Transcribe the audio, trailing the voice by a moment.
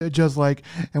Just like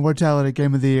Immortality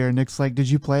Game of the Year. Nick's like, did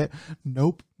you play it?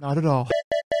 Nope, not at all.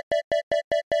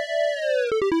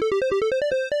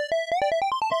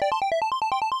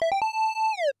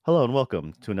 Hello and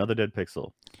welcome to another Dead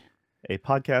Pixel, a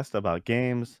podcast about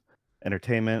games,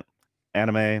 entertainment,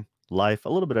 anime, life, a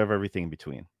little bit of everything in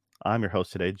between. I'm your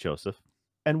host today, Joseph,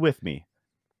 and with me,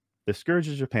 the Scourge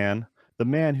of Japan, the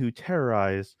man who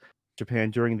terrorized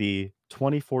Japan during the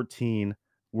 2014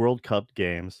 World Cup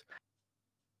games,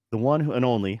 the one and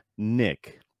only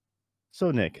Nick.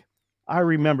 So, Nick, I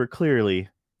remember clearly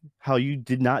how you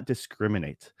did not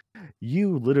discriminate.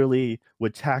 You literally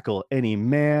would tackle any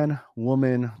man,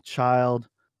 woman, child,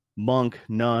 monk,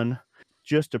 nun,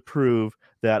 just to prove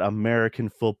that American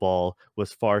football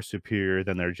was far superior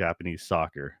than their Japanese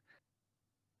soccer.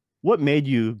 What made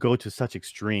you go to such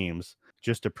extremes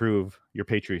just to prove your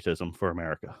patriotism for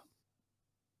America?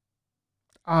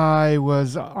 I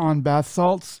was on bath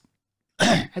salts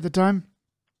at the time.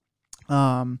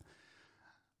 Um,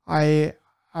 I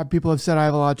people have said I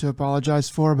have a lot to apologize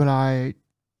for, but I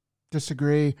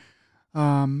disagree.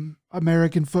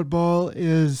 American football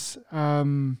is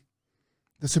the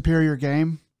superior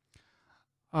game.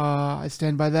 I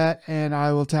stand by that, and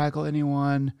I will tackle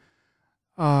anyone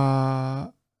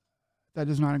that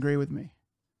does not agree with me.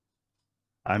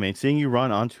 I mean, seeing you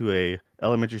run onto a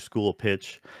elementary school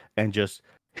pitch and just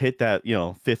hit that,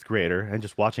 fifth grader and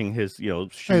just watching his, Hey,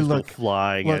 shoes go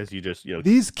flying look, as you just,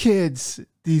 these kids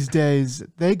these days,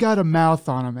 they got a mouth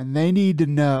on them, and they need to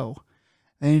know.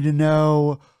 They need to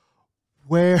know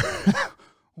where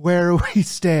where we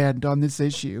stand on this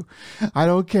issue. I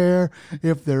don't care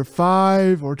if they're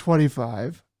 5 or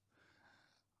 25.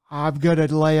 I'm gonna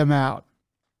lay them out.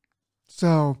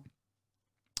 So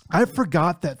I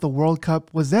forgot that the World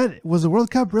Cup was the World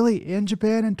Cup really in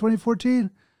Japan in 2014?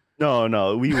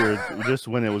 No, we were just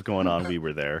when it was going on, we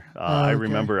were there. I Okay.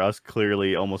 remember us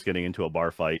clearly almost getting into a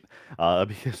bar fight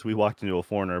because we walked into a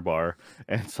foreigner bar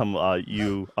and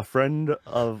a friend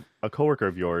of a coworker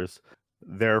of yours,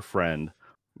 their friend,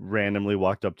 randomly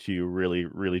walked up to you really,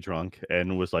 really drunk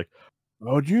and was like,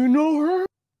 "Oh, do you know her?"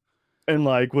 And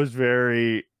like was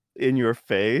very in your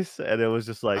face, and it was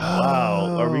just like,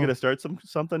 "Wow, are we Oh, gonna start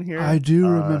something I here?" do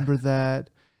remember that.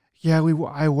 Yeah,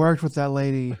 I worked with that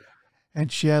lady, and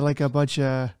she had like a bunch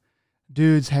of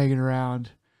dudes hanging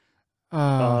around. Uh,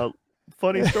 Uh,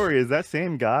 Funny story is that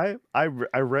same guy I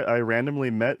randomly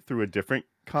met through a different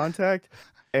contact,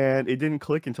 and it didn't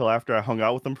click until after I hung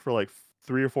out with him for like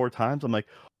 3 or 4 times. I'm like,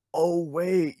 oh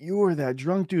wait, you were that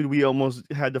drunk dude we almost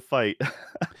had to fight.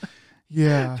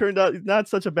 yeah, Turned out he's not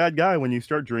such a bad guy when you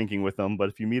start drinking with him, but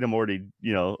if you meet him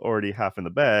already half in the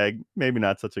bag, maybe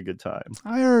not such a good time.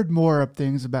 I heard more of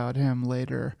things about him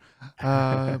later.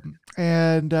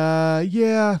 And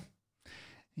yeah,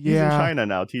 He's in yeah, China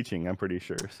now teaching, I'm pretty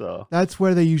sure. So that's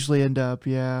where they usually end up.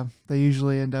 Yeah, they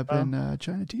usually end up uh, in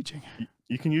China teaching.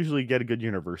 you can usually get a good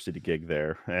university gig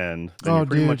there, and then Oh, you're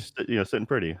pretty dude. much sitting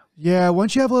pretty. Yeah,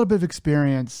 once you have a little bit of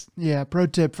experience, yeah, pro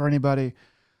tip for anybody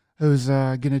who's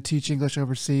going to teach English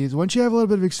overseas. Once you have a little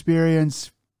bit of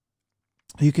experience,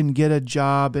 you can get a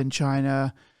job in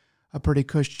China, a pretty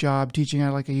cush job teaching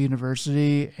at like a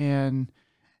university, and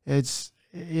it's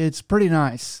pretty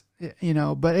nice,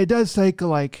 But it does take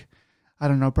like, I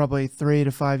don't know, probably 3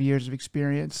 to 5 years of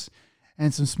experience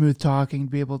and some smooth talking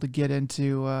to be able to get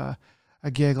into a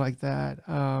gig like that.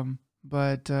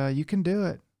 But you can do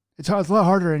it. It's a lot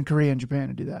harder in Korea and Japan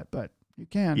to do that, but you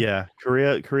can. Yeah,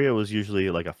 Korea was usually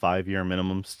like a 5-year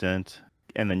minimum stint,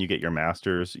 and then you get your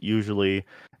master's. Usually,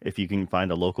 if you can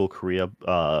find a local Korea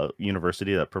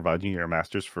university that provides you your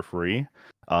master's for free,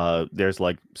 there's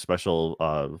like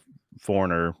special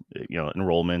foreigner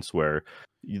enrollments where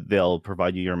they'll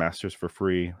provide you your master's for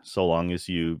free so long as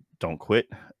you don't quit.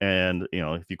 And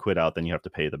if you quit out, then you have to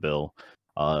pay the bill.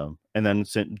 And then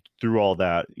through all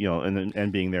that,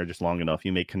 and being there just long enough,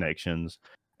 you make connections,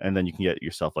 and then you can get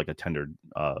yourself like a tendered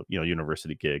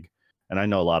university gig. And I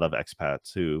know a lot of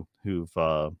expats who've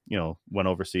went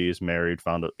overseas, married,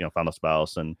 found a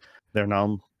spouse, and they're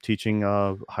now teaching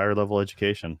higher level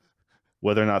education.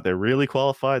 Whether or not they're really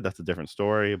qualified, that's a different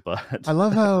story. I But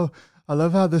love how I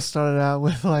love how this started out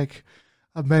with like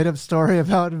a made up story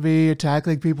about me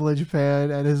tackling people in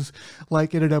Japan and is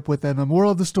like ended up with, and the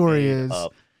moral of the story made is,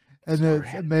 up and it's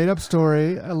story. a made up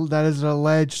story. That is an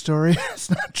alleged story. It's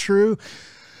not true,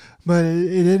 but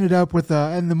it ended up with,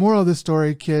 and the moral of the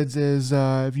story, kids, is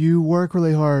if you work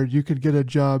really hard, you could get a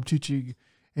job teaching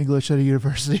English at a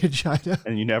university in China.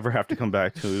 And you never have to come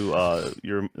back to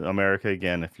your America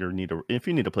again if you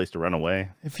need a place to run away.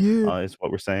 If you, Is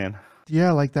what we're saying.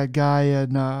 yeah, like that guy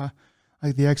in,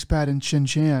 like the expat in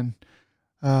Xinjiang.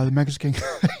 The Mexican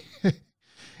guy.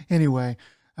 Anyway,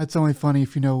 that's only funny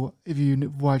if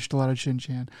you watched a lot of Shin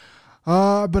Chan.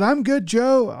 But I'm good,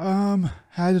 Joe.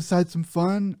 Had some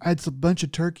fun. I had a bunch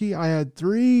of turkey. I had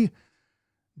 3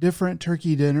 different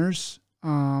turkey dinners,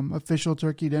 official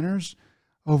turkey dinners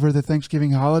over the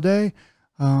Thanksgiving holiday.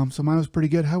 So mine was pretty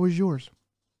good. How was yours?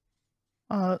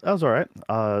 That was all right.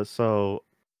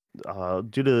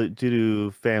 Due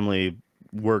to family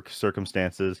work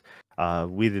circumstances,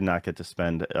 we did not get to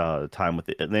spend time with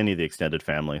any of the extended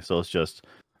family. So it's just,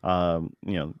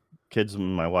 kids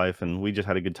and my wife, and we just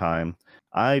had a good time.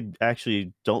 I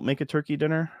actually don't make a turkey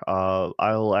dinner.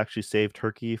 I'll actually save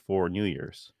turkey for New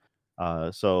Year's.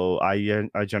 So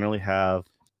I generally have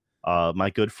my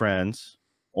good friends,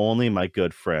 only my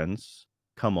good friends,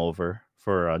 come over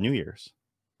for New Year's.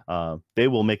 They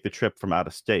will make the trip from out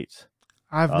of state.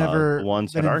 I've The never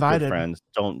ones been that aren't good invited. friends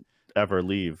don't ever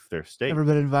leave their state. Never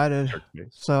been invited. Turkey.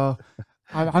 So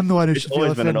I'm the one who It's should feel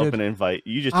always been an offended. open invite.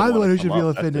 You just didn't I'm the want one to who come should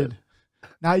up. feel That's it. offended.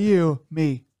 Not you,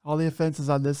 me. All the offenses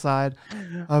on this side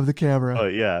of the camera. Oh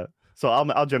yeah. So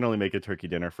I'll generally make a turkey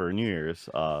dinner for New Year's.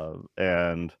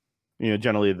 And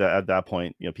generally at that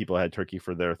point, people had turkey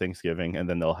for their Thanksgiving, and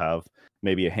then they'll have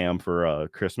maybe a ham for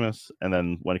Christmas. And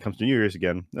then when it comes to New Year's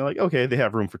again, they're like, okay, they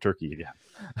have room for turkey again.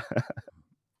 They're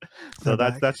So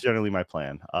that's back. that's generally my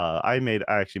plan. I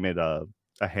actually made a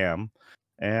ham,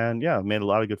 and yeah, made a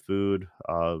lot of good food,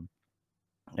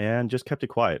 and just kept it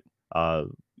quiet. Uh,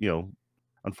 you know,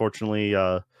 Unfortunately,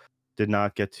 did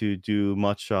not get to do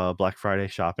much Black Friday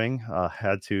shopping.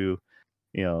 Had to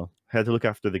look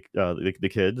after the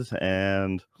kids,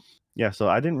 and yeah, so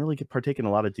I didn't really partake in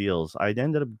a lot of deals. I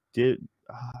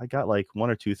got like 1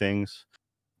 or 2 things.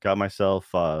 Got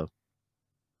myself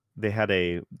they had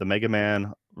the Mega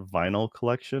Man vinyl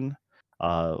collection.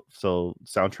 So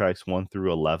soundtracks 1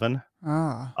 through 11.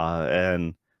 Ah.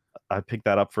 And I picked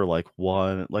that up for a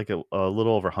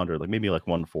little over 100, like maybe like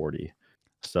 140.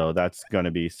 So that's going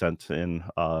to be sent in.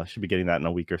 Should be getting that in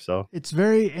a week or so. It's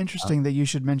very Uh, interesting that you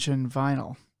should mention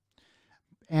vinyl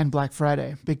and Black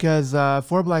Friday because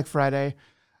for Black Friday,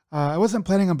 I wasn't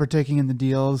planning on partaking in the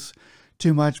deals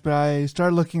too much, but I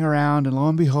started looking around and lo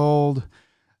and behold,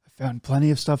 I found plenty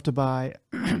of stuff to buy.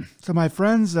 So my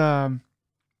friends, actually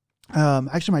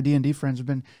my D&D friends have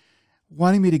been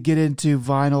wanting me to get into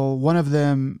vinyl. One of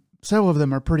them, several of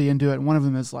them are pretty into it. And one of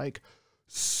them is like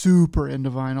super into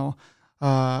vinyl.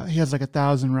 He has like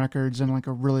 1,000 records and like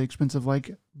a really expensive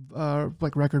like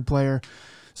record player.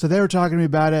 So they were talking to me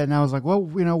about it, and I was like, well,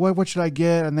 what should I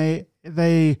get? And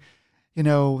they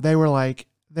were like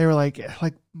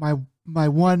my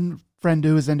one friend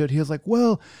who was into it. He was like,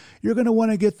 well, you're gonna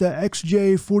want to get the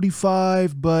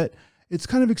XJ45, but it's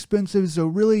kind of expensive. So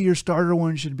really, your starter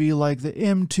one should be like the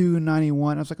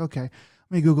M291. I was like, okay, let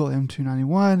me Google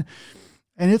M291,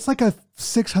 and it's like a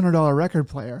 $600 record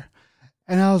player.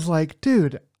 And I was like,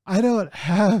 dude, I don't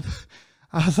have.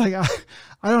 I was like,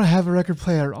 I don't have a record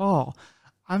player at all.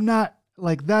 I'm not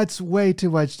like that's way too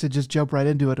much to just jump right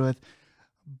into it with.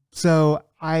 So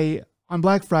on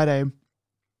Black Friday,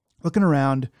 looking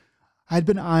around, I'd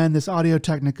been eyeing this Audio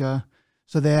Technica.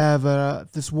 So they have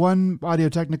this one Audio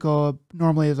Technica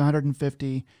normally is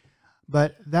 150,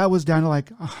 but that was down to like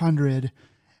 100.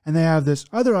 And they have this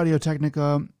other Audio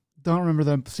Technica. Don't remember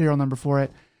the serial number for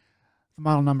it, the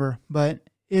model number, but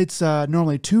it's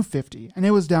normally 250, and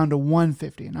it was down to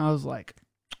 150. And I was like,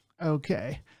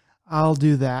 okay, I'll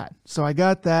do that. So I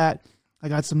got that. I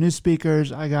got some new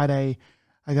speakers. I got a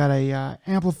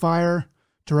amplifier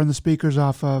to run the speakers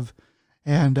off of,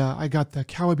 and I got the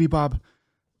Cowboy Bebop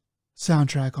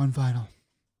soundtrack on vinyl,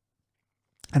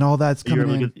 and all that's you're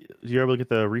coming able to in. get you're able to get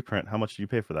the reprint. How much did you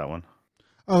pay for that one?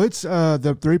 Oh, it's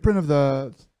the reprint of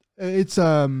the. It's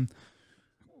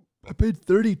I paid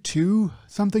 32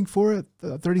 something for it,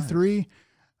 Nice. 33.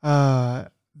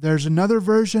 There's another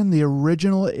version, the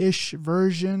original ish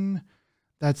version,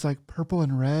 that's like purple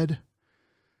and red.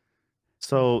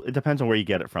 So it depends on where you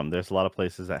get it from. There's a lot of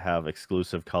places that have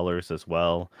exclusive colors as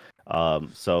well.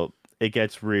 So it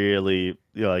gets really,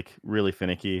 really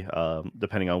finicky,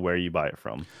 depending on where you buy it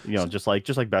from. So, Just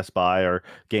like Best Buy or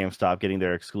GameStop getting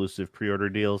their exclusive pre-order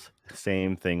deals.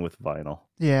 Same thing with vinyl.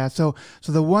 yeah, so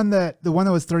the one that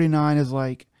was 39 is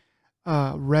like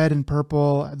red and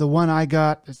purple. The one I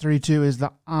got is 32 is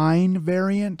the Ein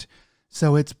variant.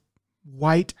 So it's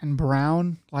white and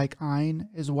brown, like Ein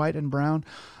is white and brown.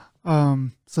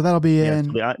 So that'll be Yeah, so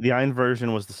in. the Iron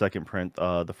version was the second print.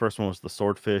 The first one was the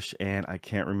Swordfish, and I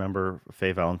can't remember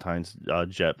Faye Valentine's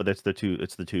Jet, but it's the two.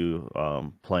 It's the two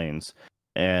planes,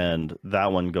 and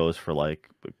that one goes for like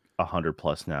 100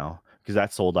 plus now because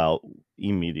that sold out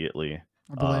immediately.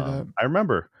 I believe it. I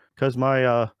remember because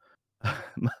my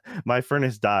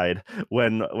furnace died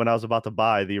when I was about to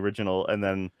buy the original, and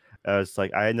then it's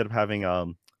like I ended up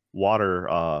having water.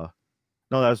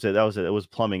 No, that was it. That was it. It was a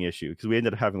plumbing issue because we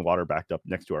ended up having water backed up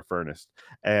next to our furnace,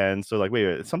 and so like,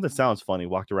 wait, something sounds funny.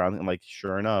 Walked around and like,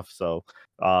 sure enough, so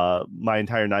my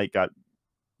entire night got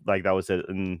like that was it.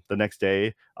 And the next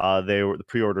day, the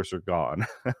pre-orders are gone.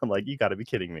 I'm like, you got to be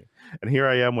kidding me. And here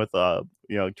I am with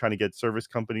trying to get service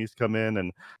companies to come in,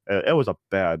 and it was a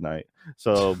bad night.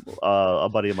 So a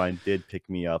buddy of mine did pick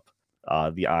me up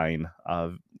the Ein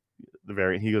the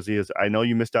variant. He goes, I know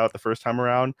you missed out the first time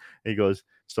around. And he goes,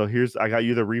 so I got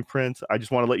you the reprint. I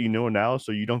just want to let you know now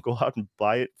so you don't go out and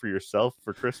buy it for yourself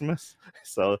for Christmas.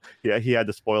 So yeah, he had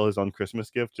to spoil his own Christmas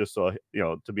gift just so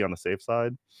to be on the safe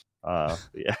side.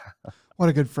 Yeah. What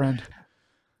a good friend.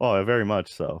 Oh, very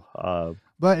much so.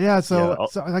 But yeah, so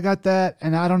I got that,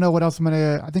 and I don't know what else I'm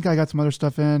gonna. I think I got some other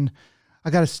stuff in. I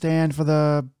got a stand for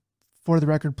the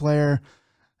record player,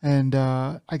 and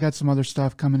I got some other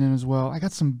stuff coming in as well. I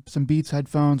got some Beats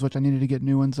headphones, which I needed to get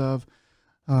new ones of.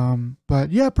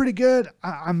 But yeah, pretty good.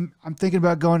 I'm thinking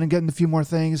about going and getting a few more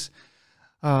things.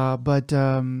 But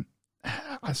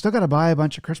I still got to buy a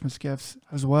bunch of Christmas gifts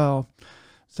as well.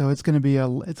 So it's gonna be a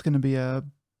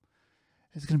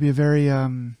very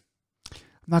I'm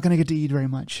not gonna get to eat very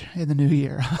much in the new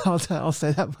year. I'll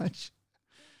say that much.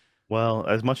 Well,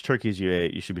 as much turkey as you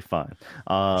ate, you should be fine.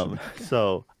 Okay.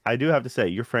 So I do have to say,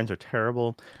 your friends are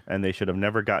terrible, and they should have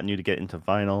never gotten you to get into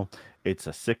vinyl. It's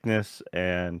a sickness,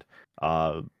 and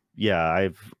yeah,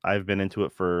 I've been into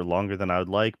it for longer than I would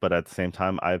like, but at the same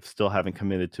time, I've still haven't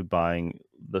committed to buying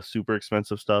the super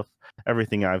expensive stuff.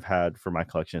 Everything I've had for my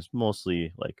collection is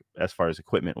mostly like, as far as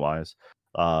equipment wise,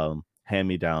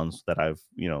 hand-me-downs that I've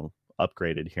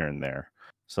upgraded here and there.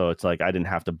 So it's like I didn't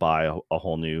have to buy a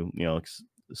whole new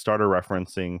starter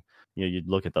referencing. You'd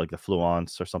look at the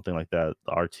Fluence or something like that.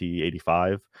 The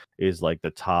RT85 is like the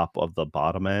top of the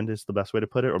bottom end is the best way to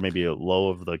put it, or maybe a low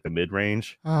of like the mid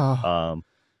range. Oh,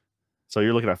 So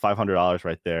you're looking at $500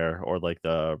 right there, or like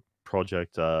the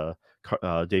Project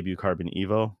debut Carbon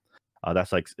Evo.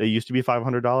 That's like, it used to be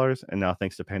 $500, and now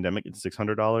thanks to pandemic, it's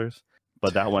 $600.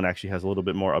 But that one actually has a little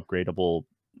bit more upgradable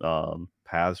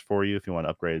paths for you if you want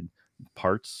to upgrade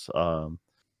parts.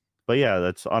 But yeah,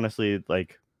 that's honestly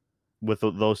like with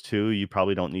those two, you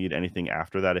probably don't need anything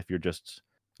after that if you're just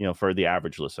for the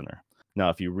average listener. Now,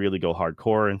 if you really go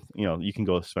hardcore, and you can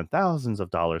go spend thousands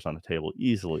of dollars on a table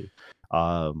easily.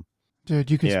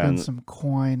 dude, you can Yeah, spend some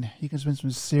coin. You can spend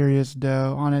some serious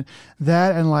dough on it.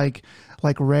 That and like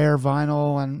rare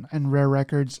vinyl and rare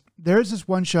records. There's this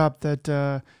one shop that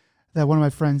that one of my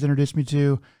friends introduced me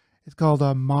to. It's called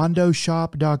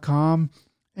mondoshop.com.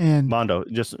 And Mondo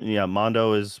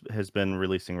has been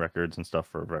releasing records and stuff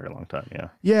for a very long time.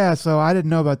 yeah, so I didn't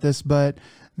know about this, but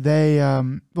they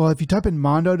well, if you type in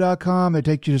mondo.com, it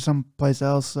takes you to some place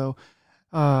else. So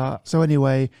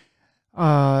anyway,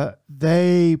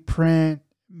 they print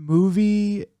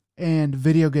movie and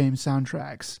video game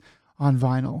soundtracks on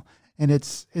vinyl, and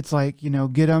it's like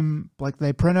get them, like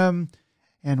they print them,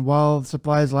 and while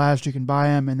supplies last, you can buy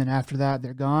them, and then after that,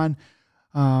 they're gone.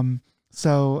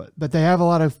 So, but they have a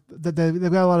lot of they've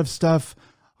got a lot of stuff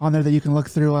on there that you can look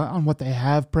through on what they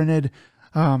have printed,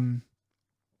 and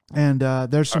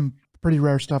there's some pretty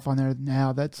rare stuff on there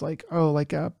now. That's like like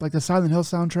the Silent Hill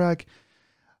soundtrack.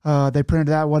 They printed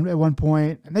that one at one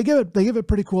point, and they give it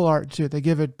pretty cool art too. They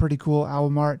give it pretty cool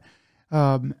album art,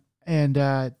 and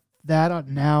that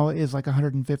now is like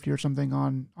 150 or something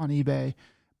on eBay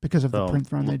because of the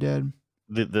print run they did.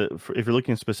 If you're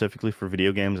looking specifically for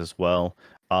video games as well,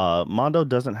 Mondo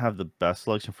doesn't have the best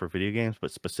selection for video games,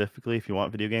 but specifically if you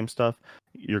want video game stuff,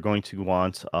 you're going to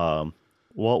want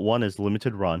one is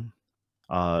Limited Run.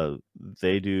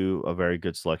 They do a very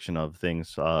good selection of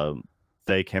things.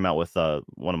 They came out with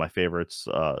one of my favorites,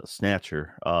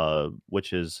 Snatcher,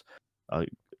 which is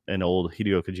an old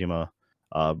Hideo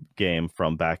Kojima game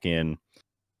from back in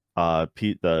the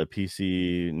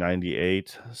PC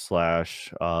 98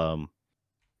 slash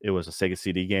it was a Sega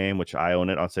CD game, which I own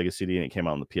it on Sega CD, and it came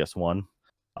out on the PS1.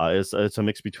 It's a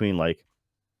mix between like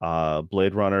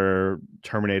Blade Runner,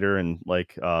 Terminator, and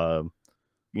like a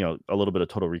little bit of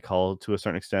Total Recall to a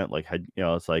certain extent. Like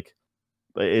it's like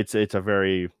it's a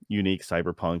very unique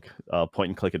cyberpunk point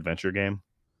and click adventure game.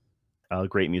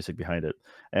 Great music behind it,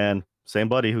 and same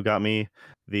buddy who got me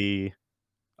the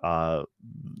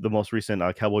most recent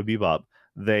Cowboy Bebop.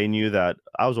 They knew that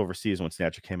I was overseas when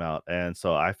Snatcher came out, and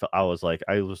so I was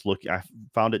looking. I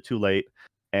found it too late,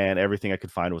 and everything I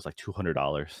could find was like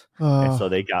 $200. And so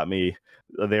they got me.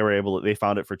 They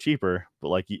found it for cheaper, but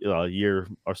like a year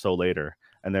or so later,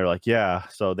 and they're like, yeah,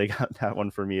 so they got that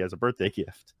one for me as a birthday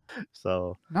gift.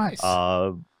 So, Nice.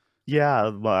 uh, yeah,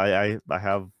 well, I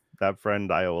have that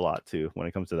friend I owe a lot to when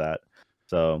it comes to that.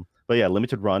 So, but yeah,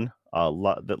 limited run,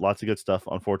 lots of good stuff.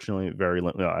 Unfortunately,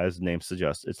 as the name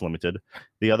suggests, it's limited.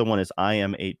 The other one is I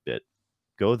am 8-bit.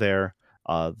 Go there.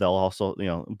 They'll also,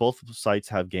 both sites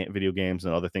have video games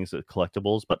and other things that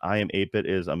collectibles, but I am 8-bit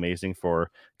is amazing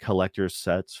for collector's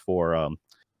sets for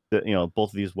both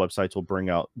of these websites will bring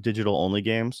out digital only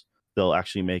games. They'll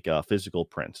actually make a physical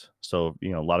print. So, a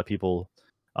lot of people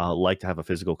like to have a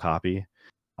physical copy.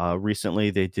 Recently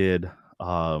they did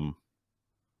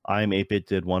I am 8-bit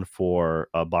did one for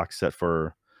a box set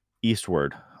for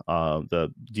Eastward,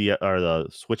 the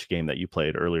Switch game that you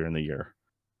played earlier in the year,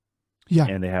 Yeah.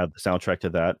 and they have the soundtrack to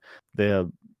that. They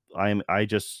have I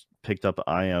just picked up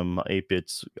I am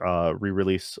 8-bit's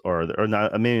re-release, or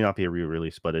not, maybe not be a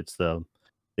re-release, but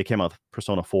they came out with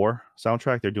Persona 4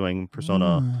 soundtrack. They're doing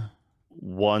Persona Ah,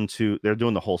 1, 2. They're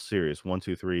doing the whole series 1,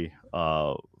 2, 3,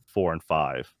 4, and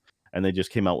 5, and they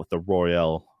just came out with the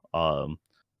Royale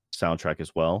soundtrack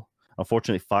as well.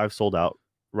 Unfortunately, 5 sold out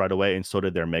right away, and so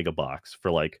did their mega box for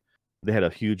like they had a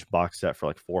huge box set for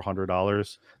like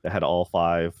 $400 that had all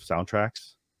 5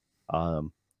 soundtracks.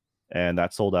 Um, and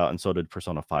that sold out, and so did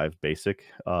Persona 5 Basic,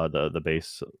 the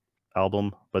base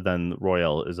album. But then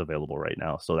Royale is available right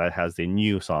now, so that has the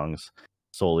new songs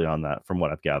solely on that, from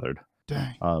what I've gathered.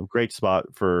 dang. Great spot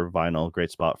for vinyl.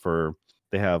 Great spot for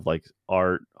they have like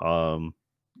art, you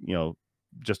know,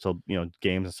 just to,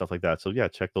 games and stuff like that. So yeah,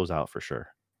 check those out for sure.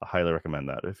 I highly recommend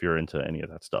that if you're into any of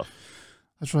that stuff.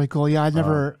 That's really cool. Yeah,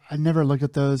 Uh, I never looked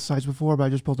at those sites before, but I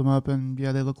just pulled them up and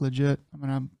yeah, they look legit. I'm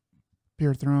gonna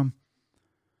peer through them.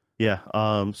 Yeah.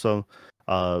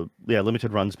 Yeah,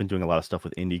 Limited Run's been doing a lot of stuff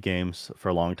with indie games for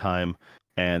a long time,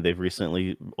 and they've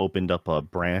recently opened up a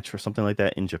branch or something like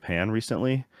that in Japan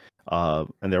recently. And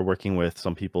they're working with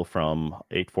some people from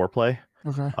 8-4 Play,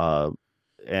 Okay.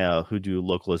 uh, who do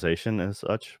localization and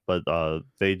such. But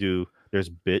there's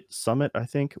Bit Summit, I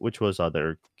think, which was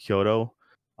their Kyoto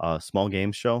small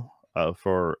games show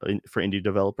for indie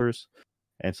developers.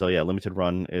 And so yeah, Limited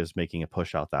Run is making a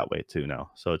push out that way too now.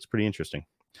 So it's pretty interesting.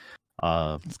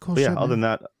 That's cool But yeah, shit, other man. than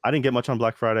that, I didn't get much on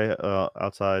Black Friday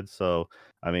outside. So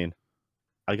I mean,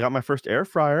 I got my first air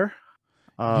fryer,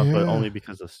 but Yeah. only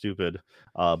because the stupid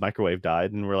microwave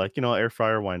died, and we're like, air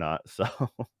fryer, why not? So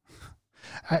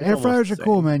it's Air almost the fryers are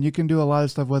cool, same. man. You can do a lot of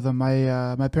stuff with them.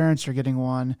 My parents are getting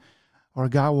one or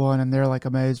got one, and they're like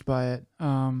amazed by it.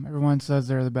 Everyone says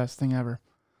they're the best thing ever.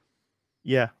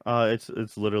 Yeah, it's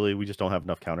literally we just don't have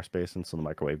enough counter space, and so the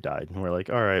microwave died, and we're like,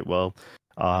 all right, well,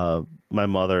 my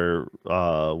mother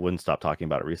wouldn't stop talking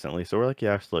about it recently, so we're like,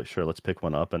 yeah, sure, let's pick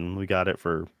one up, and we got it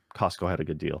for Costco had a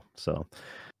good deal. So,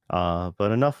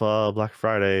 but enough Black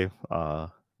Friday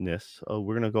ness.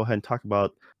 We're gonna go ahead and talk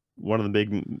about one of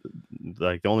the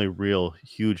like the only real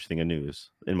huge thing of news,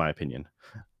 in my opinion.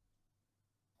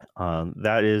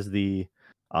 That is the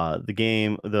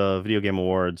Video Game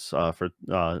Awards for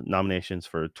nominations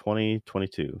for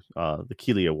 2022, the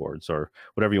Keeley Awards, or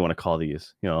whatever you want to call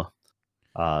these.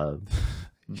 Uh,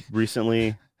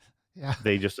 Recently Yeah.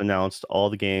 they just announced all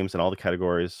the games and all the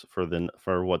categories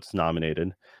for what's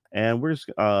nominated, and we're just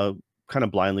kind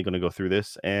of blindly going to go through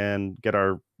this and get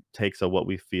our takes of what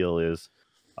we feel is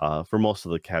for most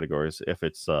of the categories. If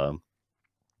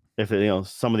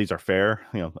some of these are fair,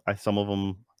 some of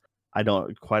them I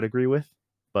don't quite agree with,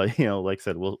 but like I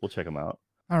said, we'll check them out.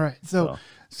 All right. So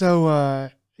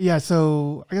Yeah.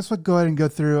 So I guess we'll go ahead and go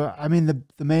through. I mean,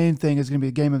 the main thing is going to be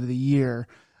the game of the year.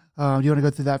 Do you want to go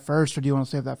through that first, or do you want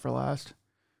to save that for last?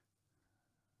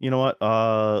 you know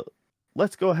what?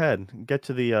 Let's go ahead and get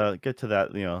to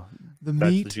that. That's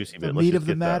the juicy The bit. Let's meat just of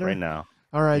the get that right matter. now.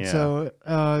 All right.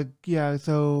 Yeah. Yeah.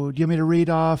 So do you want me to read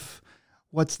off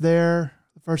what's there?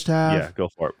 The first Yeah, half. go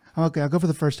for it. Okay, I'll go for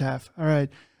the first half. All right.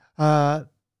 Uh,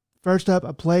 First up,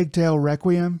 A Plague Tale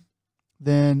Requiem,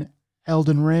 then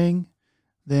Elden Ring,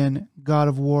 then God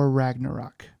of War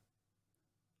Ragnarok.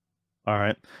 All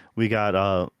right. We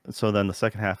got so then the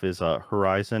second half is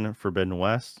Horizon Forbidden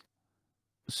West,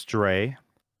 Stray,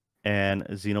 and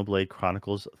Xenoblade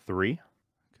Chronicles 3.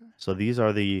 Okay. So these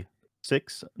are the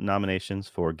 6 nominations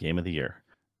for Game of the Year.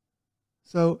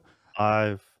 So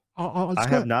I've I'll I just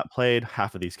have go. not played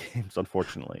half of these games,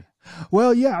 unfortunately.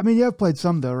 Well, yeah, I mean, you have played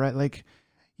some though, right? Like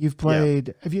you've Yeah.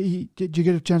 played. Did you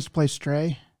get a chance to play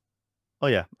Stray? Oh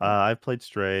yeah. I've played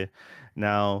Stray.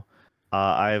 Now,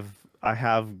 I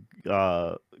have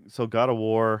so God of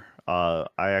War. I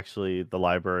actually the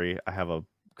library. I have a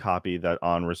copy that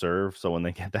on reserve. So when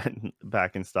they get that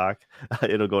back in stock,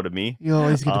 it'll go to me. You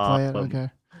always get to play it. But Okay.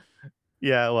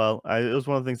 Yeah, well, it was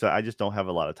one of the things that I just don't have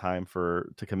a lot of time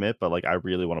to commit, but like I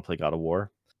really want to play God of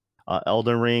War.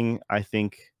 Elden Ring, I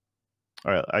think,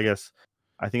 or I guess,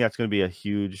 I think that's going to be a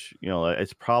huge.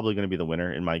 It's probably going to be the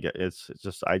winner in my get. It's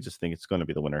just I just think it's going to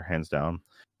be the winner hands down.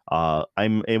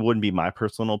 It wouldn't be my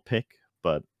personal pick,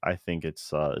 but I think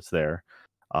it's there.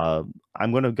 Uh,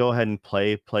 I'm going to go ahead and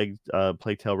play Plague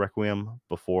Tale Requiem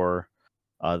before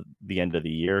the end of the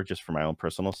year, just for my own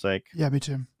personal sake. Yeah, me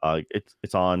too.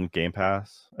 It's on Game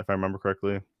Pass, if I remember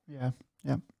correctly. Yeah,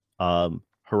 yeah.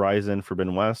 Horizon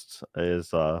Forbidden West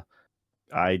is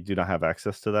I do not have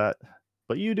access to that,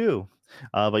 but you do.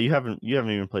 But you haven't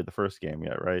even played the first game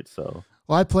yet, right? So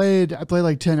Well, I played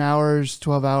like 10 hours,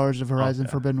 12 hours of Horizon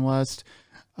okay, Forbidden West.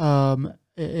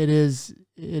 It is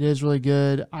really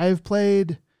good. I've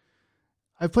played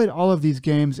all of these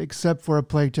games except for A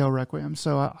Plague Tale Requiem,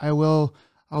 so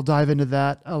I'll dive into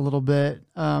that a little bit,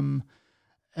 and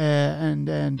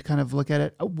kind of look at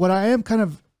it. What I am kind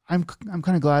of I'm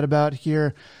kind of glad about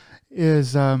here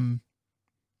is, I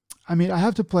mean, I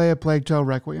have to play A Plague Tale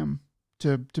Requiem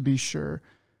to be sure,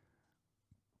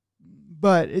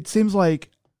 but it seems like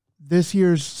this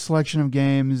year's selection of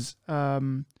games,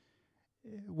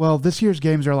 well, this year's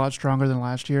games are a lot stronger than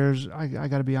last year's. I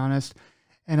got to be honest,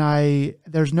 and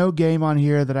there's no game on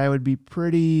here that I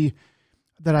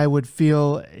would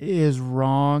feel is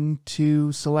wrong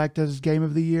to select as game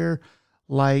of the year,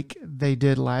 like they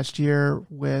did last year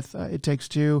with It Takes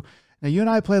Two. Now, you and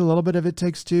I played a little bit of It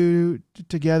Takes Two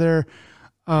together,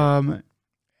 yeah, um,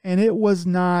 and it was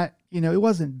not, it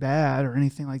wasn't bad or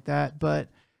anything like that, but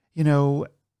you know,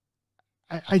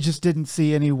 I just didn't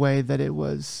see any way that it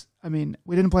was. I mean,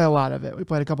 we didn't play a lot of it. We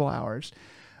played a couple hours,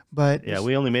 but yeah.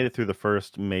 We only made it through the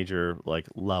first major like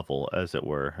level, as it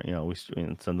were.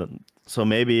 So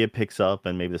maybe it picks up,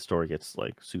 and maybe the story gets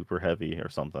like super heavy or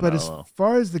something. I but don't as know.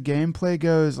 far as the gameplay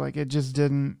goes, like it just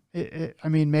didn't. I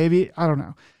mean, maybe I don't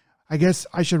know. I guess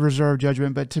I should reserve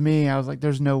judgment, but to me, I was like,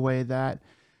 "There's no way that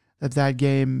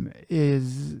game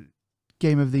is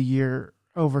game of the year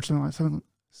over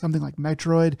something like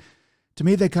Metroid." To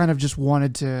me, they kind of just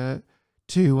wanted to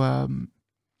to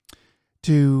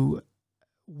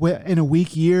in a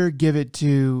weak year give it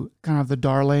to kind of the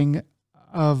darling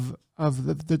of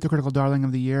the critical darling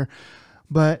of the year.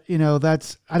 But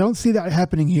that's I don't see that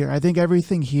happening here. I think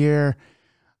everything here,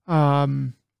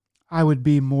 um, I would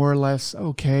be more or less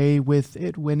okay with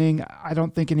it winning. I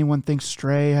don't think anyone thinks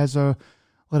Stray has a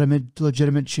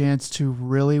legitimate chance to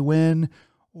really win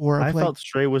or a I play. felt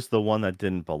Stray was the one that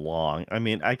didn't belong. I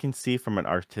mean, I can see from an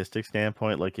artistic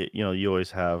standpoint, like you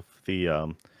always have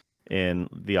in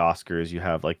the Oscars, you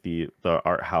have like the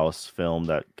art house film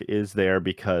that is there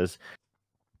because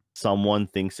someone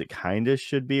thinks it kind of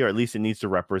should be, or at least it needs to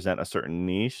represent a certain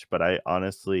niche. But I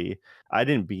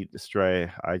didn't beat Stray.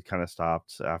 I kind of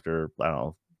stopped after, I don't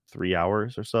know, 3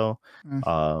 hours or so.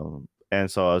 Uh,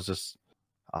 And so I was just,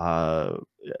 uh,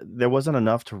 there wasn't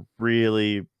enough to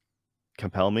really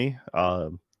compel me.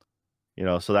 So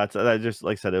that just,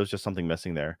 like I said, it was just something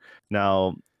missing there.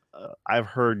 Now, I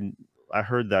heard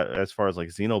that as far as like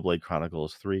Xenoblade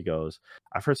Chronicles 3 goes,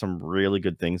 I've heard some really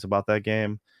good things about that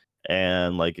game,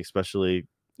 and like especially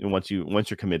once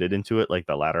you're committed into it, like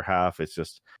the latter half, it's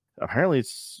just apparently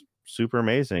it's super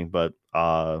amazing. But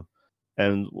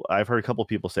and I've heard a couple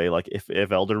people say like if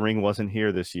Elden Ring wasn't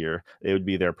here this year, it would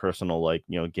be their personal like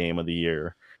game of the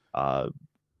year. Uh,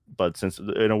 but since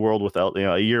in a world without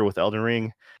a year with Elden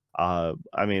Ring, I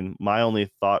mean, my only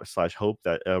thought slash hope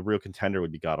that a real contender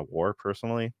would be God of War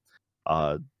personally.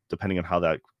 Uh, Depending on how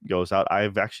that goes out,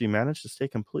 I've actually managed to stay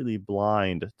completely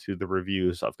blind to the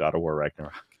reviews of God of War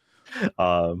Ragnarok.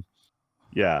 um,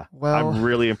 yeah, I'm well,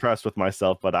 really impressed with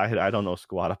myself, but I don't know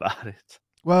squat about it.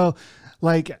 Well,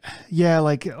 like yeah,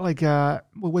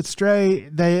 with Stray,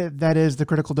 that is the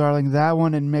critical darling. That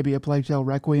one and maybe A Plague Tale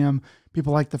Requiem.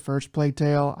 People like the first Plague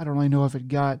Tale. I don't really know if it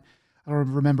got. I don't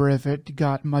remember if it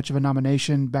got much of a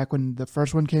nomination back when the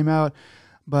first one came out.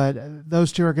 But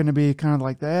those two are going to be kind of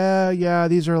like, yeah,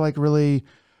 these are like really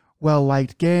well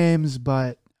liked games,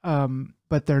 but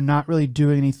they're not really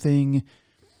doing anything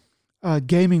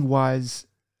gaming wise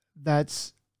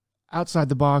that's outside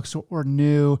the box or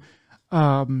new,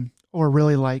 or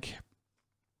really like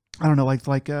I don't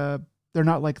know, they're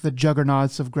not like the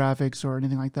juggernauts of graphics or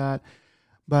anything like that.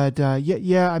 But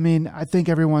yeah. I mean, I think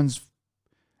everyone's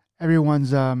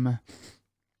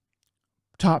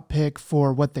top pick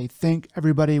for what they think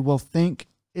everybody will think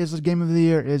is the game of the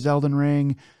year is Elden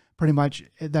Ring. Pretty much,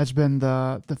 that's been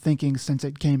the thinking since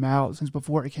it came out, since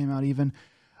before it came out even.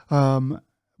 Um,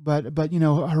 but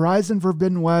Horizon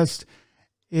Forbidden West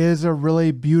is a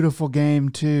really beautiful game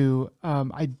too.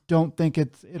 I don't think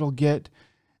it'll get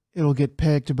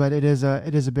picked, but it is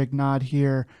a big nod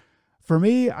here. For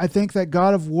me, I think that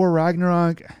God of War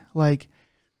Ragnarok, like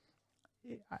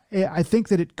I think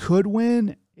that it could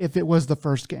win if it was the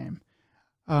first game.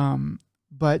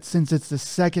 But since it's the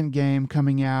second game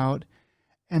coming out,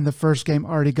 and the first game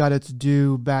already got its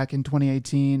due back in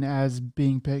 2018 as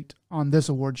being picked on this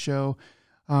award show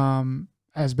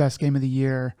as best game of the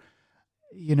year,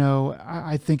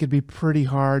 I think it'd be pretty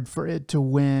hard for it to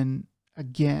win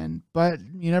again. But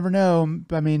you never know.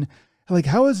 I mean, like,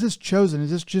 how is this chosen?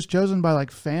 Is this just chosen by like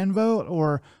fan vote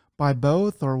or by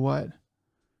both or what?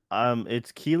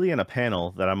 It's Keeley and a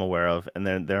panel that I'm aware of, and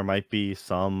then there might be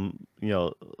some,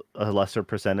 a lesser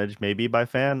percentage maybe by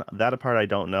fan. That part I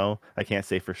don't know. I can't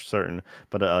say for certain,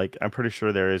 but like I'm pretty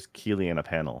sure there is Keeley and a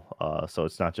panel. So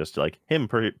it's not just like him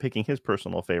picking his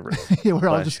personal favorites We're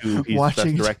all slash just who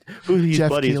watching he's Jeff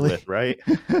buddies Keighley. with, right?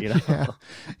 You know. Yeah.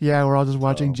 Yeah, we're all just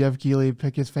watching So Jeff Keighley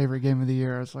pick his favorite game of the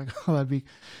year. It's like, oh, that'd be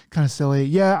kind of silly.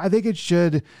 Yeah, I think it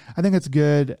should. I think it's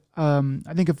good.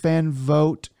 I think a fan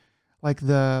vote, like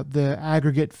the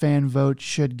aggregate fan vote,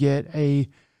 should get a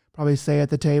probably say at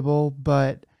the table,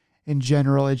 but in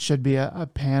general, it should be a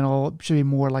panel. It should be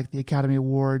more like the Academy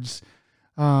Awards,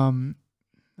 um,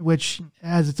 which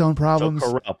has its own so problems.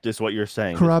 corrupt is what you're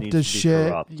saying. This Corrupt needs as to be shit.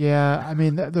 corrupt. Yeah, I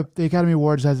mean the Academy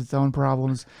Awards has its own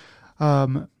problems,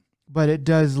 but it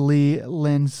does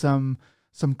lend some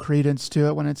credence to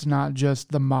it when it's not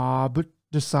just the mob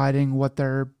deciding what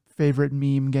their favorite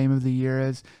meme game of the year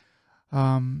is.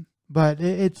 But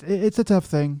it's a tough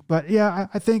thing. But yeah,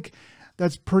 I think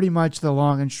that's pretty much the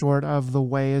long and short of the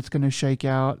way it's going to shake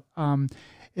out.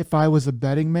 If I was a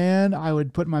betting man, I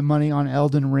would put my money on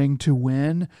Elden Ring to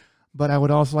win, but I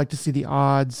would also like to see the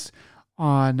odds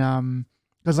on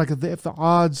because like if the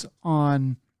odds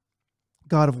on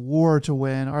God of War to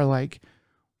win are like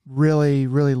really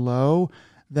really low,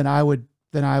 then I would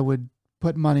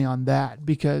put money on that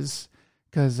because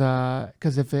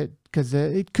if it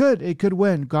could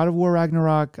win. God of War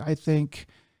Ragnarok, I think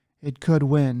it could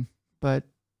win, but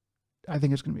I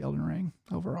think it's going to be Elden Ring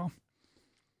overall.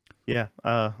 Yeah,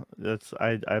 that's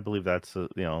I believe that's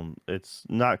it's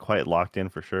not quite locked in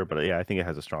for sure, but yeah, I think it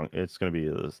has it's going to be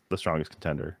the strongest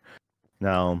contender.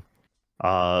 Now,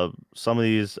 some of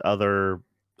these other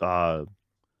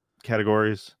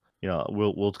categories,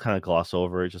 we'll kind of gloss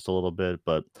over it just a little bit,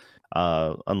 but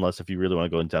unless if you really want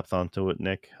to go in depth onto it,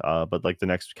 Nick. But like the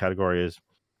next category is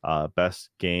best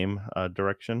game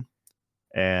direction,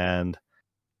 and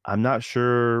I'm not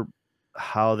sure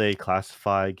how they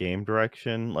classify game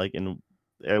direction.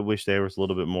 I wish there was a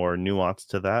little bit more nuance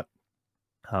to that.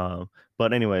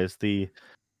 But anyways, the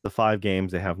 5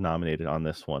 games they have nominated on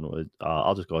this one would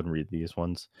I'll just go ahead and read these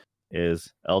ones.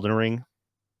 Is Elden Ring,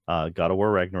 God of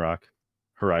War Ragnarok,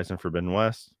 Horizon Forbidden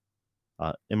West,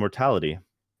 Immortality,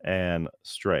 and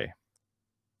Stray.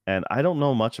 And I don't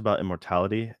know much about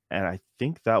Immortality, and I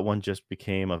think that one just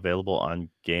became available on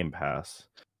Game Pass.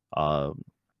 Um,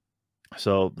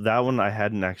 so that one I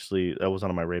hadn't actually that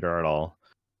wasn't on my radar at all.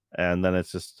 And then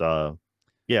it's just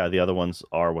yeah, the other ones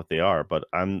are what they are, but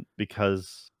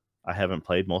because I haven't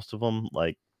played most of them,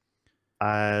 like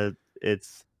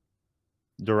it's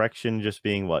direction just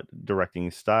being what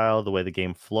directing style, the way the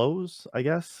game flows, I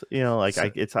guess. Like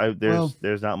So, well,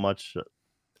 there's not much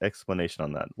explanation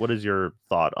on that. What is your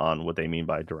thought on what they mean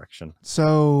by direction?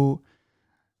 so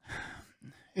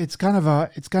it's kind of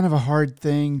a hard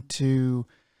thing to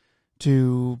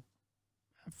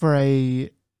for a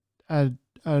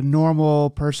a normal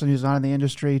person who's not in the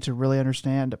industry to really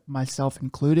understand, myself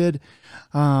included.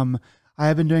 Um, I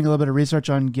have been doing a little bit of research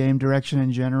on game direction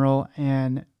in general,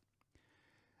 and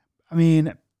I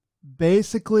mean,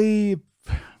 basically,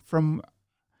 from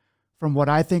from what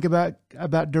I think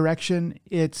about direction,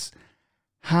 it's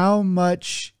how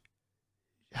much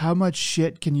how much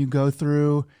shit can you go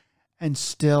through and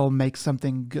still make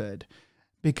something good?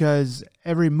 Because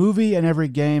every movie and every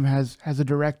game has a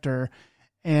director,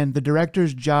 and the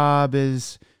director's job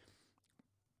is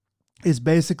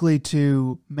basically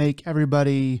to make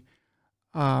everybody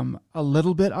a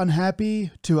little bit unhappy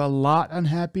to a lot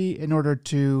unhappy in order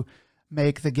to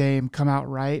make the game come out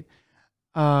right.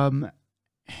 Um,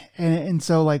 and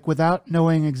so like without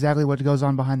knowing exactly what goes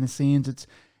on behind the scenes,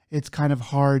 it's kind of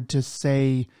hard to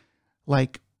say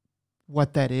like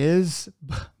what that is.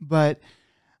 But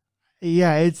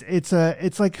yeah,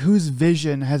 it's like whose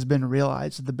vision has been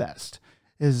realized the best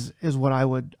is what I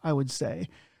would say.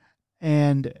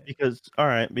 And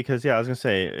Because yeah, I was gonna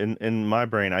say in my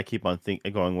brain I keep on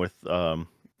going with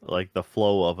like the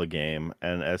flow of a game,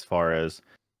 and as far as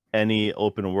any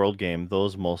open world game,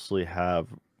 those mostly have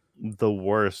the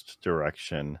worst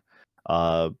direction,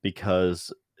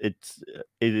 because it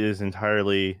is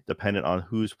entirely dependent on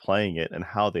who's playing it and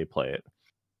how they play it.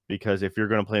 Because if you're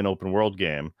going to play an open world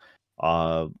game,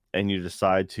 and you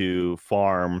decide to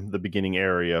farm the beginning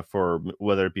area for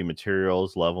whether it be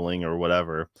materials, leveling, or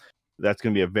whatever, that's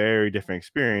going to be a very different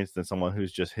experience than someone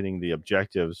who's just hitting the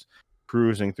objectives,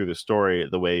 cruising through the story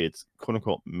the way it's quote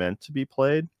unquote meant to be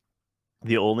played.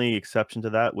 The only exception to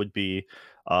that would be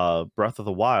Breath of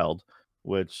the Wild,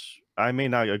 which I may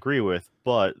not agree with,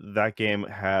 but that game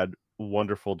had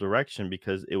wonderful direction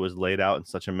because it was laid out in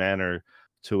such a manner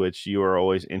to which you are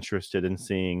always interested in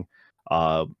seeing,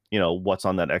 what's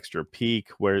on that extra peak,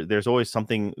 where there's always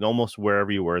something almost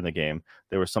wherever you were in the game,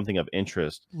 there was something of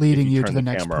interest if Leading you you to turn the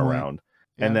the next camera point. around.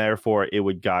 And Yeah. therefore it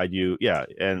would guide you,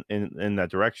 and in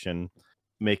that direction,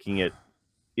 making it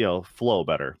flow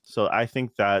better. So I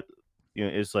think that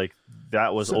is like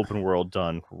that was So, open world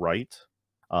done right.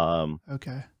 Um,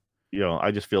 okay.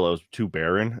 I just feel it was too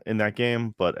barren in that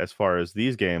game. But as far as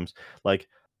these games, like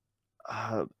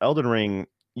Elden Ring,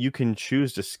 you can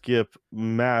choose to skip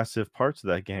massive parts of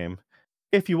that game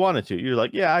if you wanted to. You're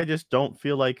like, yeah, I just don't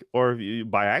feel like, or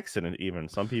by accident, even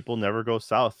some people never go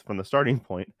south from the starting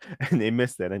point and they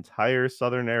miss that entire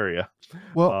southern area.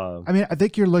 Well, Um, I mean, I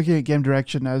think you're looking at game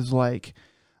direction as like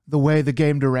the way the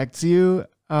game directs you,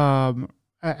 and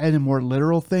a more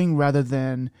literal thing rather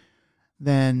than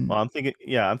Well, I'm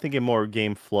thinking more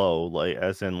game flow, like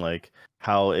as in like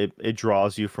how it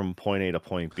draws you from point A to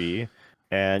point B.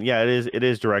 And yeah, it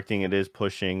is directing, it is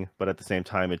pushing, but at the same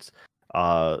time it's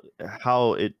uh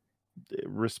how it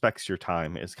respects your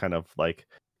time is kind of like,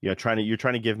 you're trying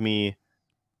to give me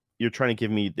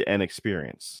the end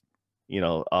experience.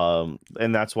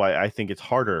 And that's why I think it's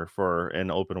harder for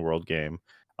an open world game.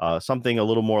 Something a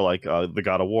little more like the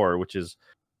God of War, which is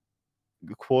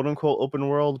quote unquote open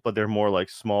world, but they're more like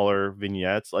smaller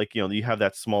vignettes. Like, you have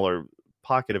that smaller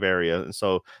pocket of area. And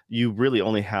so you really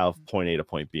only have point A to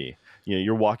point B.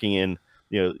 You're walking in,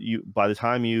 you by the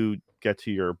time you get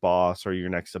to your boss or your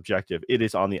next objective, it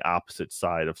is on the opposite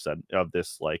side of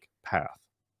this like path.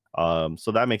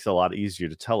 So that makes it a lot easier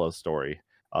to tell a story.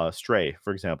 Stray,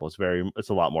 for example, it's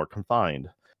a lot more confined.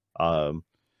 Um,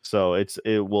 so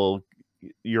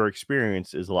your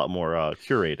experience is a lot more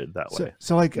curated that so way.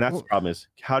 so like And that's the problem is,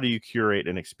 how do you curate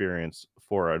an experience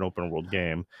for an open world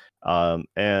game,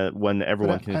 and when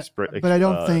everyone can but I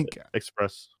don't think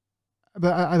express.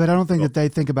 but I don't think Well, that they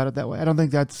think about it that way. I don't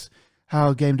think that's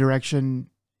how game direction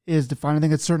is defined. I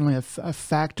think it's certainly a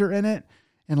factor in it,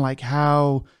 and like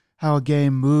how a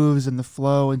game moves and the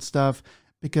flow and stuff.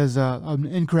 Because an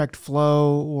incorrect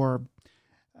flow or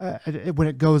when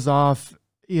it goes off,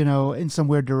 in some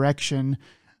weird direction,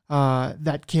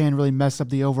 that can really mess up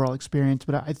the overall experience.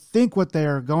 But I think what they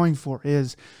are going for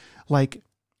is like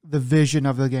the vision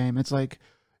of the game. It's like,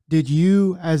 did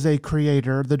you, as a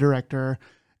creator, the director,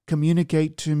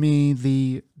 communicate to me,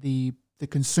 the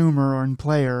consumer or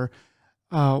player,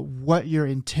 what your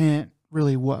intent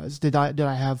really was? Did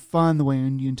I have fun the way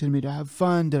you intended me to have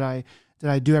fun? Did I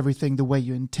do everything the way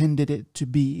you intended it to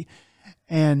be?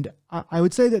 And I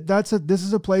would say that this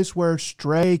is a place where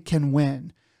Stray can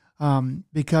win,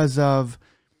 because of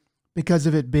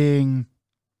it being,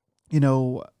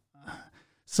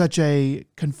 such a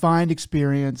confined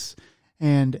experience,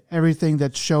 and everything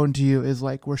that's shown to you is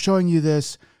like, we're showing you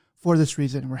this for this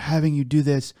reason, we're having you do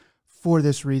this for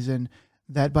this reason.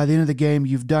 That by the end of the game,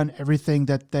 you've done everything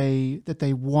that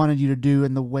they wanted you to do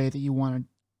in the way that you wanted,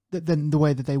 than the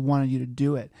way that they wanted you to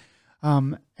do it.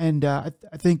 And I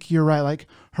think you're right. Like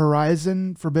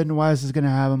Horizon Forbidden West is going to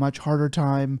have a much harder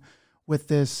time with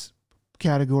this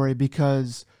category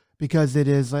because it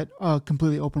is like a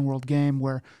completely open world game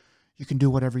where you can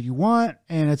do whatever you want.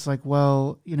 And it's like,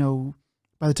 well,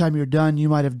 by the time you're done, you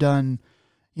might have done,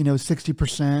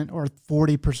 60% or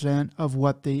 40% of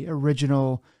what the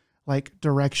original like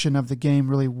direction of the game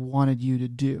really wanted you to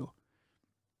do.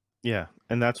 yeah,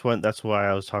 and that's why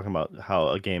I was talking about how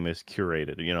a game is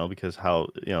curated, because how,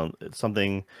 it's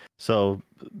something so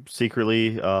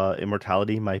secretly,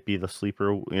 immortality might be the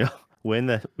sleeper, win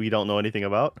that we don't know anything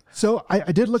about. So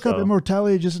I did look up So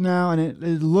Immortality just now, and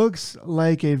it looks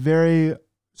like a very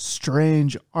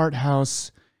strange art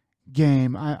house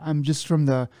game. I'm just from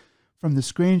the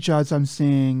screenshots I'm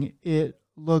seeing, it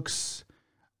looks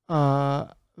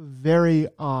very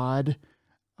odd.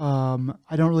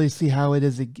 I don't really see how it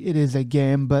is a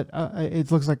game, but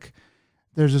it looks like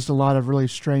there's just a lot of really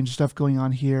strange stuff going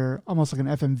on here, almost like an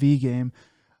FMV game.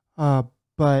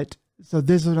 But so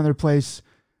this is another place.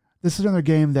 This is another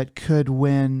game that could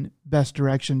win Best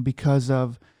Direction because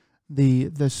of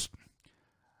this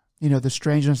the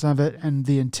strangeness of it and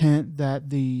the intent that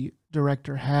the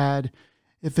director had.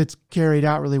 If it's carried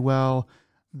out really well,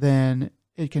 then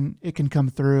it can come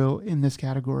through in this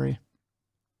category.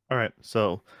 All right,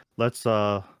 so let's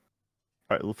all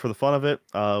right, for the fun of it,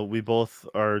 we both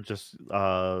are just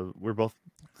we're both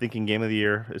thinking game of the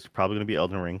year is probably going to be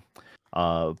Elden Ring.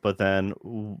 But then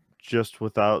just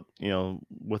without,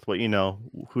 with what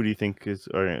who do you think is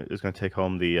going to take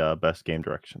home the best game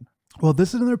direction? Well, this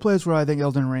is another place where I think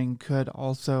Elden Ring could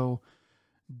also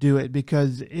do it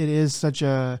because it is such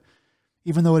a,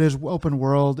 even though it is open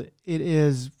world, it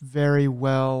is very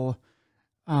well,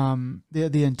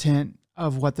 the intent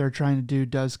of what they're trying to do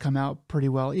does come out pretty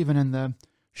well, even in the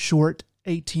short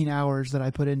 18 hours that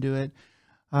I put into it.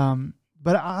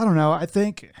 But I don't know. I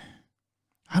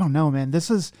don't know, man. This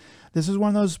is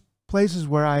one of those places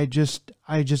where I just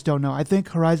don't know. I think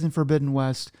Horizon Forbidden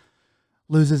West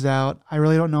loses out. I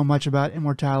really don't know much about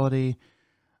Immortality,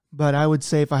 but I would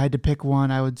say if I had to pick one,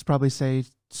 I would probably say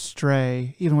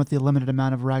Stray. Even with the limited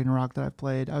amount of Ragnarok that I've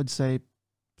played, I would say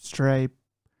Stray.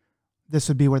 This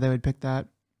would be where they would pick that.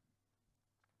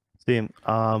 See,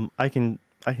 I can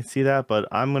see that, but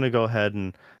I'm gonna go ahead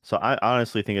and so I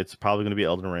honestly think it's probably gonna be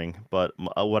Elden Ring. But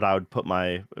what I put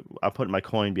my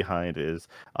coin behind is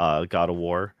God of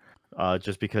War,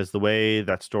 just because the way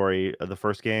that story, the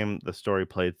first game, the story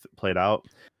played out,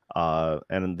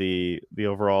 and the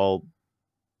overall,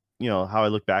 how I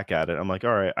look back at it, I'm like,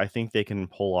 all right, I think they can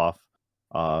pull off.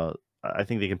 I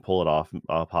think they can pull it off,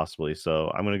 possibly.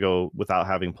 So I'm gonna go without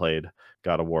having played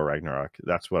God of War Ragnarok.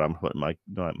 That's what I'm putting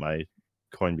my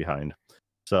coin behind.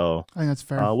 So I think that's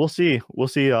fair. we'll see. We'll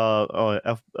see.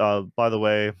 By the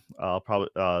way,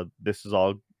 probably this is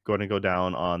all going to go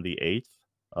down on the 8th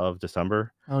of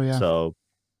December. Oh yeah. So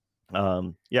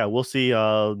yeah, we'll see.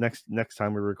 Next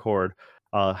time we record,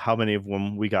 how many of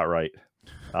them we got right.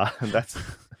 That's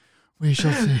we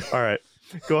shall see. All right,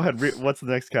 go ahead. What's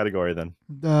the next category then?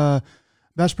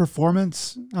 Best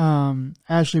performance.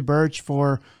 Ashley Birch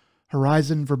for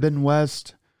Horizon Forbidden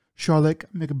West. Charlotte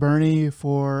McBurney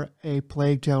for A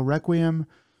Plague Tale Requiem,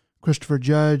 Christopher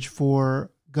Judge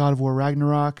for God of War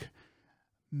Ragnarok,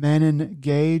 Manon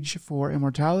Gage for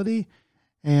Immortality,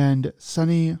 and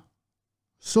Sunny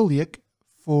Suliak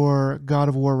for God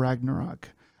of War Ragnarok.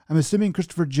 I'm assuming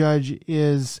Christopher Judge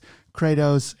is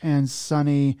Kratos and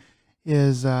Sunny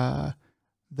is the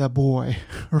boy,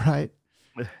 right?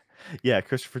 Yeah,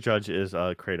 Christopher Judge is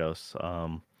Kratos.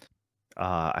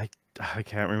 I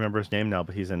can't remember his name now,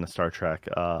 but he's in the Star Trek,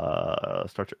 or not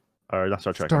Star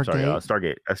Trek. Stargate. I'm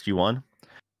sorry, Stargate SG-1.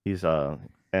 He's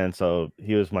and so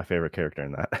he was my favorite character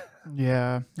in that.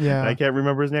 Yeah. And I can't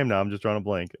remember his name now. I'm just drawing a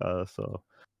blank. I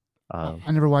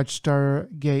never watched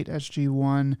Stargate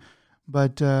SG-1,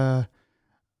 but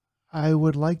I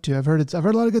would like to. I've heard a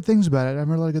lot of good things about it. I've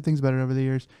heard a lot of good things about it over the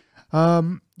years.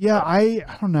 Yeah, I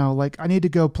don't know. Like, I need to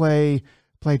go play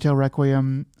Plague Tale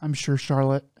Requiem. I'm sure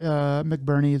Charlotte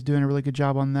McBurney is doing a really good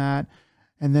job on that.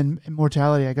 And then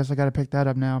Immortality, I guess I got to pick that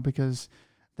up now because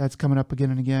that's coming up again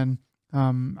and again.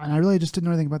 And I really just didn't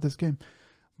know anything about this game.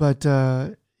 But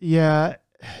yeah,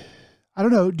 I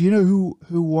don't know. Do you know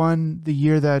who won the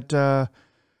year that the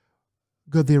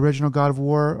original God of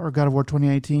War or God of War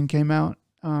 2018 came out?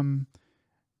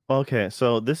 Okay,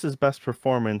 so this is best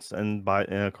performance and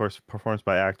of course performance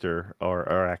by actor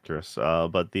or actress.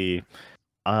 But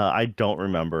I don't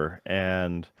remember,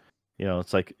 and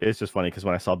it's just funny because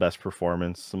when I saw best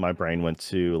performance, my brain went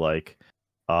to like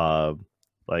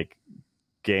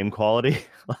game quality,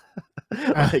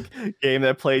 like game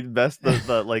that played best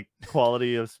the like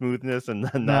quality of smoothness and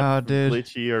not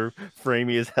glitchy or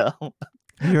framey as hell.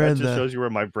 That just shows you where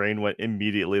my brain went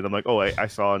immediately. And I'm like, oh, I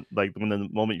saw like when the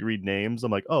moment you read names,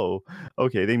 I'm like, oh,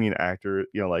 okay, they mean actor,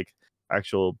 like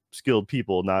actual skilled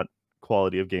people, not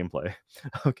quality of gameplay.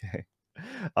 Okay.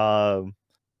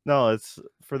 No, it's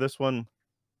for this one.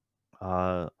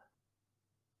 I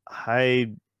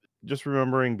just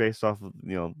remembering based off of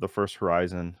the first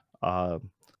Horizon. Aloy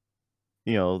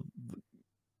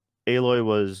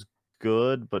was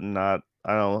good, but not.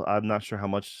 I don't know. I'm not sure how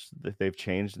much they've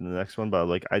changed in the next one, but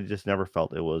like I just never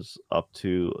felt it was up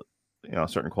to a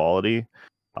certain quality.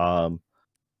 I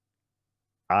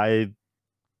don't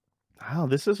know.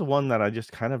 This is one that I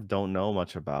just kind of don't know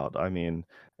much about. I mean,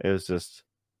 it was just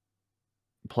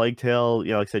Plague Tale,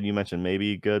 like I said, you mentioned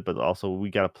maybe good, but also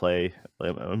we got to play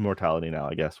Immortality now,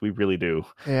 I guess. We really do.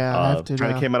 Yeah, I have to.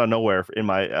 Kind of came out of nowhere in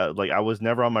my, I was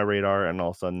never on my radar, and all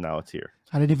of a sudden now it's here.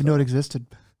 I didn't even know it existed.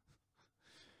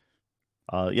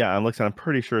 Yeah, I'm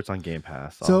pretty sure it's on Game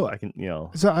Pass. So I can,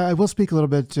 So I will speak a little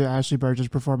bit to Ashley Birch's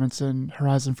performance in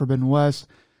Horizon Forbidden West.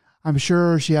 I'm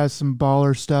sure she has some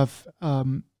baller stuff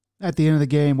at the end of the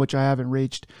game, which I haven't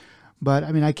reached. But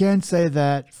I mean, I can say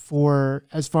that for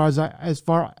as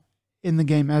far in the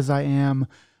game as I am,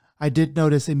 I did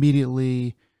notice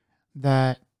immediately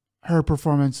that her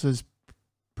performance was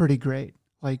pretty great.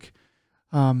 Like,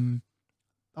 um,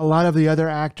 a lot of the other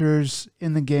actors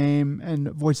in the game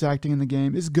and voice acting in the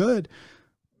game is good.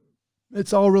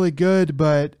 It's all really good,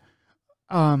 but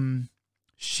um,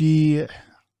 she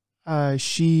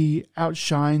she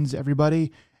outshines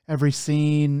everybody. Every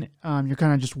scene, you're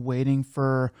kind of just waiting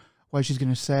for what she's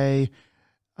gonna say.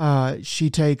 She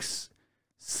takes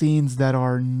scenes that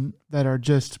are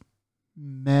just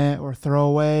meh or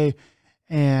throwaway,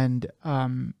 and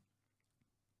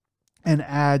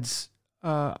adds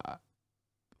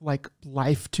like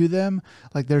life to them.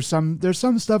 Like there's some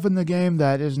stuff in the game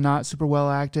that is not super well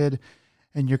acted,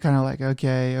 and you're kind of like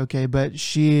okay,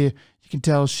 but you can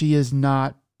tell she is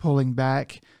not pulling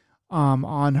back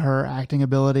on her acting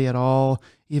ability at all,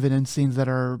 even in scenes that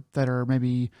are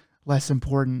maybe less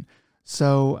important.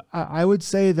 So I would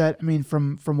say that, I mean,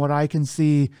 from what I can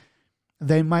see,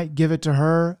 they might give it to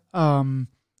her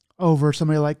over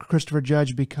somebody like Christopher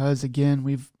Judge, because again,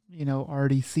 we've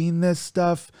already seen this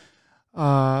stuff.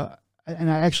 And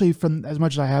I actually, from as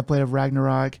much as I have played of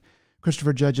Ragnarok,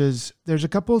 Christopher Judge's, there's a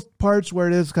couple parts where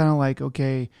it is kind of like,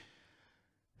 okay,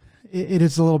 it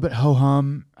is a little bit ho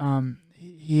hum.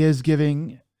 He is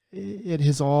giving it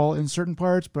his all in certain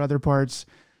parts, but other parts,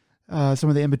 some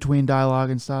of the in between dialogue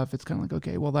and stuff, it's kind of like,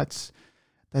 okay, well, that's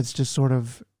just sort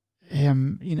of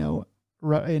him,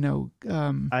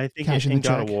 I think cashing the in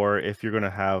God of check. War, if you're gonna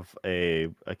have a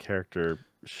character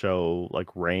show like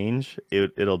range,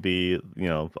 it'll be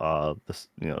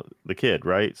the kid,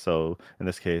 right? So in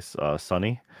this case,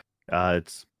 Sonny,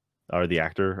 it's or the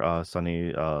actor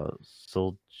Sonny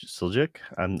Siljic.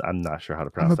 I'm not sure how to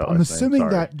pronounce that I'm last name. assuming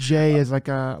Sorry. that J is like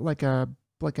a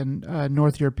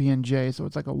North European J, so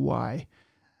it's like a Y,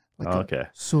 like a Okay,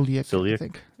 Suliak, I Siljic.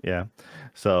 think. Yeah.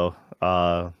 So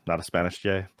not a Spanish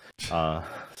J. So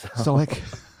Sulik.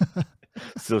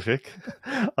 Silvik.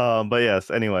 But yes,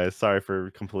 anyways, sorry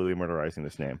for completely murderizing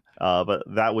this name. But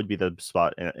that would be the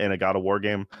spot in a God of War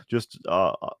game. Just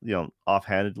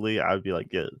offhandedly, I would be like,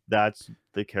 yeah, that's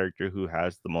the character who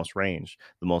has the most range,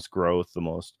 the most growth, the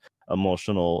most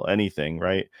emotional anything,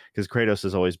 right? Because Kratos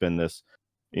has always been this,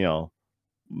 you know,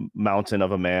 mountain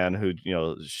of a man who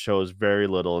shows very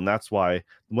little, and that's why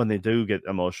when they do get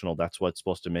emotional, that's what's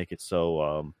supposed to make it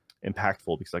so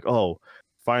impactful, because like, oh,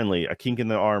 finally a kink in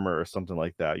the armor or something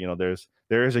like that.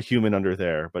 There is a human under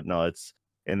there, but no, it's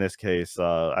in this case,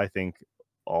 I think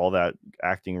all that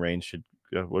acting range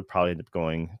would probably end up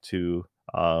going to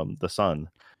the son.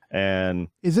 And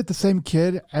Is it the same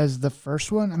kid as the first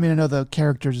one? I mean, I know the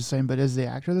character's the same, but is the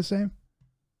actor the same?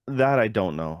 that I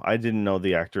don't know. I didn't know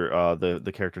the actor,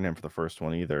 the character name for the first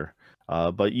one either.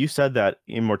 But you said that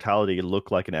Immortality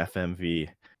looked like an FMV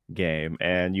game,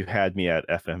 and you had me at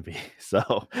FMV. So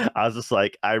I was just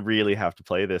like, I really have to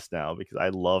play this now because I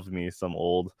love me some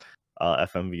old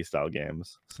FMV style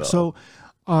games. So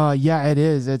So, yeah, it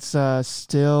is. It's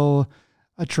still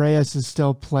Atreus is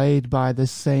still played by the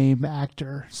same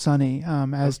actor, Sonny,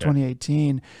 as okay,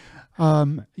 2018.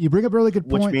 You bring up a really good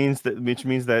point. which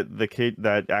means that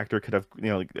that actor could have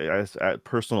as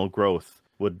personal growth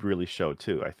would really show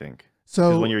too. I think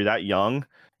because when So, you're that young,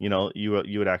 you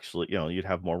would actually you'd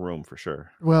have more room for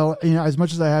sure. well, as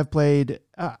much as I have played,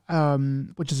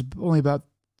 which is only about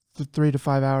 3 to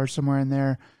 5 hours somewhere in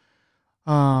there,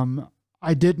 um,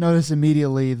 I did notice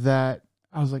immediately that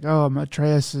I was like, oh,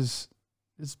 Atreus is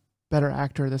better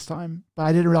actor this time, but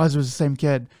I didn't realize it was the same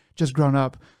kid, just grown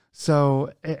up.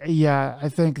 So yeah, I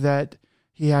think that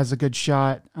he has a good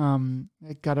shot.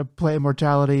 Got to play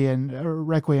Immortality and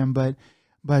Requiem, but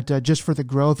just for the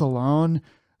growth alone,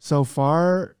 so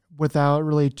far, without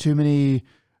really too many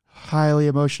highly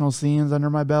emotional scenes under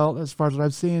my belt, as far as what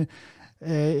I've seen,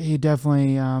 he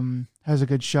definitely has a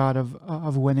good shot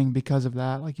of winning because of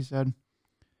that, like you said.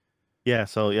 Yeah,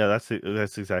 so yeah,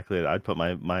 that's exactly it. I'd put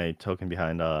my token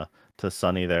behind to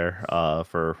Sunny there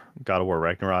for God of War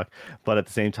Ragnarok, but at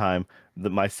the same time,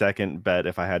 my second bet,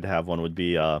 if I had to have one, would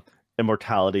be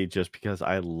Immortality, just because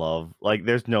I love, like,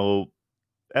 there's no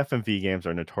FMV games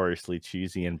are notoriously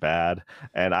cheesy and bad,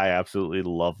 and I absolutely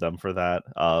love them for that.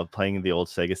 Playing the old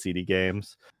Sega CD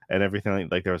games and everything,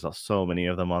 like there's so many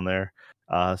of them on there.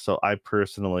 So I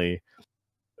personally,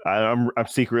 I'm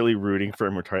secretly rooting for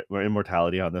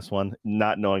Immortality on this one,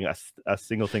 not knowing a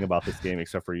single thing about this game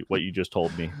except for what you just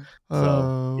told me.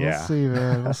 So We'll yeah. see,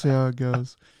 man. We'll see how it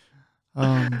goes.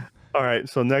 Um, All right.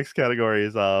 So next category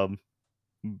is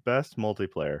best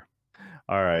multiplayer.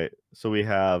 All right. So we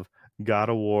have God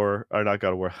of War, or not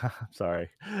God of War. I'm sorry.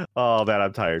 Oh man,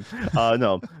 I'm tired.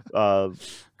 No.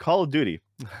 Call of Duty.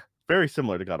 Very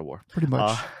similar to God of War. Pretty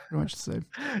Uh, much the same.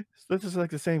 this is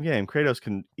like the same game. Kratos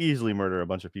can easily murder a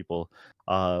bunch of people.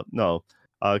 No.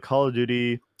 Call of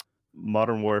Duty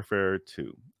Modern Warfare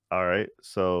 2. All right.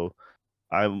 So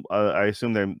I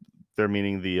assume they're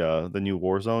meaning the new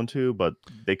Warzone 2, but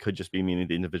they could just be meaning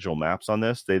the individual maps on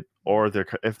this.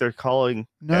 If they're calling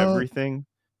No, everything,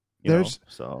 there's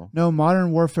so no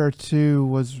Modern Warfare 2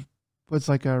 was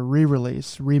like a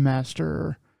re-release,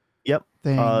 remaster yep.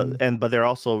 thing. But they're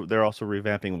also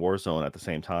revamping Warzone at the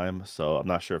same time, so I'm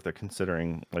not sure if they're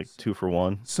considering like 2 for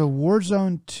 1. So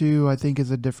Warzone 2 I think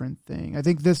is a different thing. I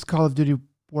think this Call of Duty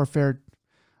Warfare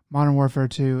Modern Warfare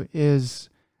 2 is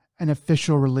an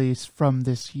official release from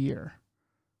this year.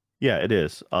 Yeah, it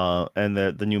is. And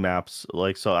the new maps,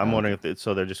 like, so I'm wondering Okay. if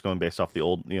so they're just going based off the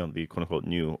old, the quote unquote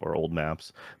new or old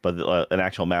maps, but an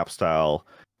actual map style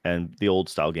and the old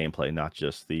style gameplay, not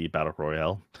just the battle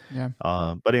royale. Yeah.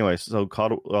 But anyways, so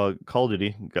Call of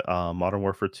Duty, Modern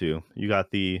Warfare 2, you got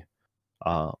the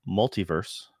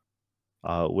multiverse,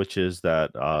 which is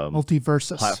that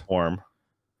Multiversus. platform.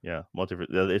 Yeah, multiverse.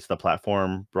 It's the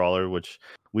platform brawler, which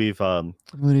we've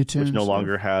Looney Tunes which no stuff.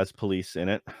 longer has police in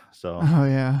it. So Oh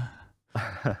yeah.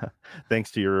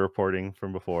 thanks to your reporting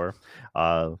from before.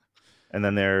 And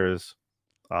then there's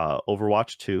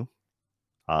Overwatch 2,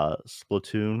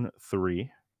 Splatoon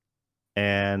 3,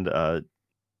 and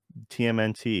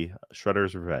TMNT,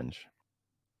 Shredder's Revenge.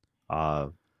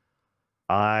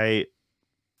 I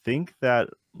think that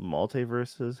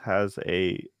Multiverses has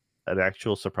an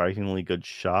actual surprisingly good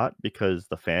shot because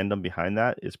the fandom behind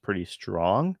that is pretty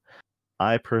strong.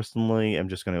 I personally am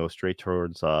just going to go straight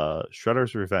towards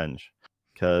Shredder's Revenge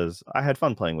because I had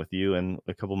fun playing with you and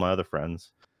a couple of my other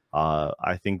friends.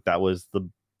 I think that was the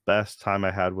best time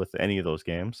I had with any of those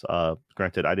games.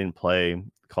 Granted, I didn't play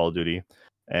Call of Duty,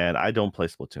 and I don't play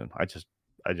Splatoon. I just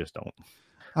don't.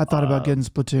 I thought about getting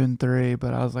Splatoon 3,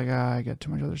 but I was like, I got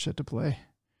too much other shit to play.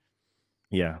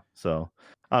 Yeah, so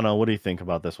I don't know. What do you think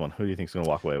about this one? Who do you think is going to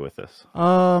walk away with this?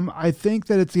 I think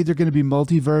that it's either going to be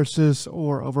Multiversus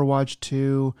or Overwatch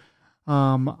 2.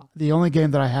 The only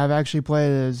game that I have actually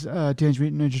played is Teenage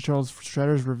Mutant Ninja Turtles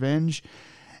Shredder's Revenge,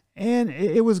 and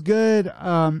it was good.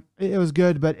 It was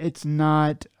good, but it's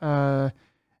not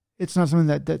something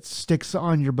that sticks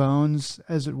on your bones,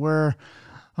 as it were.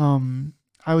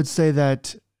 I would say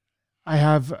that I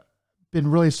have been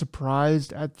really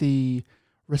surprised at the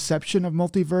reception of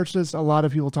Multiversus. A lot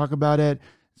of people talk about it.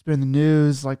 It's been in the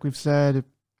news, like we've said,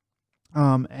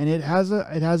 and it has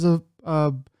a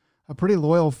pretty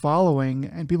loyal following,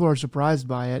 and people are surprised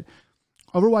by it.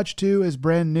 Overwatch 2 is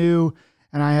brand new,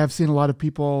 and I have seen a lot of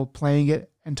people playing it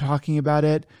and talking about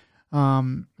it,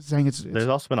 saying it's. There's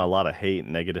also been a lot of hate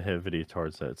and negativity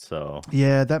towards it. So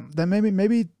Yeah, that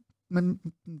maybe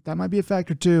that might be a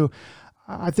factor too.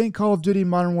 I think Call of Duty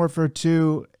Modern Warfare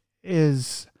 2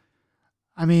 is,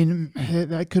 I mean,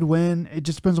 that could win. It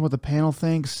just depends on what the panel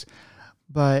thinks,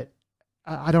 but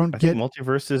I don't I get. think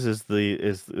Multiverses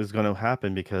is going to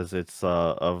happen because it's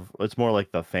more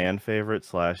like the fan favorite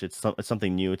slash it's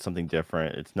something new, it's something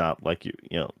different. It's not like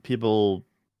people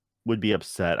would be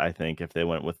upset, I think, if they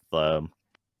went with a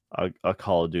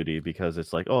Call of Duty because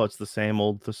it's like, oh, it's the same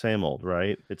old,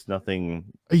 right? It's nothing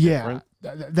different.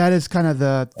 That is kind of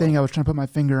the thing I was trying to put my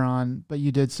finger on, but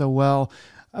you did so well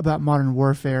about Modern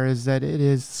Warfare is that it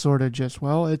is sort of just,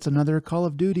 well, it's another Call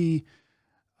of Duty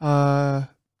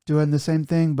doing the same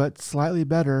thing but slightly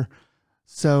better.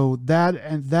 So that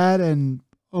and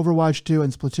Overwatch 2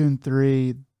 and Splatoon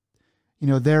 3,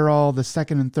 they're all the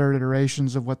second and third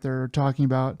iterations of what they're talking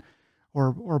about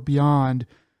or beyond.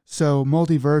 So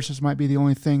Multiversus might be the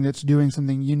only thing that's doing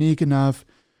something unique enough,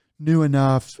 new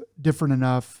enough, different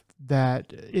enough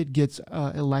that it gets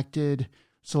selected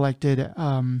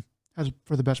as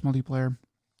for the best multiplayer.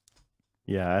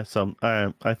 Yeah, so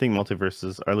I think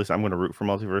Multiverses, or at least I'm going to root for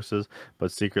Multiverses,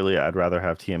 but secretly I'd rather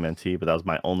have TMNT. But that was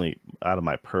my only out of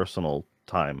my personal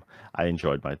time. I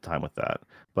enjoyed my time with that.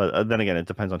 But then again, it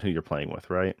depends on who you're playing with,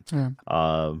 right? Yeah.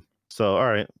 So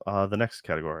all right, the next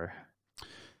category.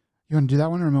 You want to do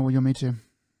that one, or will you want me to?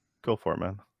 Go for it,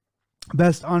 man.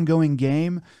 Best ongoing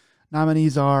game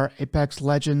nominees are Apex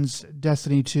Legends,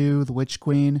 Destiny 2, The Witch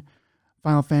Queen,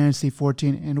 Final Fantasy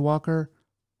XIV Endwalker,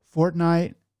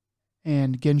 Fortnite,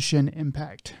 and Genshin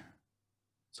Impact.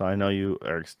 So I know you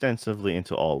are extensively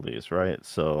into all of these, right?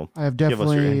 So I have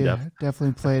definitely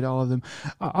played all of them.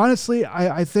 Honestly,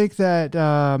 I think that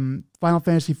Final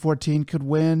Fantasy XIV could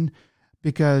win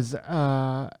because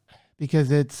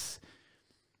it's.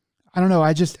 I don't know.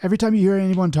 I just, every time you hear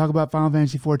anyone talk about Final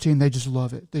Fantasy 14, they just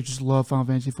love it. They just love Final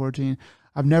Fantasy 14.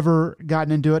 I've never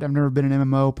gotten into it. I've never been an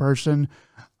MMO person.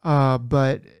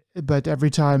 But every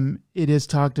time it is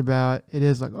talked about, it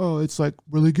is like, oh, it's like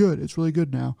really good. It's really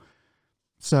good now.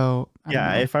 So I don't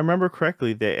Yeah, know. if I remember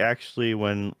correctly, they actually,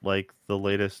 when like the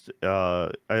latest, I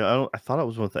thought it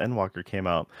was when the Endwalker came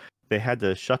out, they had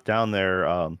to shut down their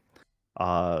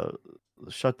uh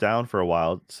shut down for a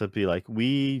while to be like,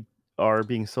 we are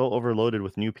being so overloaded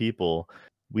with new people,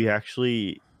 we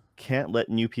actually can't let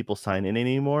new people sign in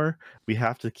anymore. We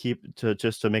have to keep to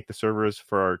just to make the servers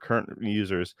for our current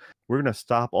users. We're gonna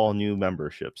stop all new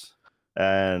memberships,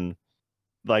 and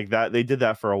like that they did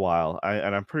that for a while.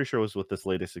 And I'm pretty sure it was with this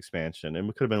latest expansion, and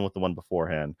it could have been with the one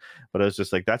beforehand. But it was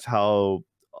just like that's how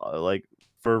like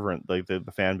fervent like the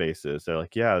fan base is. They're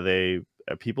like, yeah, they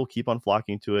people keep on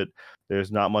flocking to it.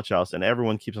 There's not much else, and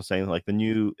everyone keeps on saying like the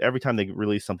new every time they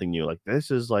release something new, like this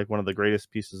is like one of the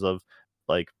greatest pieces of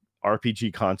like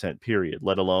RPG content. Period.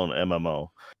 Let alone MMO.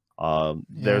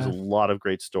 There's a Yeah. lot of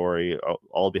great story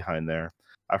all behind there.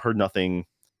 I've heard nothing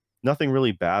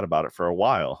really bad about it for a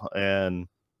while, and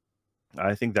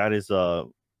I think that is it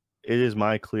is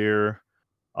my clear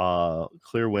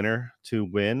winner to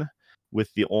win,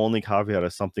 with the only caveat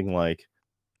of something like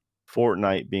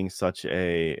Fortnite being such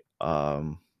a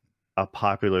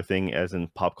popular thing as in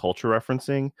pop culture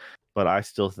referencing. But I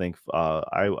still think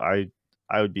I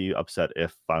would be upset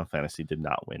if Final Fantasy did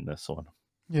not win this one.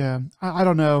 Yeah. I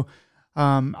don't know.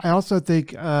 I also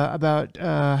think about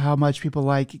how much people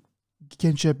like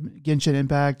Genshin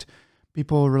Impact.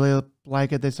 People really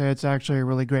like it. They say it's actually a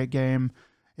really great game.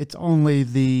 It's only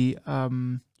the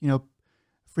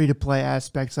free to play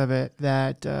aspects of it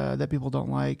that people don't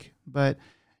like. But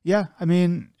yeah, I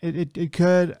mean, it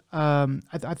could.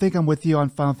 I think I'm with you on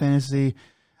Final Fantasy.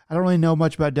 I don't really know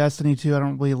much about Destiny 2. I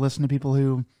don't really listen to people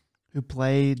who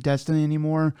play Destiny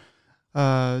anymore.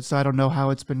 So I don't know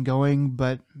how it's been going,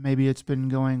 but maybe it's been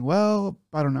going well.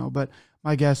 I don't know, but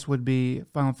my guess would be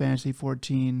Final Fantasy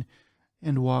 14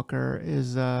 and Walker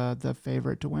is the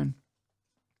favorite to win.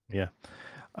 Yeah.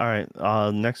 All right.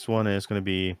 Next one is going to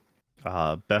be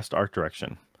best art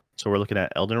direction. So we're looking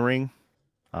at Elden Ring,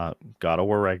 God of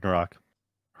War Ragnarok,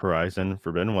 Horizon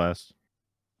Forbidden West,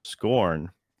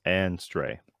 Scorn, and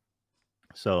Stray.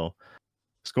 So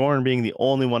Scorn being the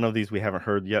only one of these we haven't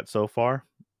heard yet so far,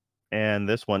 and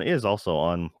this one is also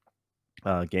on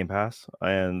Game Pass,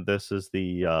 and this is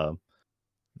the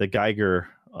Geiger,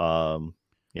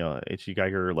 H.G.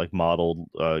 Geiger like modeled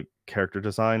character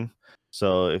design.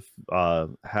 So if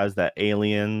has that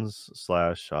aliens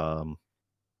slash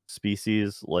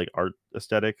species like art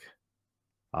aesthetic.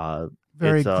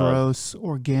 Very It's gross,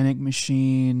 organic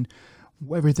machine.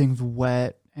 Everything's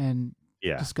wet and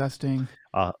yeah. disgusting.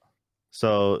 Uh,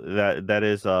 so that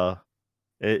is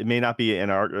it may not be an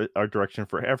art direction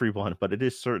for everyone, but it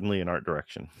is certainly an art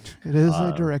direction. It is a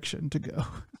Uh, direction to go.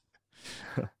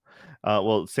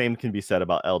 well, same can be said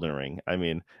about Elden Ring. I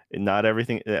mean, not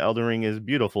everything Elden Ring is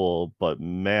beautiful, but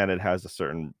man, it has a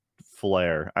certain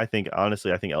flair. I think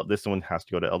honestly, I think this one has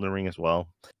to go to Elden Ring as well.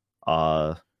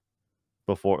 Uh,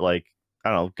 Before like I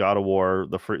don't know, God of War,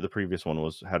 the previous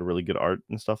one had really good art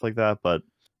and stuff like that, but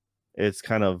it's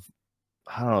kind of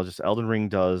I don't know, just Elden Ring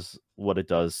does what it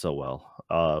does so well.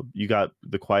 You got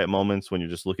the quiet moments when you're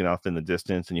just looking off in the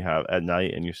distance, and you have at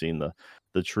night, and you're seeing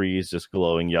the trees just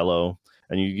glowing yellow,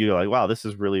 and you're like, wow, this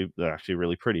is really actually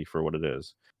really pretty for what it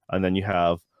is. And then you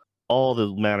have all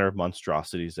the manner of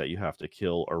monstrosities that you have to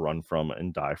kill or run from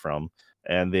and die from,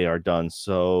 and they are done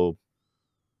so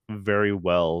very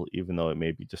well, even though it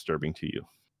may be disturbing to you.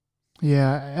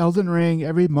 Yeah, Elden Ring.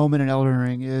 Every moment in Elden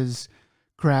Ring is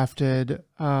crafted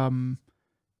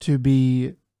to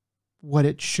be what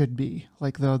it should be.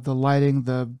 Like the lighting,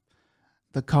 the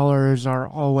colors are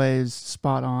always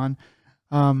spot on.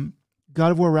 Um,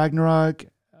 God of War Ragnarok.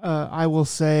 I will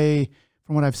say,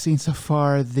 from what I've seen so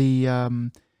far, it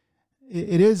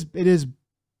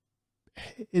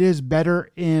is better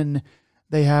in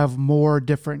they have more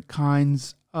different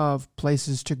kinds of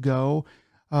places to go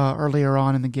earlier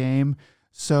on in the game,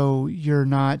 so you're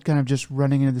not kind of just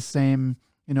running into the same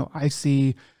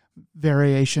icy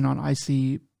variation on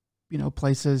icy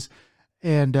places,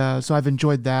 and so I've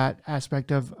enjoyed that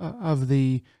aspect of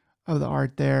the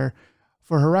art there.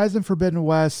 For Horizon Forbidden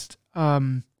West,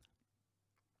 man,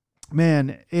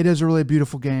 it is a really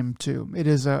beautiful game too. It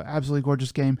is an absolutely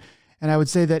gorgeous game, and I would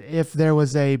say that if there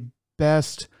was a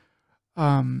best,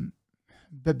 um,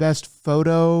 best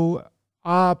photo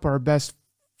op or best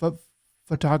ph-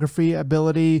 photography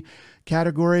ability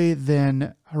category,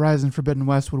 then Horizon Forbidden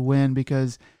West would win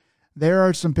because There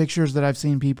are some pictures that I've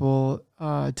seen people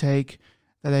take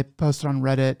that they posted on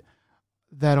Reddit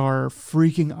that are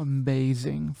freaking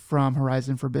amazing from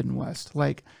Horizon Forbidden West.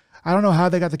 Like, I don't know how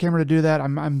they got the camera to do that.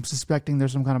 I'm suspecting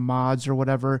there's some kind of mods or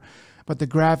whatever, but the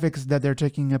graphics that they're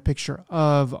taking a picture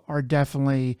of are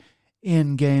definitely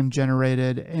in-game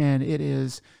generated, and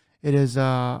it's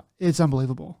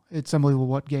unbelievable. It's unbelievable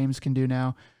what games can do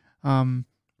now.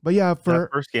 But yeah, That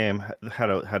first game had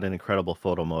an incredible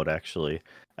photo mode actually,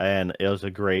 and it was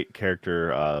a great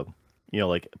character,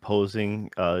 like posing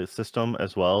system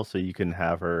as well. So you can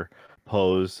have her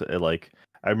pose like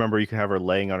I remember you can have her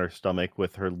laying on her stomach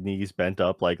with her knees bent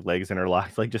up, like legs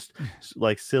interlocked, like just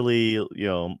like silly,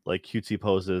 like cutesy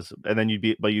poses, and then you'd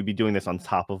be doing this on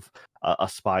top of a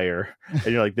spire, and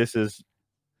you're like, this is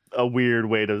a weird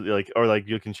way to like, or like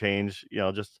you can change,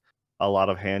 just a lot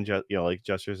of like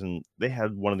gestures, and they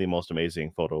had one of the most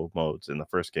amazing photo modes in the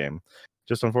first game.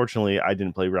 Just unfortunately, I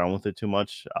didn't play around with it too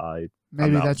much. I'm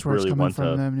maybe not that's where it's really coming one from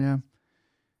to, them.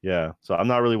 Yeah. yeah. So I'm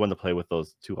not really one to play with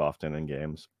those too often in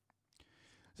games.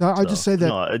 So I'll just So say that.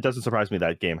 no, it doesn't surprise me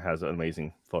that game has an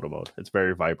amazing photo mode. It's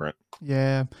very vibrant.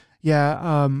 Yeah,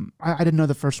 yeah. I didn't know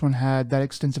the first one had that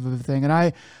extensive of a thing, and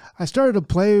I started to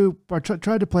play. I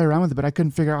tried to play around with it, but I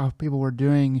couldn't figure out how people were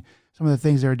doing some of the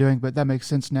things they were doing. But that makes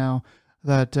sense now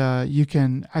that you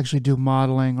can actually do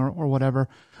modeling or whatever.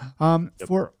 Yep.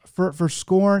 For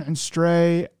Scorn and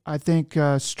Stray, I think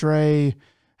Stray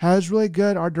has really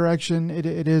good art direction. It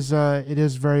is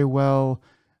very well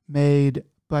made,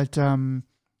 but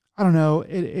I don't know.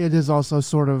 It is also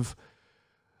sort of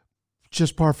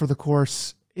just par for the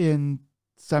course in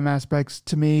some aspects.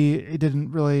 To me, it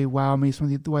didn't really wow me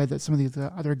some of the way that some of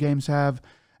the other games have.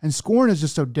 And Scorn is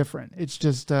just so different. It's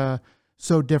just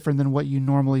so different than what you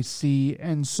normally see,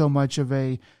 and so much of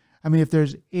a. I mean, if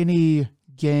there's any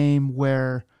game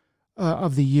where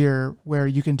of the year where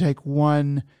you can take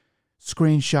one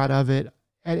screenshot of it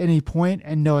at any point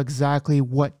and know exactly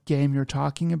what game you're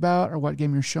talking about or what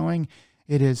game you're showing,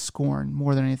 it is Scorn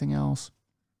more than anything else.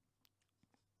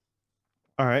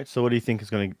 All right. So what do you think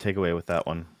is going to take away with that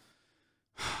one?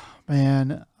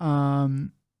 Man, I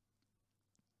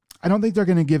don't think they're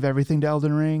going to give everything to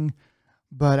Elden Ring,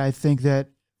 but I think that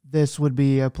this would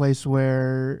be a place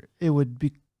where it would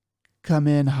be come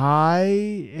in high,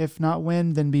 if not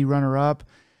win, then be runner up,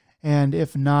 and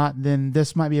if not, then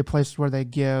this might be a place where they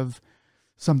give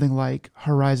something like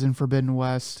Horizon Forbidden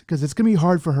West, because it's going to be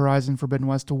hard for Horizon Forbidden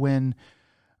West to win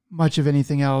much of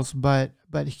anything else. But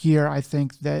here, I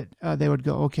think that they would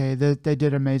go, okay, they did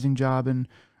an amazing job, and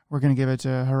we're going to give it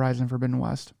to Horizon Forbidden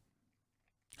West.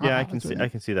 Yeah, I can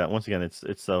see that. Once again, it's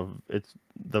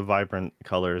the vibrant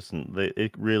colors, and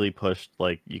it really pushed,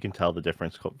 like, you can tell the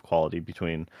difference quality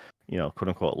between, quote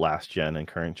unquote last gen and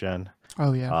current gen.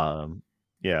 Oh yeah.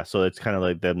 Yeah, so it's kind of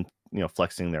like them,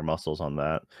 flexing their muscles on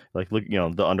that. Like, look,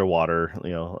 the underwater,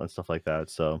 and stuff like that.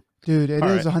 So Dude, it all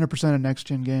is right. 100% a next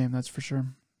gen game, that's for sure.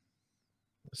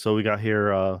 So we got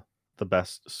here the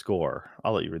best score.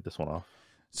 I'll let you read this one off.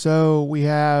 So we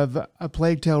have A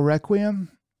Plague Tale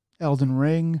Requiem, Elden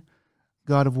Ring,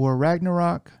 God of War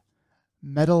Ragnarok,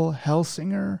 Metal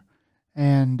Hellsinger,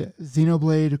 and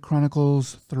Xenoblade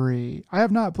Chronicles 3. I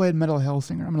have not played Metal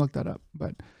Hellsinger. I'm going to look that up.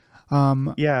 But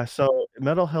Yeah, so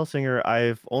Metal Hellsinger,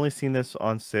 I've only seen this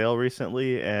on sale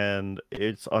recently, and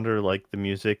it's under like the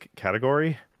music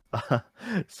category.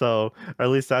 So at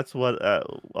least that's what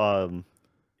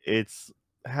it's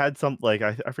had some, like,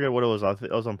 I forget what it was on.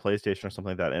 It was on PlayStation or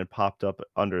something like that, and it popped up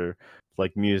under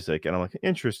like music, and I'm like,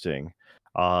 interesting.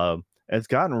 It's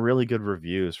gotten really good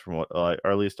reviews from what,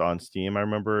 or at least on Steam. I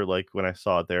remember like when I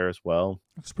saw it there as well.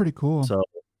 it's pretty cool. So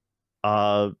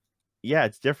uh, yeah,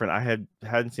 it's different.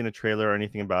 Hadn't seen a trailer or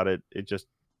anything about it. It just,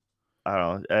 I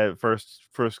don't know. At first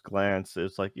glance,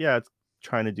 it's like, yeah, it's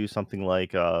trying to do something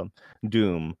like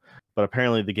Doom, but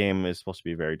apparently the game is supposed to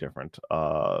be very different.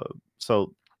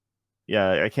 So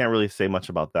yeah, I can't really say much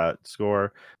about that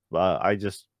score. I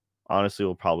just honestly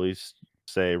will probably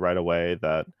say right away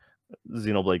that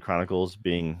Xenoblade Chronicles,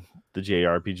 being the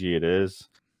JRPG it is,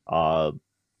 uh,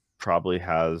 probably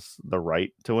has the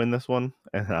right to win this one,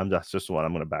 and that's just what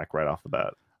I'm going to back right off the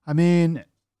bat. I mean,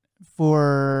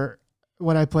 for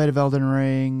what I played of Elden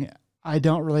Ring, I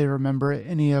don't really remember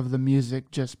any of the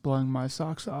music just blowing my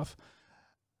socks off.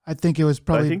 I think it was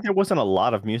But I probably. think there wasn't a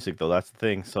lot of music though. That's the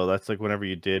thing. So that's like whenever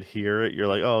you did hear it, you're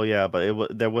like, oh yeah,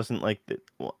 but there wasn't like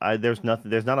there's nothing.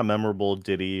 There's not a memorable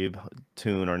Diddy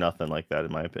tune or nothing like that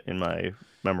in my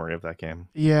memory of that game.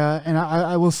 Yeah, and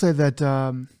I will say that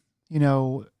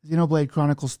Xenoblade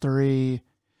Chronicles 3,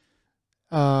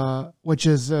 which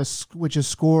is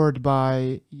scored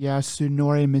by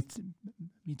Yasunori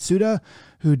Mitsuda,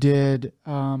 who did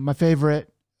my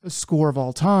favorite score of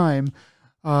all time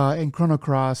in Chrono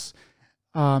Cross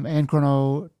and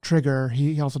Chrono Trigger.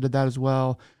 He also did that as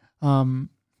well. So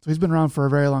he's been around for a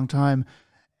very long time.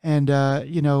 And,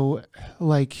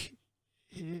 like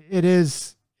it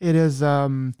is a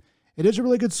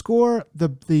really good score.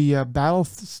 The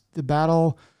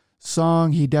battle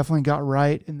song, he definitely got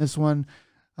right in this one.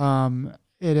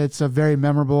 It's a very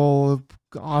memorable,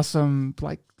 awesome,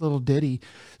 like little ditty.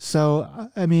 So,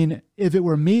 I mean, if it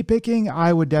were me picking,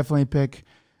 I would definitely pick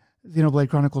Xenoblade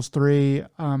Chronicles 3,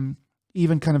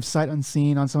 even kind of sight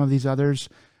unseen on some of these others.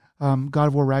 God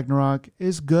of War Ragnarok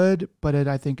is good, but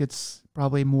I think it's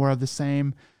probably more of the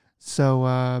same. So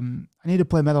I need to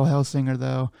play Metal Hellsinger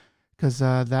though, because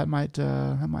that might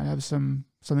have something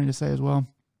to say as well.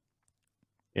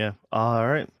 Yeah. All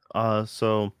right.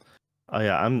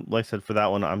 Yeah, I'm like I said for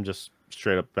that one, I'm just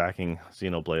straight up backing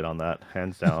Xenoblade on that,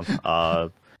 hands down.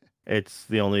 It's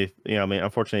the only, I mean,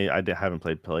 unfortunately, haven't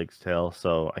played Plague's Tale,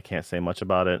 so I can't say much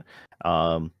about it.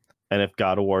 And if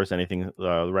God of War is anything,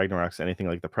 Ragnarok's anything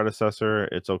like the predecessor,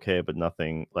 it's okay, but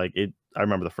nothing like it. I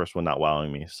remember the first one not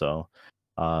wowing me. So,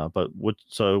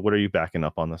 what are you backing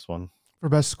up on this one? For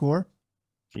best score?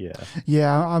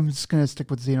 Yeah, I'm just gonna stick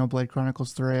with Xenoblade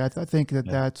Chronicles 3. I think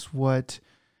that's what.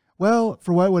 Well,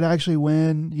 for what would actually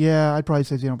win, yeah, I'd probably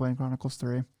say Xenoblade Chronicles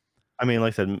 3. I mean,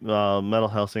 like I said, Metal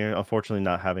Hellsinger, unfortunately,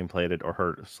 not having played it or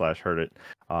heard it,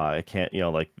 I can't,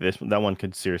 like that one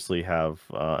could seriously have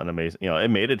an amazing, it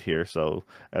made it here, so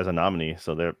as a nominee,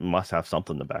 so there must have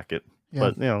something to back it.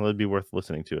 Yeah. But, it'd be worth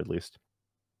listening to at least.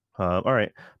 All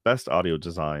right, best audio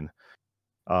design.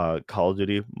 Call of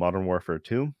Duty Modern Warfare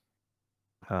 2,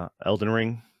 Elden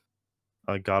Ring,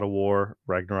 God of War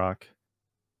Ragnarok,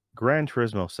 Gran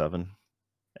Turismo 7,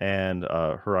 and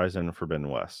Horizon Forbidden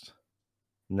West.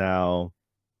 Now,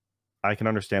 I can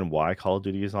understand why Call of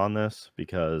Duty is on this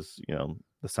because,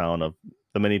 the sound of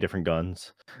the many different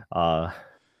guns.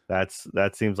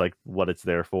 That seems like what it's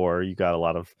there for. You got a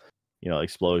lot of,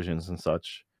 explosions and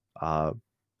such.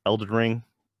 Elden Ring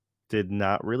did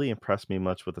not really impress me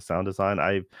much with the sound design.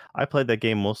 I played that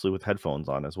game mostly with headphones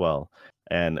on as well,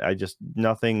 and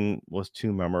nothing was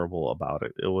too memorable about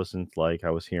it. It wasn't like I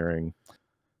was hearing,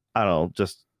 I don't know,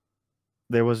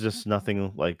 there was just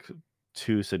nothing like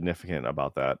too significant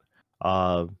about that.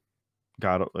 God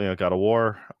of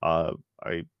War.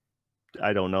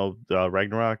 I don't know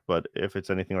Ragnarok, but if it's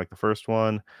anything like the first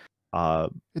one,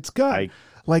 it's good.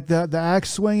 Like the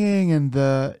axe swinging and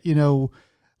the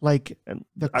like. And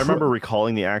I remember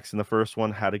recalling the axe in the first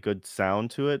one had a good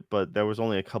sound to it, but there was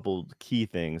only a couple key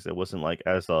things. It wasn't like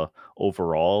as a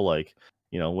overall like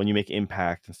when you make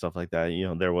impact and stuff like that.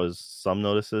 There was some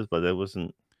notices, but it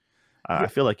wasn't. I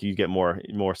feel like you get more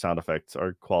sound effects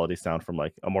or quality sound from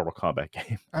like a Mortal Kombat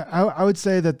game. I would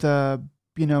say that the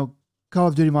Call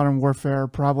of Duty Modern Warfare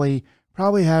probably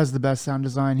has the best sound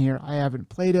design here. I haven't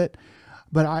played it,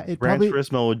 but Gran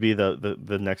Turismo would be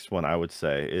the next one I would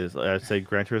say. I'd say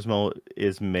Gran Turismo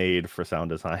is made for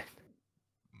sound design.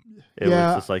 It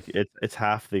was just like it's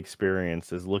half the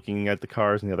experience is looking at the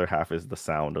cars, and the other half is the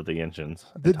sound of the engines.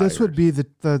 This would be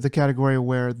the category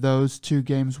where those two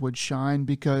games would shine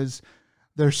because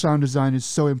their sound design is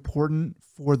so important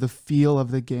for the feel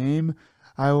of the game.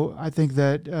 I think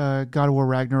that God of War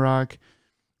Ragnarok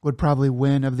would probably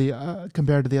win of the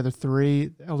compared to the other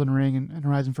three, Elden Ring and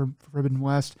Horizon Forbidden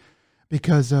West,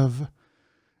 because of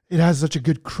it has such a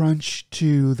good crunch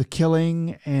to the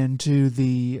killing and to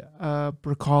the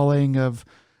recalling of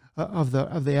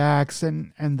the axe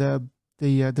and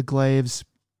the glaives.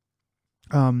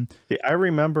 I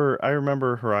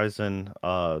remember Horizon,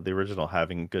 the original,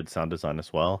 having good sound design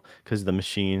as well, because the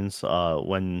machines,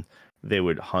 when they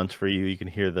would hunt for you, you can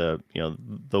hear the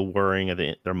whirring of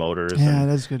their motors. Yeah,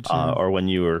 that's good too. Or when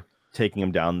you were taking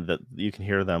them down, that you can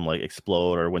hear them like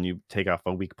explode, or when you take off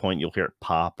a weak point, you'll hear it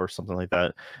pop or something like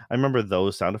that. I remember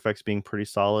those sound effects being pretty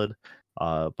solid,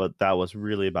 but that was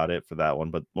really about it for that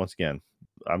one. But once again,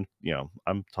 I'm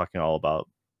talking all about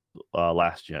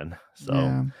last gen,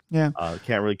 so yeah.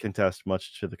 Can't really contest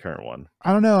much to the current one.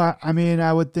 I don't know. I mean,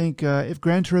 I would think if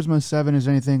Gran Turismo 7 is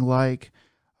anything like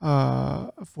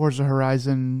Forza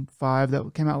Horizon 5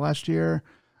 that came out last year,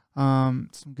 some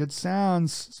good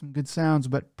sounds,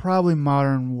 but probably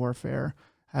Modern Warfare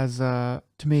has to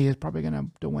me is probably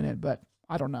going to win it, but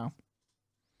I don't know.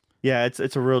 Yeah, it's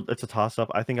a toss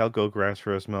up. I think I'll go Gran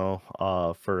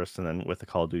Turismo first, and then with the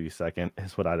Call of Duty second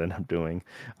is what I'd end up doing.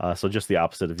 So just the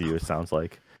opposite of you, it sounds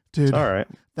like. Dude, it's all right.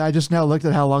 I just now looked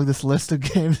at how long this list of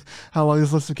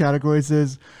categories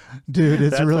is. Dude,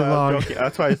 it's really long.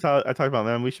 That's why I talked about,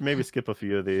 man, we should maybe skip a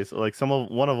few of these. Like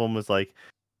one of them was like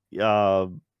uh,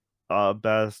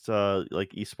 best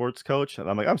like esports coach, and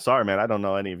I'm like, I'm sorry, man, I don't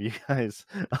know any of you guys.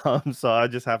 So I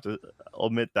just have to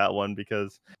omit that one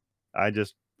because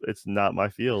it's not my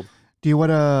field. Do you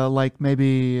want to like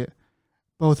maybe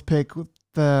both pick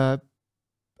the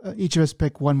each of us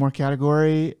pick one more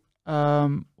category,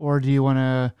 or do you want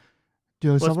to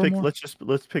do several more?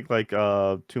 Let's pick like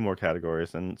two more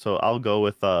categories, and so I'll go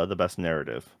with the best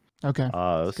narrative. Okay,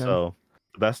 let's go. So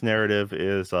the best narrative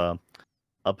is A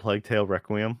Plague Tale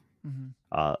Requiem,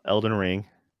 Elden Ring,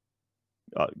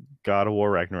 God of War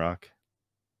Ragnarok,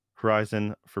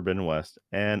 Horizon Forbidden West,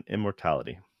 and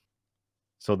Immortality.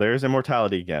 So there's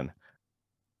Immortality again.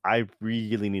 I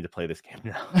really need to play this game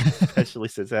now, especially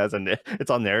since it's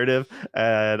on narrative,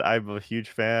 and I'm a huge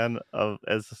fan of.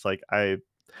 As just like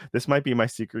this might be my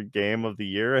secret game of the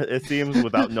year. It seems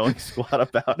without knowing squat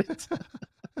about it.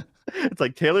 It's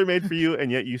like tailor made for you,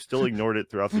 and yet you still ignored it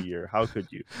throughout the year. How could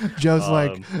you? Just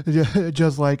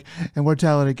like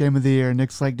Immortality Game of the Year.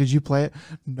 Nick's like, did you play it?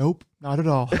 Nope, not at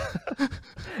all.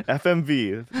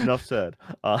 FMV. Enough said.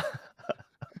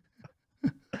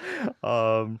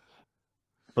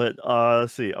 But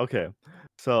let's see. Okay,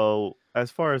 so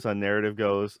as far as a narrative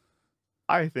goes,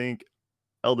 I think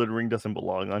Elden Ring doesn't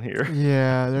belong on here.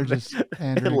 Yeah, they're just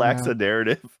it lacks a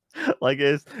narrative. Like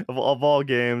it's of all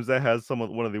games that has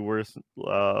one of the worst.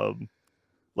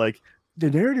 Like the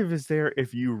narrative is there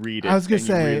if you read it. I was gonna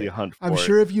say, really hunt for I'm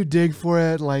sure if you dig for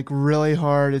it like really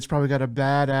hard, it's probably got a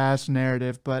badass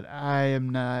narrative. But I am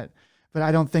not. But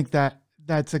I don't think that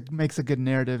makes a good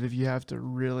narrative if you have to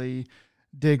really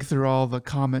dig through all the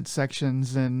comment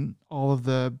sections and all of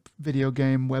the video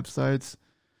game websites.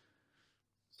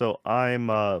 So I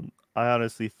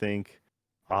honestly think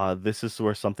this is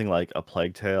where something like A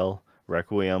Plague Tale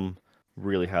Requiem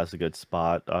really has a good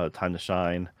spot, time to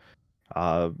shine,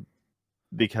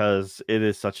 because it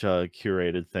is such a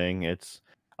curated thing. It's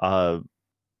I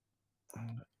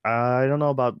don't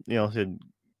know about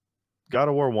God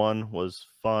of War 1 was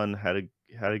fun, had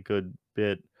a good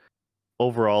bit.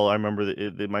 Overall, I remember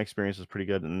that my experience was pretty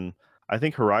good, and I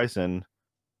think Horizon,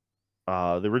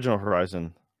 the original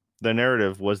Horizon, the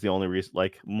narrative was the only reason.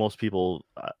 Like most people,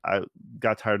 I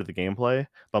got tired of the gameplay,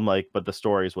 but the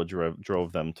story is what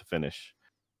drove them to finish.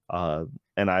 And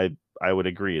I would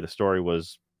agree, the story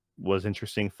was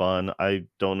interesting, fun. I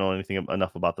don't know anything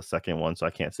enough about the second one, so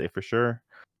I can't say for sure.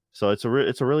 So it's a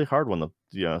really hard one.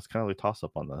 It's kind of like a toss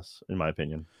up on this, in my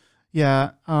opinion.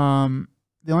 Yeah.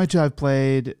 The only two I've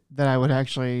played that I would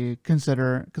actually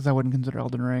consider, because I wouldn't consider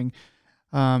Elden Ring,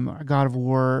 are God of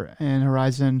War and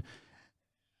Horizon.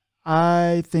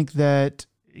 I think that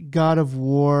God of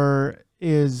War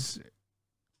it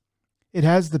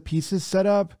has the pieces set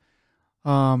up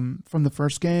from the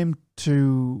first game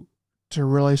to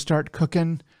really start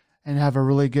cooking and have a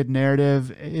really good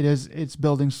narrative. It's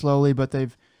building slowly, but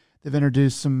they've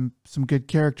introduced some good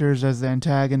characters as the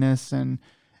antagonists, and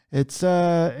it's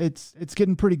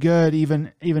getting pretty good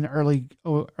even early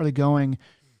going.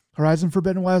 Horizon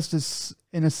Forbidden West is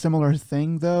in a similar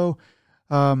thing though.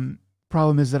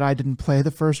 Problem is that I didn't play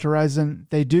the first Horizon.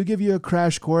 They do give you a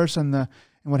crash course on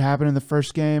what happened in the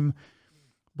first game,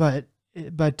 but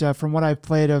from what I've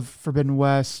played of Forbidden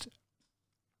West,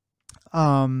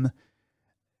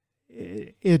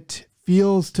 it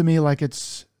feels to me like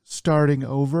it's starting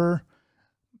over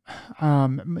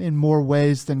in more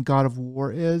ways than God of War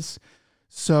is.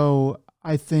 So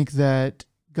I think that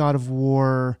God of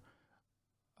War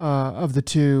of the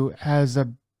two has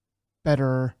a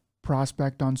better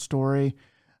prospect on story,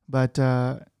 but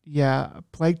yeah,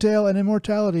 Plague Tale and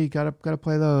Immortality gotta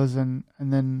play those and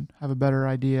then have a better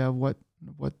idea of what's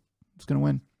gonna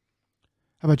win.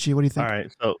 How about you? What do you think? All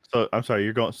right, so I'm sorry,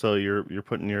 you're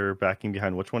putting your backing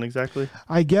behind which one exactly?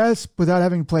 I guess without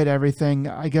having played everything,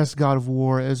 I guess God of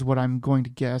War is what I'm going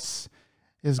to guess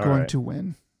is going to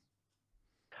win.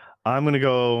 I'm gonna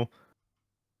go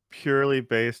purely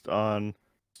based on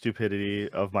stupidity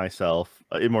of myself,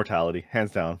 Immortality,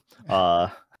 hands down.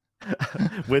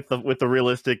 With the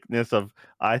realisticness of,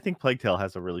 I think Plague Tale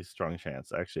has a really strong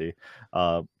chance actually.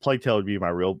 Plague Tale would be my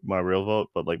real vote,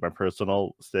 but like my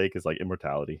personal stake is like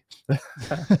Immortality.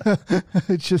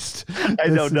 It's just I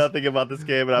know nothing about this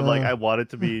game, and I'm like, I want it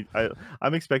to be.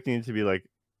 I'm expecting it to be like,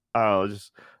 I don't know,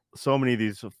 just so many of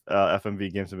these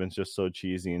FMV games have been just so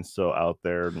cheesy and so out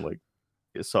there, and like,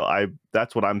 so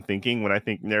that's what I'm thinking when I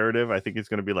think narrative. I think it's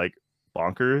going to be like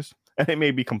bonkers, and it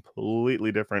may be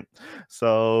completely different.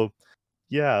 So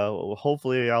yeah,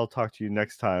 hopefully I'll talk to you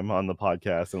next time on the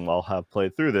podcast, and I'll have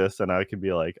played through this, and I can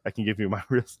be like, I can give you my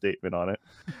real statement on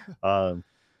it.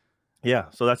 Yeah,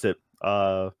 so that's it.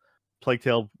 Plague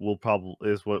Tale will probably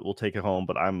is what will take it home,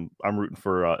 but I'm rooting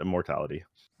for Immortality.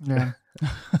 Yeah.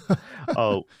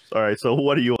 Oh, all right. So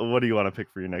what do you want to pick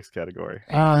for your next category?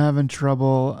 I'm having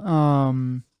trouble.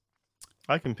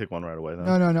 I can pick one right away then.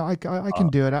 No. I can Uh,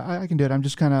 do it. I can do it. I'm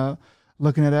just kind of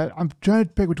looking at it. I'm trying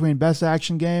to pick between best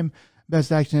action game,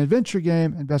 best action adventure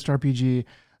game, and best RPG.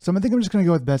 So I think I'm just going to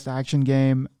go with best action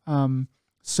game.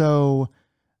 So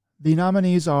the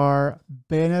nominees are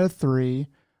Bayonetta 3,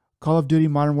 Call of Duty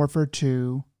Modern Warfare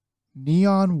 2,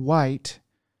 Neon White,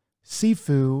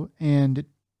 Sifu, and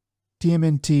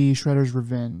TMNT Shredder's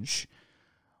Revenge.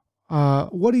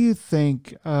 What do you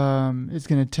think is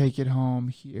going to take it home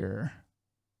here?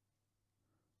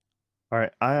 all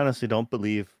right. I honestly don't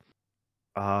believe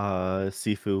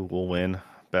Sifu will win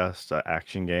best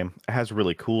action game. It has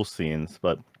really cool scenes,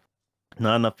 but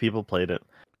not enough people played it,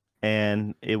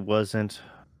 and it wasn't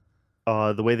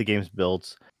the way the game's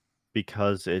built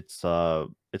because it's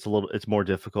more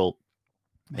difficult.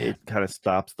 Man, It kind of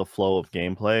stops the flow of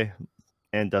gameplay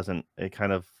and doesn't it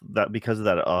kind of that because of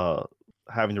that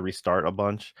having to restart a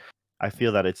bunch. I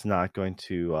feel that it's not going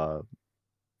to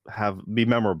be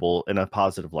memorable in a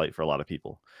positive light for a lot of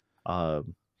people.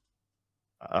 Um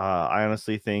I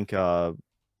honestly think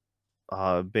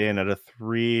Bayonetta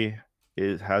 3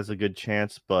 has a good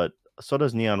chance, but so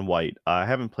does Neon White. I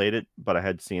haven't played it, but I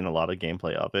had seen a lot of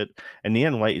gameplay of it, and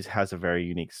Neon White has a very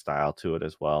unique style to it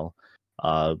as well.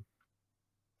 Uh,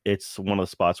 it's one of the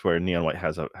spots where Neon White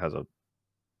has a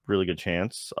really good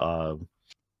chance,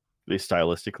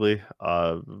 stylistically.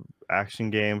 Action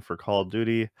game for Call of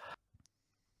Duty.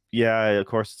 Yeah, of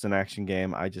course it's an action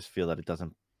game. I just feel that it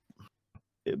doesn't.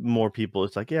 More people,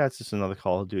 it's like, yeah, it's just another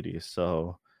Call of Duty.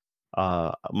 So,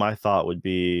 my thought would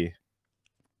be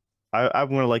I'm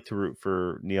gonna like to root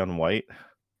for Neon White,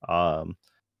 um,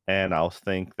 and I'll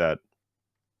think that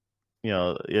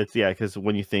it's because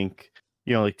when you think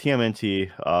like TMNT,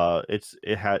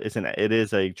 it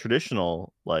is a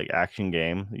traditional like action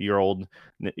game. Your old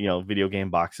video game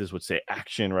boxes would say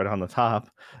action right on the top,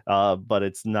 but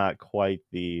it's not quite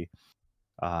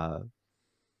uh,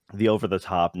 the over the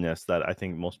topness that I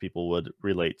think most people would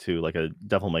relate to, like a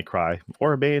Devil May Cry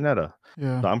or a Bayonetta.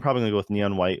 yeah. So I'm probably gonna go with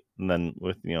Neon White, and then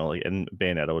with and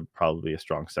Bayonetta would probably be a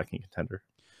strong second contender.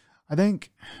 I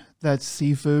think that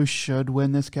Sifu should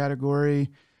win this category.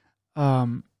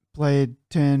 Um, Played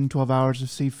 10, 12 hours of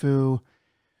Sifu,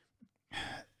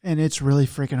 and it's really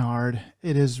freaking hard.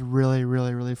 It is really,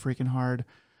 really, really freaking hard,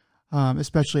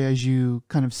 especially as you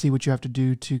kind of see what you have to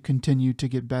do to continue to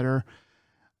get better.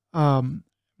 Um,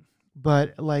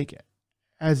 but like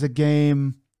as a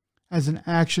game, as an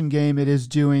action game, it is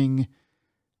doing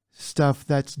stuff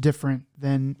that's different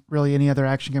than really any other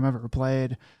action game I've ever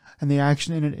played. And the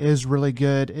action in it is really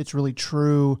good. It's really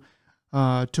true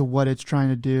to what it's trying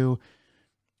to do.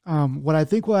 What I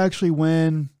think will actually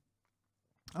win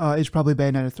is probably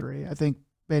Bayonetta 3. I think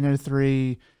Bayonetta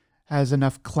 3 has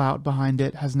enough clout behind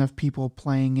it, has enough people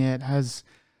playing it, has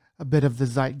a bit of the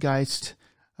zeitgeist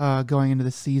going into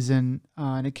the season,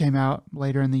 and it came out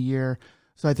later in the year.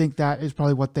 So I think that is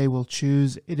probably what they will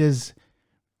choose. It is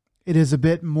a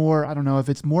bit more, I don't know if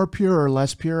it's more pure or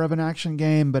less pure of an action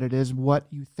game, but it is what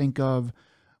you think of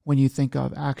when you think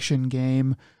of action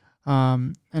game.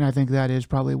 And I think that is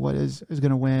probably what is going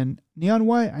to win. Neon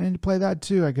White, I need to play that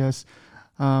too, I guess.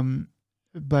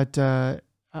 But I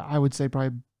would say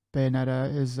probably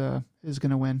Bayonetta is going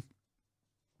to win.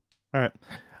 All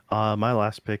right. My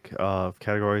last pick of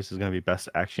categories is going to be best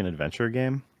action adventure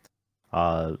game.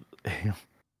 Uh,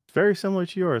 very similar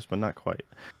to yours, but not quite.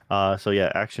 So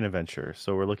yeah, action adventure.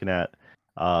 So we're looking at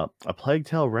A Plague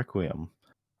Tale Requiem,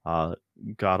 God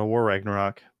of War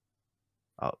Ragnarok,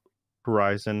 uh,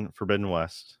 Horizon Forbidden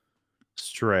West,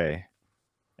 Stray,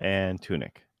 and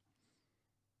Tunic.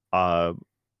 Uh,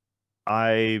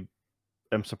 I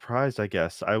am surprised. I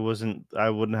guess I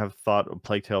wouldn't have thought A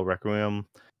Plague Tale Requiem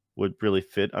would really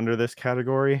fit under this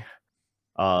category.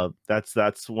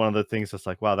 That's one of the things that's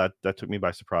like, wow, that took me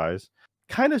by surprise.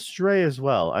 Kind of Stray as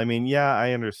well. I mean, yeah,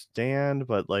 I understand,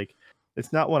 but like,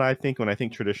 it's not what I think when I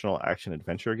think traditional action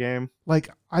adventure game. Like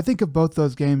I think of both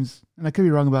those games, and I could be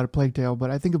wrong about a Plague Tale, but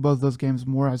I think of both those games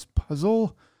more as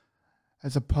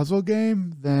a puzzle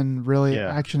game than really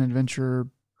Yeah, action adventure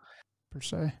per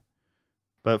se.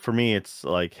 but for me, it's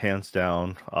like hands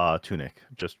down, Tunic.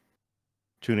 Just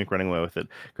Tunic running away with it.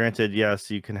 Granted,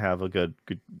 yes, you can have a good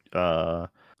God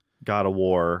of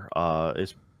War.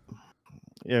 Is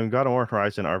God of War and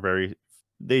Horizon are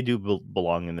they do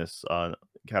belong in this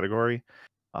category.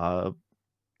 Uh,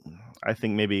 I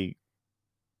think maybe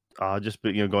just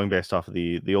going based off of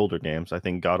the older games, I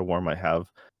think God of War might have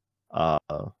uh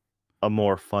a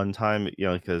more fun time,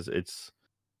 because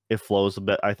it flows a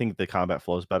bit. I think the combat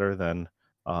flows better than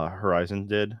Horizon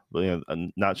did. But,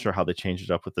 I'm not sure how they changed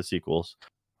it up with the sequels.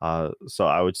 So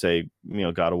I would say,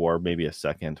 God of War maybe a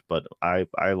second, but I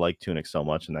like Tunic so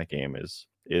much, and that game is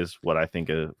what I think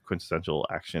a quintessential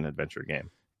action adventure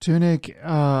game. Tunic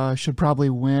should probably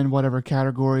win whatever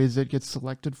categories it gets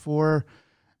selected for,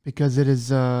 because it is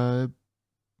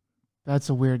that's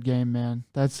a weird game, man.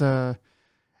 It's a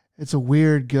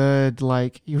weird good,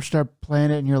 like, you start playing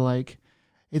it and you're like,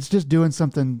 it's just doing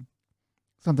something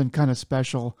kind of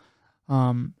special.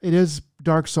 It is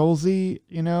Dark Soulsy,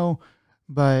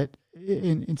 but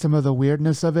in some of the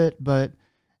weirdness of it, but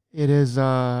it is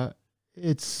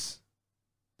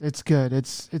it's good.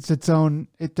 It's its own.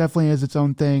 It definitely is its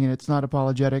own thing, and it's not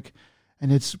apologetic,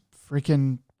 and it's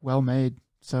freaking well made.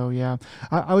 So yeah,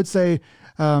 I would say,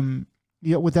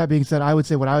 with that being said, I would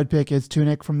say what I would pick is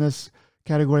Tunic from this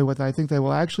category. What I think they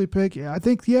will actually pick, I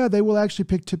think, yeah, they will actually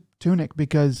pick Tunic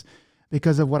because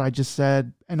of what I just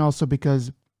said, and also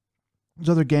because those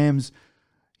other games,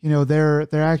 they're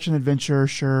action adventure,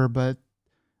 sure, but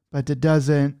it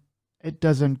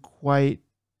doesn't quite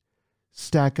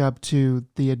stack up to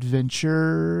the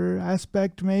adventure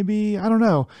aspect. Maybe, I don't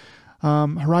know.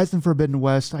 Horizon Forbidden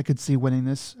West, I could see winning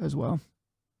this as well,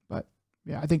 but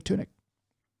yeah, I think Tunic.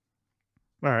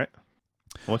 All right.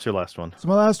 What's your last one? So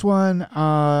my last one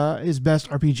is best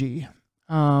RPG.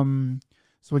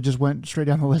 So it just went straight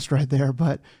down the list right there.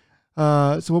 But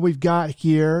so what we've got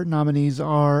here, nominees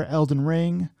are Elden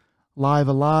Ring, Live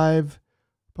Alive,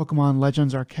 Pokemon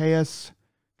Legends Arceus,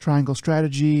 Triangle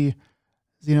Strategy,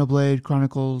 Xenoblade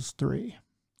Chronicles 3.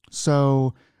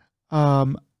 So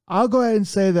I'll go ahead and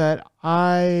say that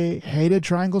I hated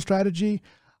Triangle Strategy.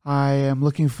 I am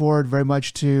looking forward very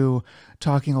much to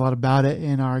talking a lot about it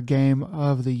in our Game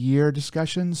of the Year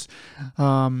discussions.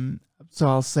 So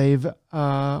I'll save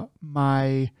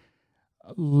my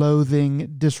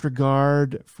loathing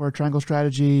disregard for Triangle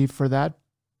Strategy for that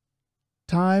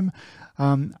time.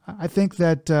 I think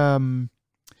that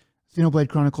Xenoblade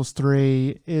Chronicles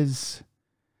 3 is,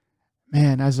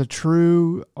 man, as a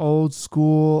true old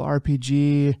school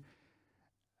RPG,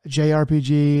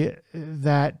 JRPG,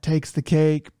 that takes the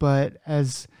cake, but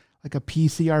as like a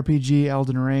PC RPG,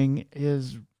 Elden Ring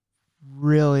is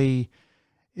really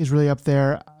up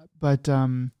there. But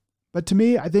to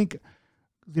me, I think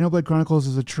Xenoblade Chronicles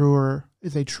is a truer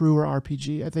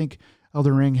RPG. I think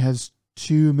Elden Ring has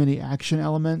too many action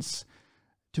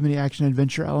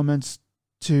adventure elements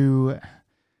to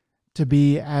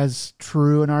be as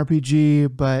true an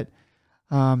RPG, but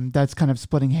that's kind of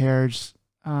splitting hairs.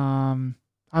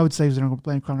 I would say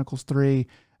Xenoblade Chronicles 3.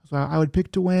 So I would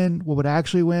pick to win. What would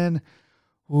actually win?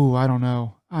 Ooh, I don't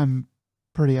know. I'm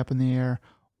pretty up in the air.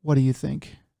 What do you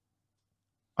think?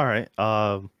 All right.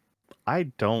 I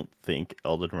don't think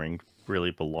Elden Ring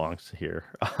really belongs here.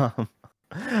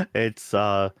 It's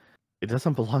it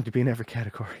doesn't belong to be in every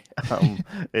category.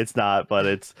 It's not, but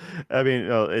it's. I mean,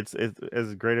 it's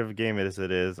as great of a game as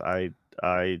it is. I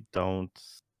don't.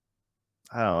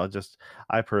 I don't know. Just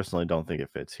I personally don't think it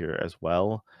fits here as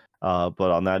well. But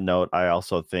on that note, I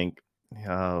also think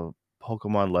uh,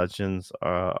 Pokemon Legends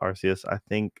Arceus. I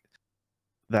think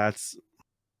that's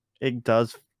it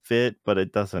does fit, but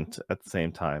it doesn't at the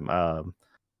same time.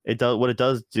 It does what it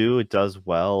does do. It does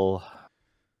well.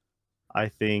 I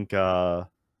think I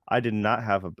did not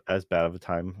have as bad of a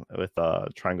time with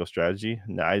Triangle Strategy.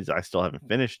 I still haven't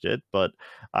finished it, but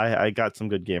I got some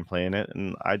good gameplay in it,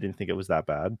 and I didn't think it was that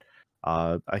bad.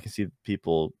 I can see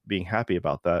people being happy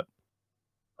about that.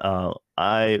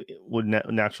 I would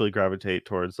naturally gravitate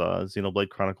towards Xenoblade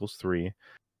Chronicles 3.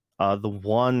 The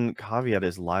one caveat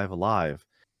is Live Alive.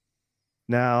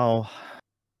 Now,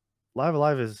 Live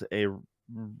Alive is a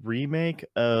remake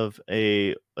of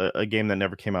a game that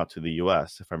never came out to the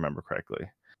US, if I remember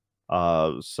correctly.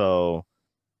 So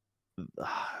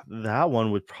that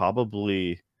one would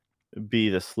probably be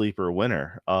the sleeper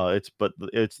winner.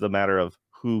 It's the matter of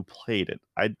who played it.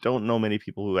 I don't know many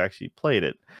people who actually played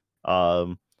it.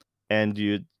 And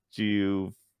do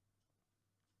you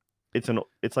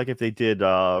it's like if they did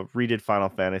redid Final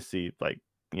Fantasy, like,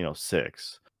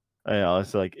 6.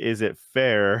 It's like, is it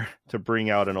fair to bring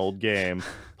out an old game,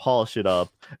 polish it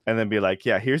up, and then be like,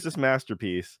 yeah, here's this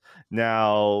masterpiece.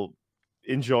 Now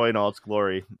enjoy in all its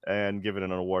glory and give it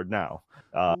an award now.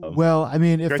 Well, I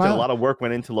mean, Granted, a lot of work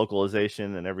went into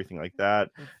localization and everything like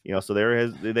that. So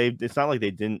it's not like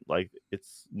they didn't, like,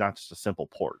 it's not just a simple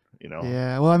port.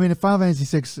 Yeah, well, I mean, if Final Fantasy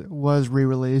VI was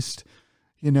re-released,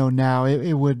 now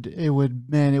it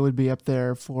would be up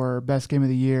there for best game of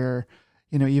the year,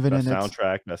 even Best in its,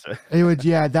 soundtrack. Best. it would,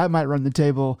 yeah, that might run the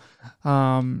table.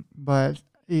 But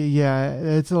yeah,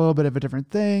 it's a little bit of a different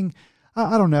thing.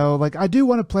 I don't know. Like I did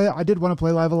want to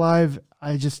play Live Alive.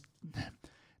 I just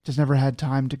never had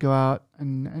time to go out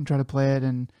and try to play it,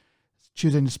 and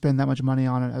choosing to spend that much money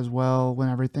on it as well when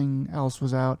everything else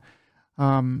was out.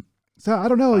 So I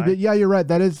don't know, but yeah, you're right.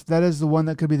 That is the one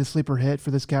that could be the sleeper hit for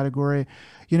this category.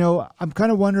 I'm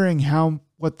kind of wondering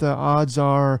what the odds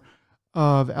are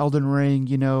of Elden Ring,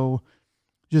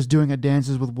 just doing a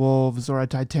Dances with Wolves or a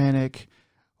Titanic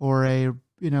or a,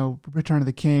 Return of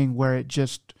the King, where it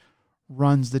just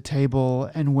runs the table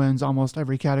and wins almost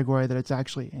every category that it's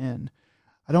actually in.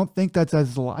 I don't think that's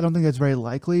very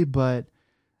likely, but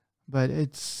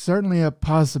it's certainly a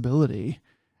possibility.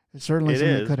 It's certainly It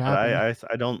something that is, could but happen.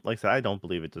 I don't like I said, I don't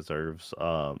believe it deserves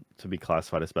to be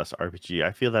classified as best RPG.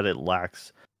 I feel that it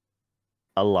lacks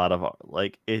a lot of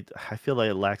like it. I feel like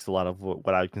it lacks a lot of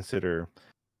what I would consider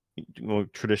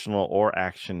traditional or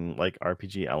action like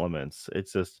RPG elements.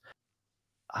 It's just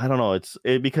I don't know.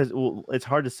 Because it's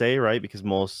hard to say, right? Because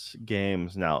most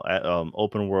games now,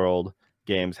 open world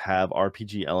games have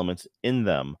RPG elements in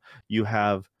them. You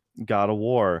have God of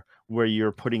War, where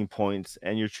you're putting points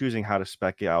and you're choosing how to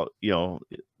spec out.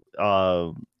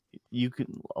 Uh, you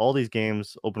can all these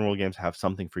games, open world games, have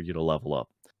something for you to level up.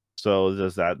 So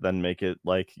does that then make it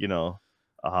like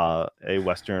a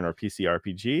Western or PC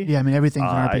RPG? Yeah, I mean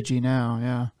everything's an I RPG now.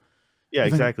 Yeah, Yeah,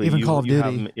 exactly. even Call of You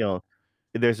have Duty.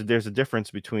 there's a difference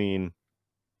between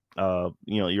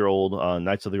your old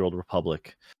Knights of the Old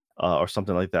Republic or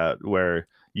something like that, where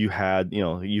you had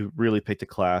you really picked a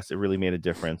class, it really made a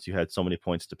difference, you had so many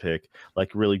points to pick,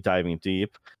 like really diving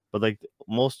deep. But like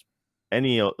most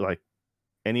any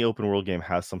open world game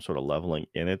has some sort of leveling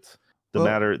in it.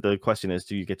 Well, The question is,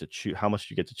 do you get to choose how much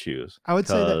do you get to choose? I would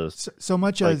say that Because so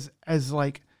much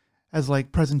like as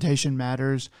presentation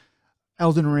matters,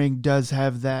 Elden Ring does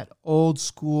have that old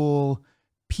school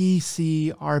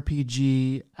PC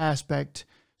RPG aspect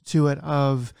to it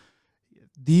of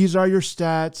these are your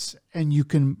stats and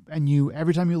you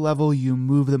every time you level you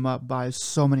move them up by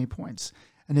so many points,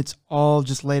 and it's all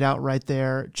just laid out right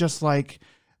there, just like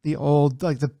the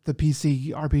PC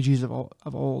RPGs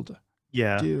of old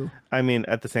yeah, do. I mean,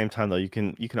 at the same time though, you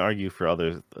can argue for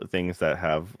other things that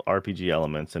have RPG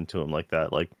elements into them like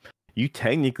that. Like you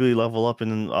technically level up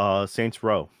in Saints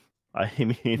Row. I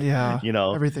mean, Yeah, you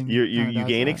know, everything kind of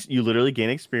does that. you literally gain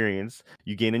experience,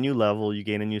 you gain a new level, you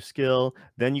gain a new skill,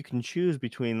 then you can choose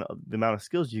between the amount of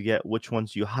skills you get, which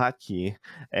ones you hotkey,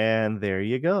 and there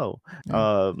you go.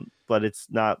 Yeah. But it's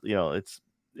not,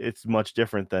 it's much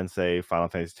different than say Final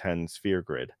Fantasy X Sphere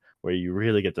Grid, where you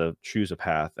really get to choose a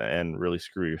path and really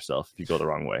screw yourself if you go the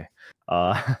wrong way.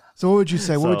 So what would you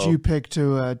say? What would So you pick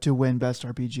to win best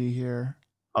RPG here?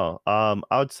 I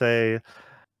would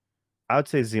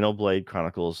say Xenoblade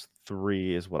Chronicles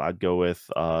 3 is what I'd go with.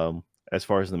 As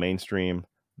far as the mainstream,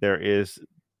 there is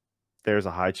there's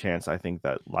a high chance I think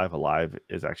that Live Alive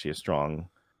is actually a strong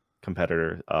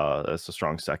competitor. It's a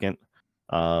strong second.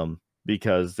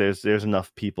 Because there's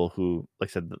enough people who,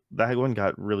 like I said, that one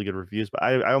got really good reviews, but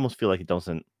I almost feel like it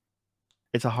doesn't.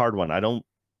 It's a hard one. I don't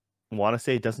want to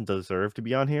say it doesn't deserve to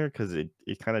be on here because it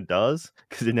kind of does,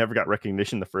 because it never got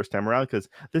recognition the first time around, because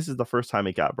this is the first time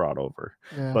it got brought over.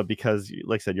 Yeah. But because,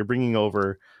 like I said, you're bringing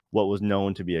over what was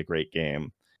known to be a great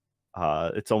game,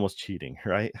 it's almost cheating,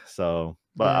 right? So,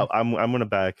 but Yeah. I'm gonna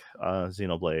back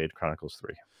Xenoblade Chronicles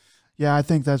 3. Yeah, I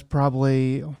think that's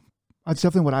definitely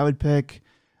what I would pick.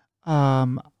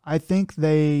 I think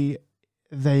they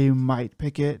might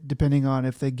pick it depending on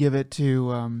if they give it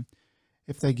to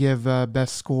if they give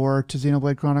best score to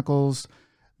Xenoblade Chronicles,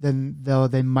 then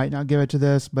they might not give it to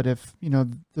this. But if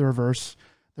the reverse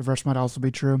might also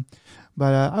be true.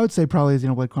 But I would say probably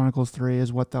Xenoblade Chronicles 3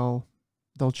 is what they'll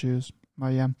choose.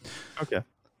 But yeah, Okay.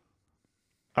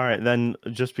 All right, then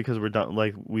just because we're done,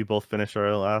 like we both finished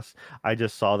our last, I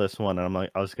just saw this one and I'm like,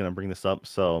 I was gonna bring this up.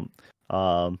 So,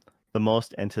 um, the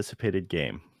most anticipated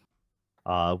game.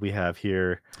 We have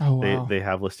here, oh wow, they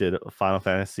have listed Final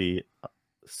Fantasy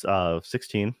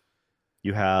 16.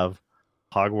 You have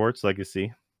Hogwarts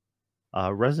Legacy,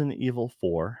 Resident Evil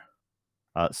 4,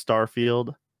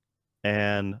 Starfield,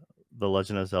 and The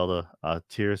Legend of Zelda: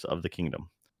 Tears of the Kingdom.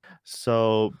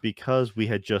 So because we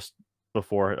had just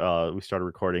before we started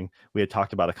recording, we had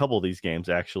talked about a couple of these games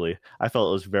actually. I felt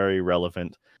it was very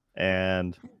relevant,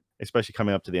 and especially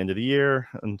coming up to the end of the year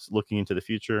and looking into the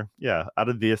future. Yeah, out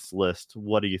of this list,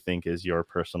 what do you think is your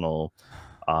personal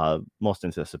most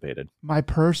anticipated? my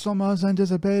personal most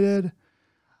anticipated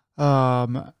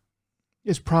um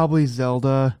is probably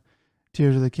Zelda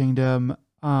Tears of the Kingdom.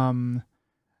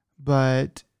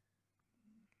 But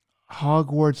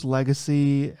Hogwarts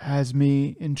Legacy has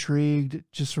me intrigued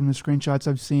just from the screenshots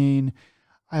I've seen.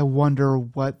 I wonder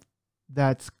what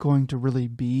that's going to really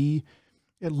be.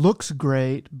 It looks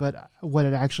great, but what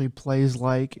it actually plays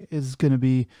like is going to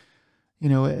be,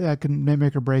 that can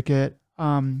make or break it.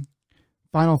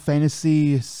 Final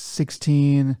Fantasy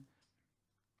 16.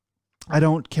 I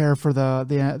don't care for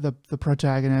the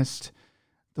protagonist.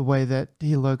 The way that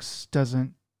he looks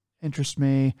doesn't interest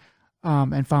me.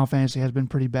 And Final Fantasy has been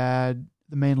pretty bad.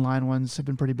 The mainline ones have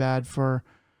been pretty bad for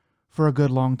a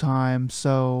good long time.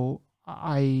 So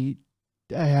I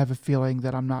have a feeling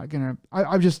that I'm not gonna.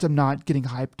 I just am not getting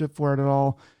hyped for it at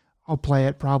all. I'll play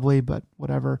it probably, but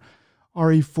whatever.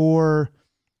 RE4.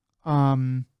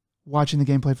 Watching the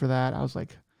gameplay for that, I was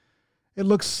like, it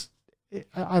looks.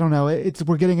 I don't know. It's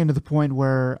we're getting into the point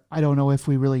where I don't know if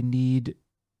we really need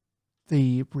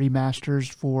the remasters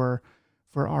for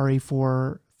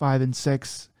RE4, 5, and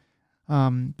 6,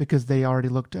 because they already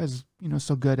looked as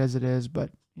so good as it is. But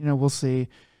we'll see.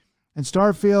 And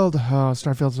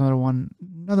Starfield's another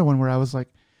one where I was like,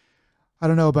 I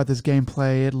don't know about this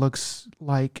gameplay. It looks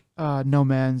like No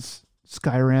Man's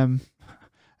Skyrim,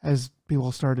 as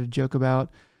people started to joke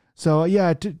about. So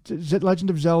yeah, Legend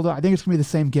of Zelda. I think it's gonna be the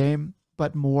same game,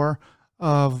 but more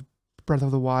of Breath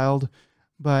of the Wild.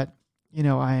 But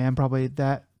I am probably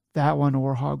that one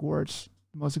or Hogwarts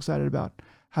most excited about.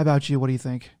 How about you? What do you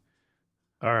think?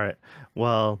 All right.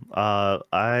 Well,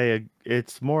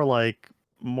 it's more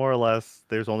or less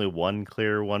there's only one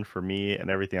clear one for me, and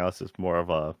everything else is more of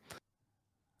a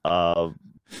uh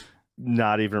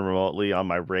not even remotely on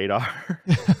my radar.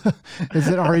 Is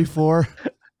it RE4?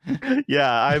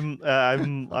 Yeah, I'm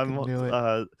Fucking do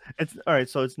it. it's all right,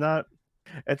 so it's not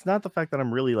the fact that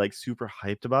I'm really like super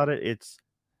hyped about it. It's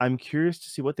I'm curious to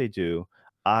see what they do.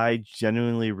 I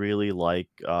genuinely really like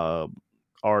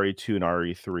RE2 and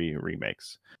RE3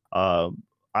 remakes. Uh,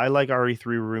 I like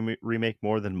RE3 remake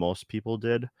more than most people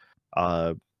did.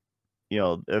 Uh,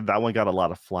 that one got a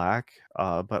lot of flack,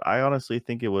 but I honestly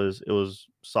think it was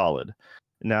solid.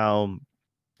 Now,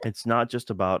 it's not just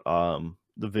about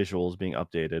the visuals being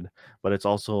updated, but it's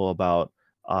also about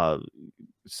uh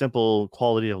simple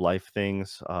quality of life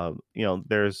things.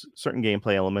 There's certain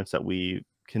gameplay elements that we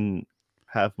can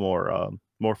have more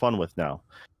fun with now,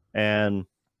 and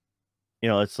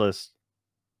it's just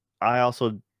I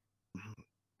also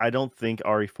I don't think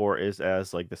RE4 is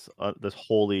as like this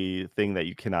holy thing that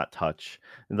you cannot touch,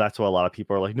 and that's why a lot of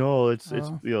people are like, no, it's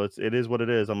Oh, it is what it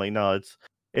is. I'm like, no,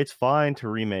 it's fine to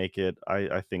remake it.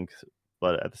 I think,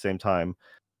 but at the same time,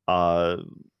 uh,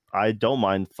 I don't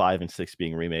mind 5 and 6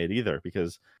 being remade either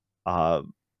because uh,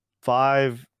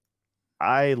 5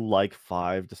 I like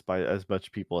 5 despite as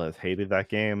much people has hated that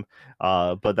game.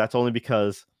 But that's only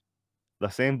because the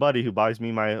same buddy who buys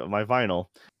me my vinyl,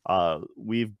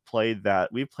 we've played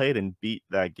and beat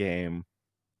that game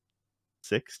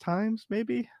 6 times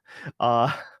maybe.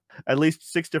 Uh at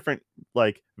least 6 different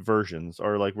like versions,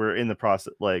 or like we're in the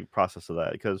process of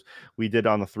that because we did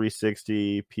on the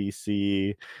 360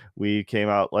 PC. We came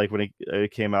out like when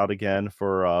it came out again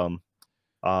for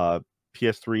uh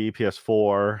PS3,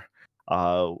 PS4.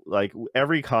 Like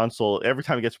every console, every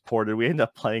time it gets ported, we end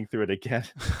up playing through it again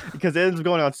because it ends up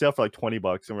going on sale for like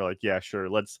 $20, and we're like, yeah, sure,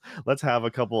 let's have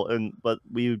a couple. And but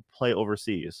we would play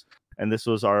overseas, and this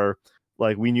was our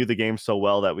like we knew the game so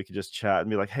well that we could just chat and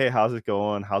be like, hey, how's it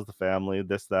going? How's the family?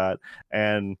 This that,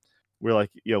 and we're like,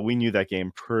 we knew that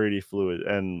game pretty fluid,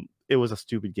 and it was a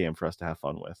stupid game for us to have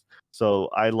fun with. So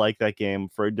I like that game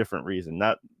for a different reason,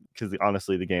 not because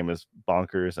honestly the game is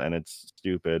bonkers and it's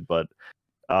stupid, but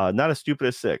not as stupid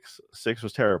as 6. 6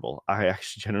 was terrible. I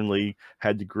actually genuinely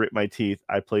had to grit my teeth.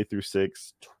 I played through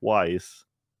 6 twice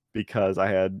because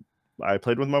I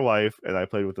played with my wife and I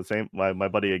played with my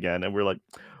buddy again, and we're like,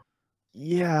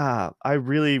 yeah, I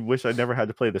really wish I never had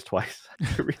to play this twice.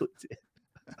 I really did.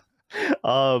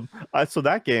 So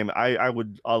that game, I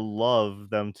would love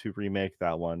them to remake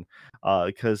that one,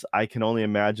 because I can only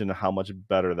imagine how much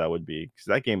better that would be. Because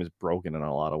that game is broken in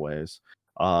a lot of ways.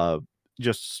 Uh,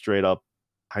 just straight up,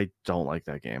 I don't like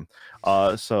that game.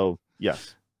 So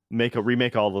yes,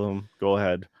 remake all of them. Go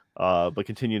ahead. But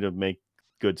continue to make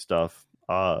good stuff.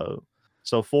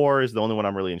 So 4 is the only one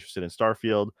I'm really interested in.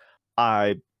 Starfield,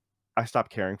 I I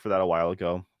stopped caring for that a while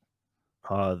ago.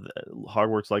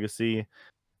 Hogwarts Legacy,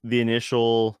 the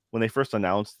initial when they first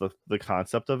announced the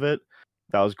concept of it,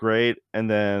 that was great. And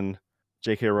then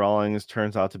J.K. Rowling's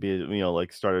turns out to be,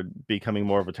 like started becoming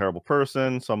more of a terrible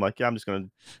person. So I'm like, yeah, I'm just gonna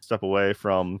step away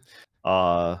from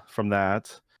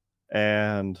that.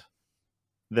 And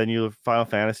then you have Final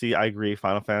Fantasy. I agree,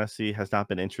 Final Fantasy has not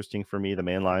been interesting for me, the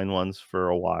mainline ones, for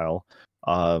a while.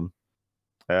 Um,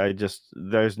 I just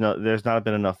there's not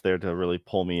been enough there to really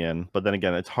pull me in. But then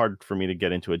again, it's hard for me to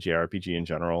get into a JRPG in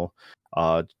general.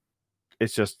 Uh,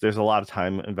 it's just there's a lot of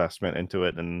time investment into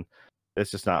it, and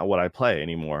it's just not what I play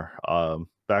anymore.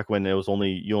 Back when it was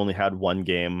only you only had one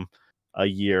game a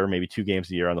year, maybe two games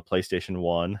a year on the PlayStation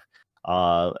 1.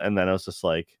 And then I was just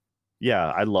like,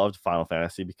 yeah, I loved Final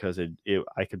Fantasy because it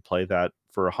I could play that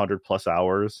for 100 plus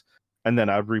hours, and then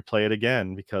I'd replay it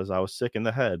again because I was sick in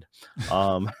the head.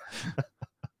 Um,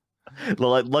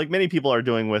 like many people are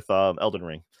doing with Elden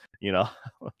Ring, you know.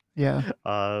 Yeah.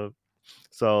 Uh,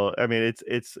 so I mean,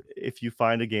 it's if you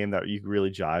find a game that you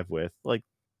really jive with, like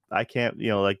I can't,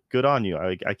 like good on you.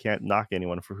 I can't knock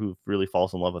anyone for who really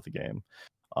falls in love with the game.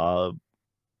 Uh,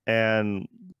 and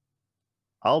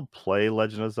I'll play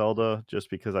Legend of Zelda just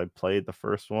because I played the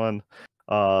first one,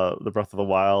 the Breath of the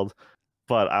Wild,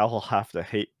 but I'll have to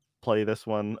hate play this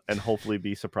one and hopefully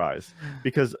be surprised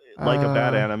because like a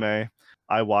bad Uh, anime,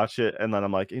 I watch it and then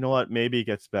I'm like, you know what, maybe it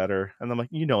gets better, and I'm like,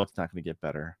 it's not going to get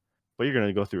better, but you're going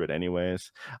to go through it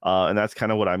anyways. And that's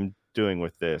kind of what I'm doing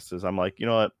with this. Is I'm like, you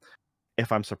know what,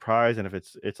 if I'm surprised and if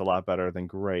it's a lot better, then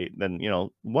great. Then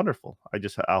wonderful. I'll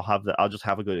just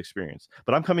have a good experience.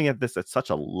 But I'm coming at this at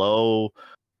such a low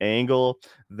angle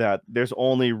that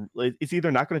it's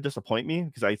either not going to disappoint me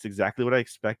because it's exactly what I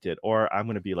expected, or I'm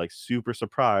going to be like super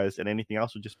surprised, and anything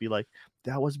else would just be like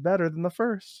that was better than the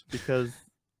first because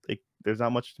there's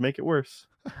not much to make it worse.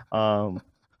 Um,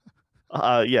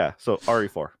 yeah. So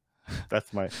RE4.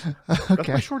 That's my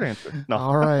okay. short answer. No.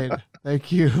 All right.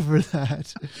 Thank you for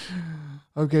that.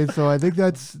 Okay, so I think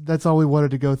that's all we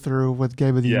wanted to go through with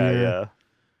Game of the Yeah, Year. yeah.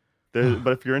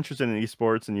 But if you're interested in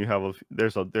esports and you have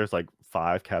there's like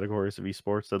 5 categories of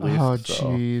esports at Oh, least. So,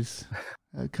 jeez.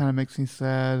 That kind of makes me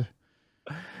sad.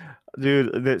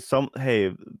 dude, some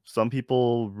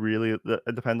people really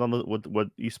it depends on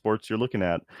what esports you're looking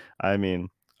at. I mean,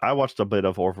 I watched a bit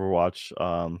of Overwatch,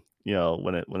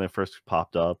 when it first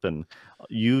popped up, and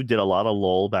you did a lot of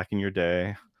LoL back in your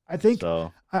day. I think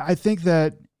So, I think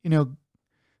that,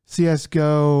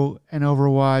 CS:GO and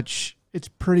Overwatch, it's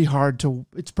pretty hard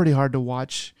to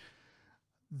watch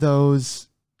those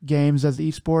games as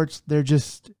esports.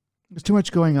 There's too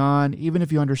much going on. Even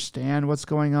if you understand what's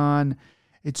going on,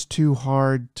 it's too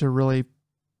hard to really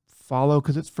follow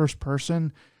because it's first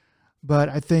person. But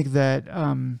I think that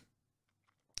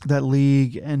that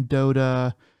League and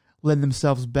Dota lend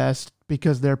themselves best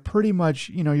because they're pretty much,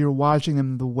 you're watching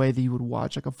them the way that you would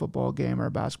watch like a football game or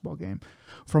a basketball game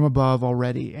from above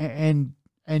already. And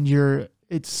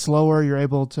it's slower. You're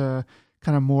able to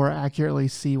kind of more accurately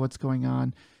see what's going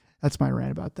on. That's my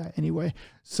rant about that anyway.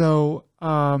 So,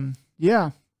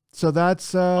 yeah. So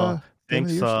that's Game of the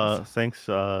thanks Year stuff. thanks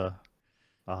for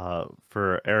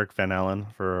Eric Van Allen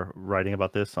for writing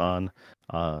about this on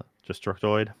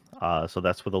Destructoid. So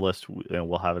that's for the list, and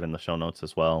we'll have it in the show notes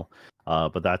as well.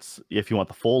 But that's if you want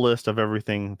the full list of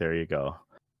everything, there you go.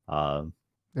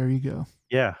 There you go.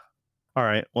 Yeah. All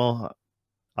right. Well,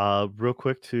 real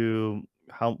quick to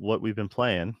what we've been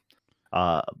playing.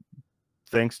 Uh,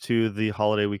 Thanks to the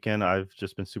holiday weekend, I've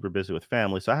just been super busy with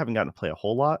family, so I haven't gotten to play a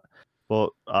whole lot.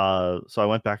 Well, so I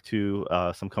went back to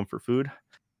some comfort food,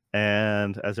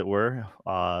 and as it were,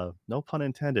 no pun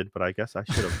intended, but I guess I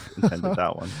should have intended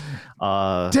that one.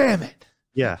 Damn it.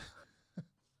 Yeah.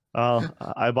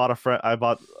 I bought I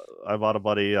bought a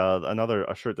buddy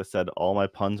a shirt that said "All my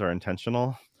puns are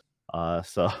intentional."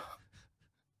 So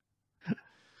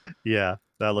yeah,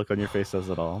 that look on your face says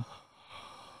it all.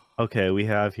 Okay, we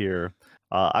have here.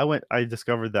 I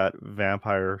discovered that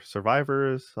Vampire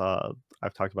Survivors.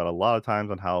 I've talked about a lot of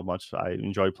times on how much I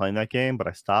enjoyed playing that game, but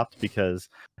I stopped because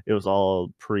it was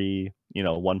all pre,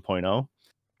 1.0.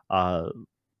 Uh,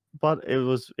 but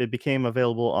it became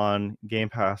available on Game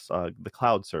Pass, the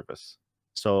cloud service.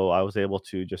 So I was able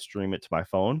to just stream it to my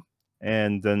phone,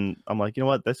 and then I'm like, you know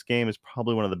what, this game is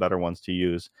probably one of the better ones to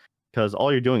use because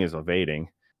all you're doing is evading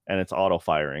and it's auto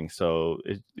firing. So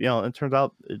it turns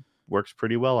out it works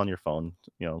pretty well on your phone.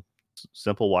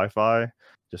 Simple Wi-Fi,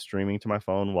 just streaming to my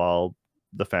phone while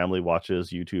the family watches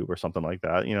YouTube or something like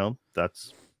that.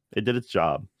 It did its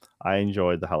job. I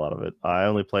enjoyed the hell out of it. I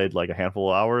only played like a handful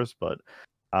of hours, but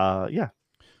yeah,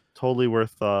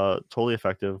 totally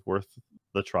effective, worth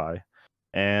the try.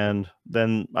 And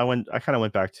then I kind of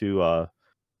went back to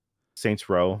Saints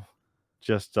Row,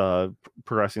 just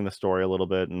progressing the story a little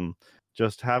bit and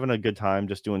just having a good time,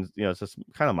 just doing, it's just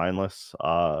kind of mindless.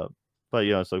 But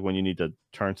it's like when you need to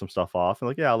turn some stuff off and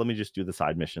like, yeah, let me just do the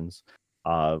side missions.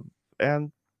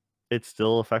 And it's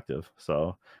still effective.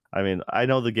 So, I mean, I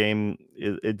know the game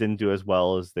it didn't do as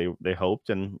well as they hoped,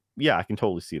 and yeah, I can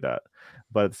totally see that.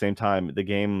 But at the same time, the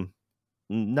game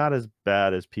not as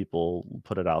bad as people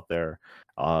put it out there.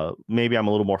 Maybe I'm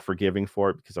a little more forgiving for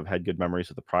it because I've had good memories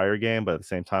with the prior game, but at the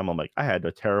same time, I'm like, I had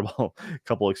a terrible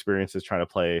couple experiences trying to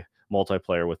play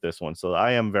multiplayer with this one, so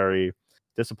I am very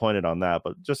disappointed on that.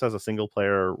 But just as a single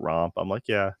player romp, I'm like,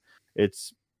 yeah, it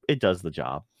does the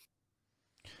job.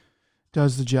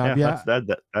 Does the job. Yeah, Yeah.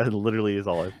 that literally is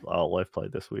all I've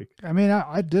played this week. I mean,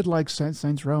 I did like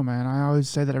Saints Row, man. I always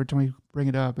say that every time we bring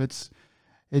it up. It's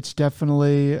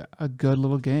definitely a good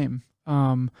little game.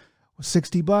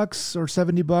 $60 or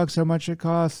 $70, how much it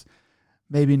costs?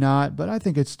 Maybe not, but I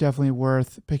think it's definitely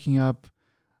worth picking up.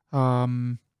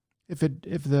 If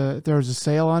there's a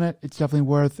sale on it, it's definitely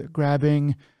worth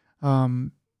grabbing,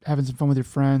 having some fun with your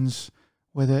friends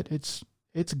with it.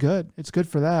 It's good. It's good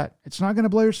for that. It's not going to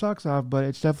blow your socks off, but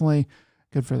it's definitely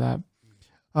good for that.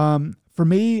 For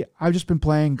me, I've just been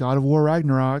playing God of War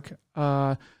Ragnarok.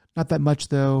 Not that much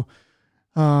though.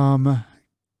 I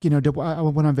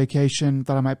went on vacation,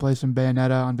 thought I might play some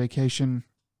Bayonetta on vacation.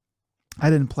 I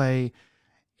didn't play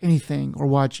anything or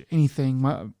watch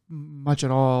anything much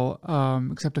at all,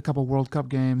 except a couple World Cup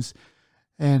games.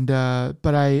 And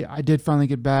but I did finally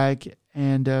get back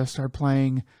and start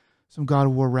playing some God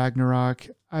of War Ragnarok.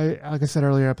 Like I said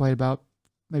earlier, I played about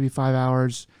maybe 5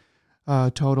 hours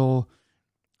total.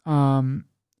 And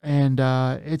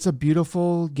it's a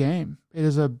beautiful game. It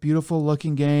is a beautiful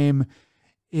looking game.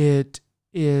 It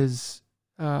is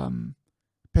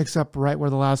picks up right where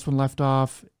the last one left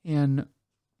off in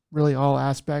really all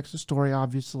aspects. The story,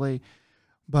 obviously,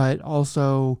 but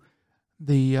also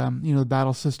the the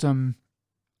battle system.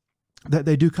 That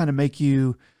they do kind of make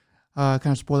you kind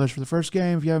of spoilers for the first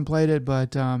game if you haven't played it,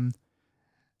 but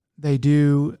they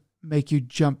do make you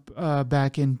jump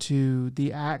back into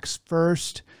the axe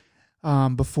first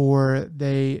before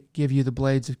they give you the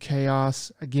Blades of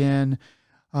Chaos again.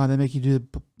 They make you do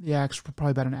the axe for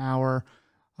probably about an hour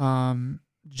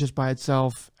just by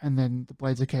itself, and then the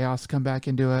Blades of Chaos come back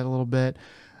into it a little bit.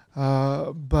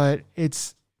 But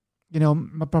it's,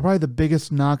 probably the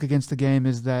biggest knock against the game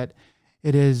is that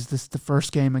it is the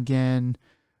first game again.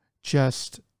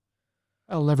 Just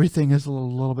everything is a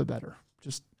little bit better.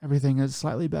 Just everything is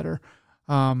slightly better.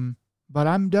 But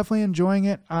I'm definitely enjoying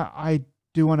it. I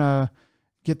do want to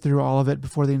get through all of it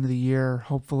before the end of the year,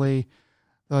 hopefully.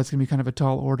 Though it's going to be kind of a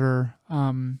tall order,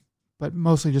 but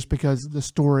mostly just because the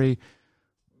story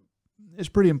is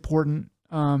pretty important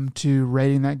to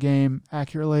rating that game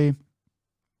accurately,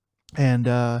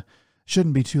 and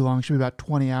shouldn't be too long. It should be about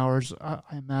 20 hours, I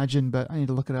imagine, but I need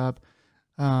to look it up.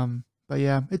 But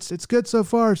yeah, it's good so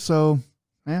far. So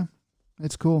yeah,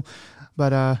 it's cool.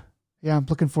 But yeah, I'm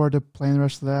looking forward to playing the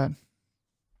rest of that.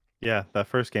 Yeah, that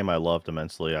first game I loved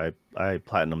immensely. I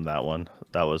platinumed that one.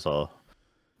 That was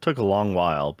took a long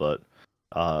while, but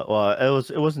well,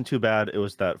 it wasn't too bad. It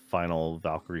was that final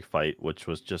Valkyrie fight, which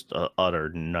was just a utter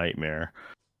nightmare,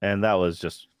 and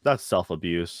that's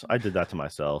self-abuse. I did that to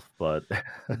myself, but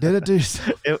I did it to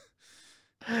yourself.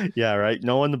 Yeah, right.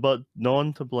 No one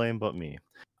to blame but me.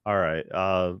 All right.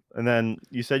 And then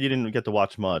you said you didn't get to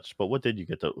watch much, but what did you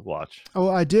get to watch? Oh,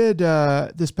 I did.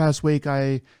 This past week,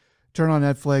 I turned on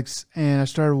Netflix and I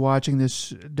started watching this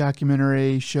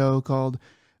documentary show called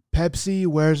Pepsi,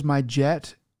 Where's My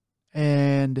Jet?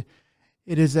 And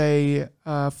it is a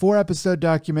 4-episode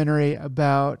documentary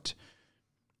about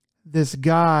this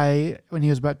guy when he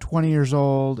was about 20 years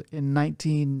old in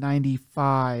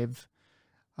 1995.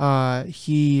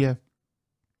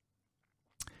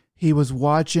 He was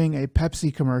watching a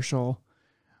Pepsi commercial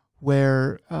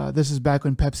where this is back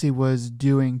when Pepsi was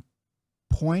doing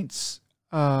points.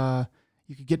 You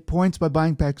could get points by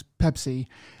buying Pepsi,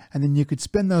 and then you could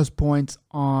spend those points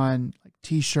on like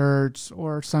T-shirts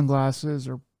or sunglasses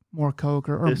or more Coke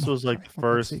or This was like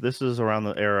Pepsi. this is around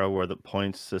the era where the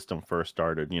points system first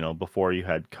started, before you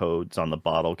had codes on the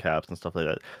bottle caps and stuff like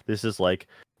that. This is like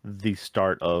the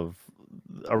start of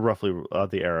roughly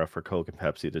the era for Coke and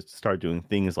Pepsi to start doing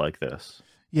things like this.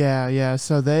 Yeah.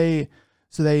 So they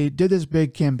did this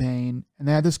big campaign, and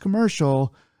they had this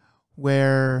commercial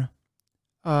where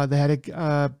they had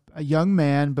a young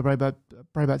man, but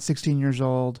probably about 16 years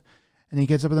old, and he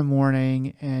gets up in the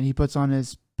morning and he puts on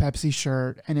his Pepsi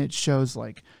shirt, and it shows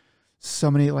like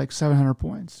so many, like 700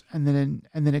 points, and then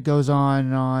it goes on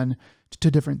and on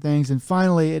to different things, and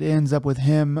finally it ends up with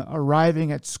him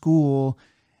arriving at school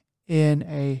in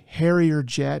a Harrier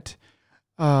jet.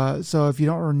 So if you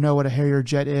don't know what a Harrier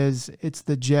jet is, it's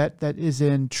the jet that is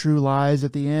in True Lies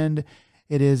at the end.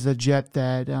 It is a jet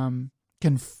that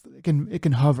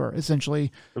can hover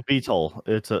essentially. VTOL.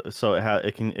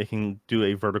 It can do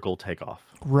a vertical takeoff.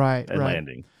 Right. And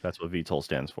landing. That's what VTOL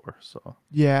stands for. So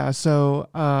yeah. So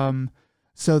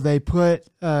So they put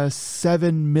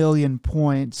 7 million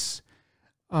points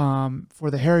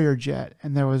for the Harrier jet,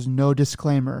 and there was no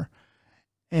disclaimer.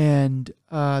 And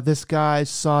this guy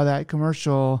saw that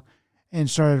commercial and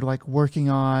started like working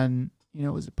on,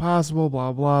 is it possible?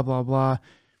 Blah blah blah blah.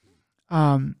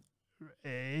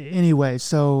 Anyway,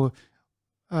 so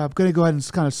I'm going to go ahead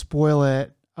and kind of spoil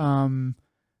it. Some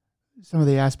of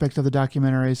the aspects of the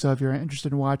documentary. So if you're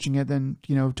interested in watching it, then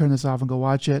turn this off and go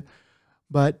watch it.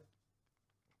 But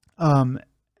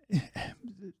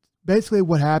basically,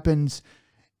 what happens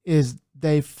is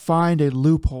they find a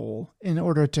loophole in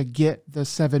order to get the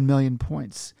 7 million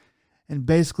points. And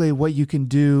basically what you can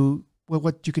do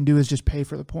is just pay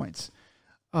for the points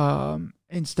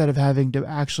instead of having to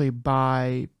actually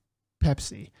buy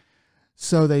Pepsi.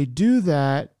 So they do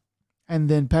that, and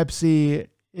then Pepsi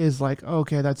is like,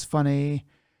 okay, that's funny.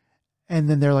 And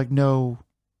then they're like, no,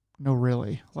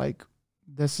 really. Like,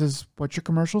 this is what your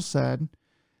commercial said.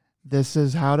 This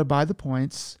is how to buy the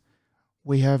points.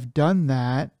 We have done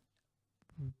that.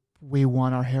 We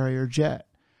want our Harrier jet.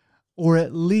 Or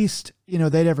at least,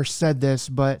 they'd never said this,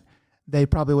 but they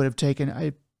probably would have taken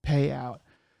a payout.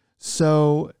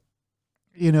 So,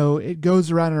 it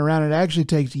goes around and around. It actually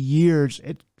takes years.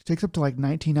 It takes up to like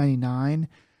 1999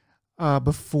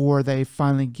 before they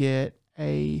finally get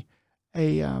a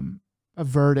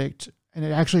verdict. And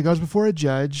it actually goes before a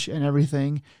judge and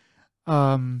everything.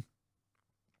 Anyway,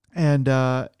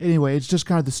 it's just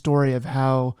kind of the story of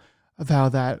how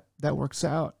that works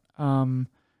out. No,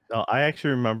 I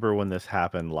actually remember when this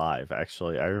happened live.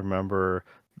 Actually, I remember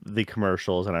the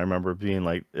commercials, and I remember being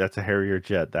like, "That's a Harrier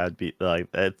jet." That'd be like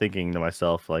thinking to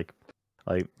myself, like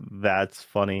that's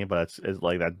funny, but it's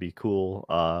like that'd be cool.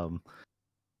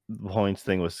 The points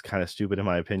thing was kind of stupid in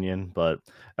my opinion, but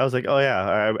I was like, "Oh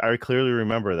yeah, I clearly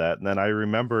remember that." And then I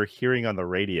remember hearing on the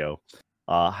radio,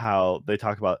 how they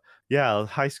talk about, yeah, a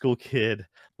high school kid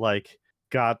like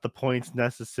got the points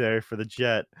necessary for the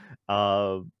jet,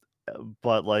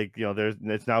 but like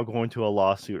it's now going to a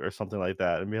lawsuit or something like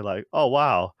that, and be like, oh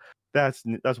wow, that's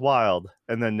wild,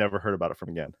 and then never heard about it from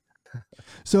again.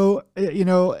 So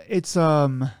it's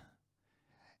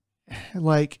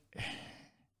like,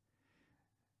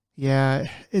 yeah,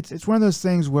 it's one of those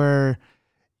things where,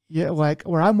 yeah, like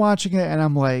where I'm watching it and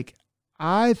I'm like,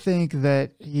 I think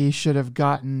that he should have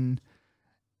gotten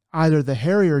either the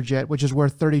Harrier jet, which is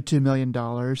worth $32 million,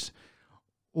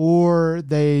 or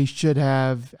they should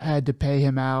have had to pay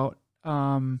him out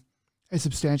a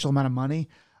substantial amount of money.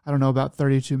 I don't know about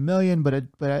 32 million, but in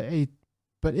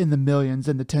the millions,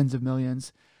 in the tens of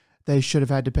millions, they should have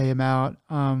had to pay him out.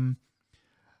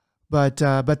 But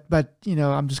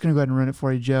I'm just gonna go ahead and ruin it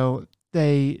for you, Joe.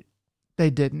 They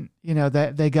didn't.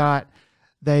 They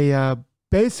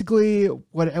basically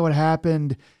what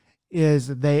happened is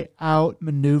they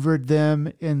outmaneuvered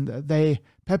them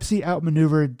Pepsi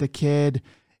outmaneuvered the kid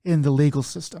in the legal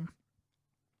system.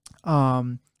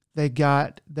 They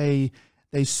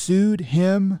sued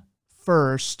him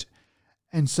first,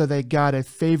 and so they got a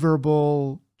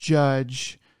favorable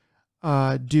judge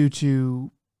due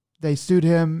to they sued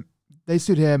him,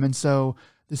 and so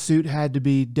the suit had to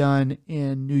be done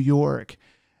in New York,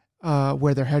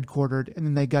 where they're headquartered, and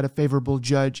then they got a favorable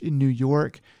judge in New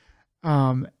York.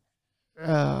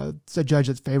 It's a judge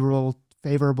that's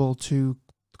favorable to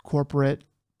corporate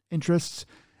interests.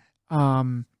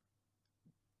 And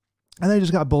they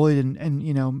just got bullied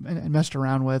and messed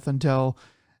around with until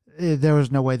there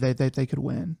was no way they could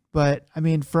win. But I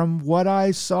mean, from what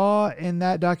I saw in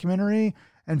that documentary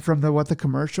and from what the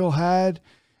commercial had,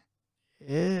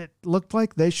 it looked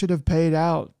like they should have paid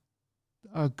out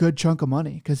a good chunk of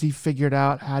money because he figured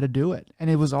out how to do it. And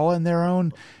it was all in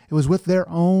it was with their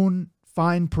own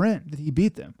fine print that he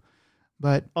beat them.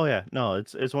 But oh yeah, no,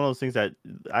 it's one of those things that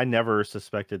I never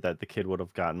suspected that the kid would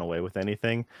have gotten away with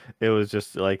anything. It was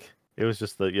just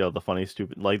the the funny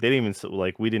stupid, like they didn't even,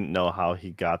 like, we didn't know how he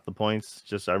got the points.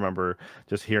 Just I remember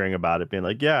just hearing about it being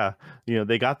like, yeah,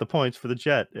 they got the points for the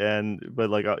jet, but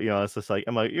like it's just like,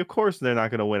 I'm like, of course they're not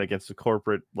going to win against a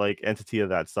corporate like entity of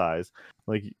that size.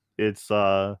 Like it's what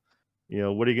are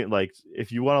you getting, like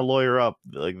if you want to lawyer up,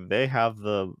 like they have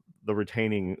the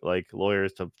retaining like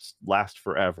lawyers to last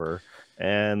forever.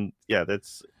 And yeah,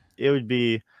 it would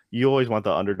be, you always want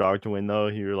the underdog to win though.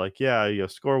 You're like, yeah,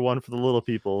 score one for the little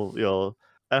people,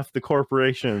 F the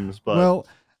corporations. But well,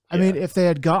 I mean, if they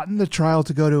had gotten the trial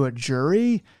to go to a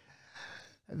jury,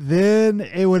 then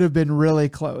it would have been really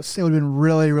close. It would have been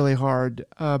really, really hard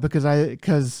because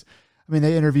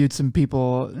they interviewed some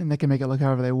people and they can make it look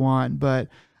however they want. But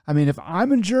I mean, if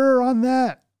I'm a juror on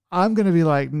that, I'm going to be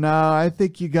like, no, I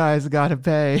think you guys got to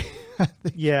pay.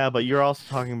 Yeah, but you're also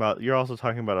talking about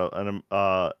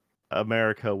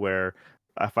America where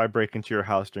if I break into your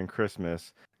house during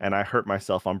Christmas and I hurt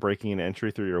myself on breaking an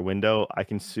entry through your window, I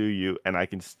can sue you and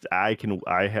like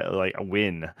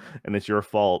win, and it's your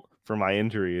fault for my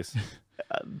injuries.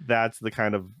 That's the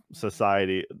kind of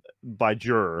society by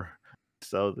juror.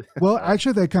 So Well,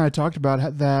 actually, they kind of talked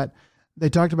about that. They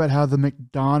talked about how the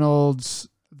McDonald's,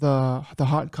 the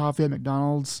hot coffee at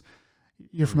McDonald's.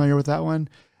 You're mm, familiar with that one?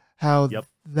 How yep.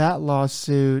 that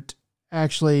lawsuit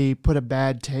actually put a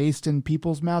bad taste in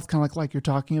people's mouth, kind of like you're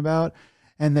talking about,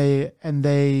 and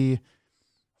they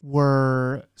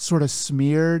were sort of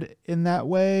smeared in that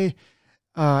way.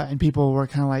 And people were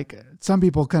kind of like, some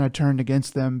people kind of turned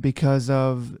against them because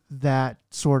of that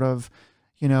sort of,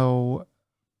 you know,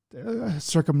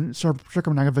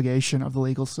 circumnavigation of the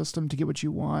legal system to get what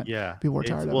you want. Yeah, People were it's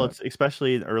tired of well, it. it's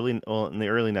especially in the early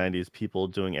 '90s, people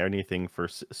doing anything for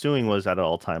suing was at an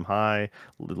all-time high.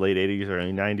 Late '80s,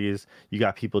 early '90s, you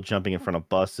got people jumping in front of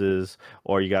buses,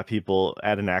 or you got people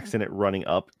at an accident running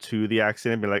up to the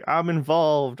accident, being like, "I'm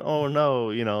involved." Oh no,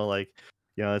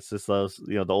 it's just those,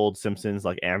 the old Simpsons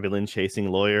like ambulance chasing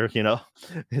lawyer.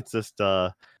 It's just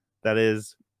that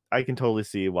is. I can totally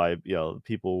see why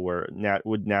people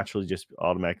would naturally just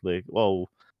automatically, whoa,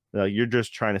 you're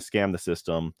just trying to scam the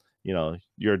system.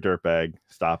 You're a dirtbag.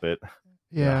 Stop it.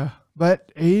 Yeah. Yeah, but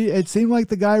it seemed like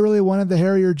the guy really wanted the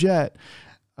Harrier jet.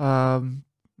 Um,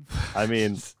 I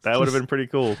mean, that would have just been pretty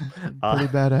cool. pretty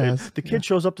badass. The Yeah. kid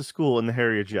shows up to school in the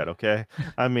Harrier jet, okay?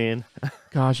 I mean,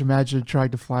 Gosh, imagine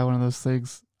trying to fly one of those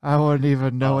things. I wouldn't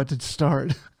even know uh, what to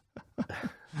start.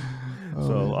 Oh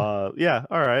so man. yeah,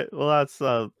 all right. Well, that's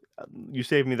you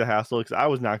saved me the hassle because I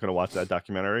was not going to watch that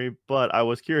documentary, but I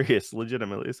was curious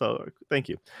legitimately. So thank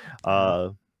you. Yeah.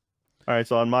 All right.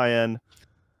 So on my end,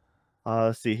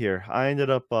 let's see here. I ended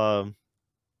up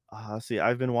see,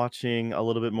 I've been watching a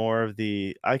little bit more of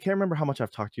I can't remember how much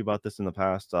I've talked to you about this in the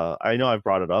past. I know I've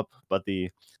brought it up, but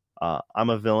I'm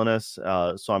a villainous,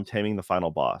 so I'm taming the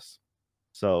final boss.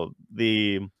 So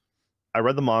I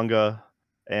read the manga,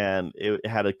 and it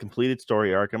had a completed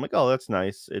story arc. I'm like, oh, that's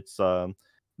nice.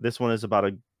 This one is about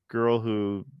a girl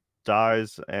who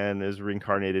dies and is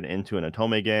reincarnated into an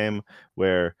Otome game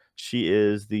where she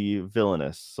is the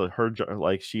villainess. So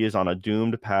like she is on a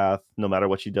doomed path. No matter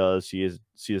what she does, she is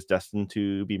destined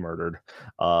to be murdered.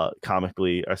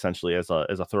 Comically, essentially as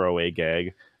a throwaway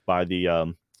gag by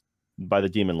the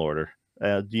demon lord,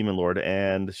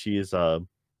 and she's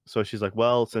like,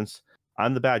 well, since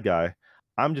I'm the bad guy,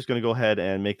 I'm just going to go ahead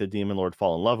and make the demon lord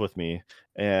fall in love with me,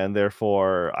 and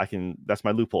therefore that's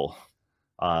my loophole.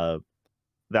 uh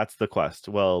that's the quest.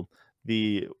 Well,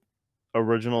 the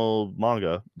original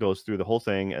manga goes through the whole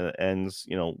thing and it ends,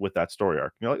 with that story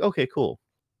arc. You're like, okay, cool.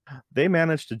 They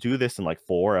managed to do this in like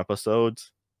 4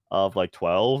 episodes of like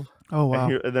 12. Oh And wow.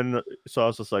 here and then so I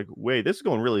was just like, wait, this is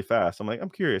going really fast. I'm like, I'm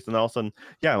curious. And then all of a sudden,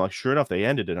 yeah, I'm like, sure enough, they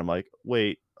ended it. I'm like,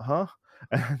 wait, huh?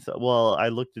 And so, well, I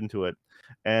looked into it,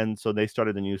 and so they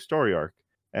started a new story arc,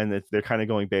 and they're kind of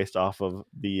going based off of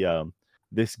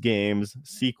this game's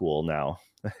sequel now.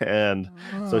 And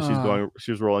so Ah.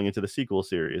 she was rolling into the sequel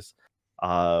series,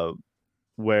 uh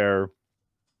where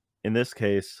in this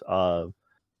case,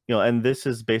 and this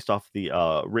is based off the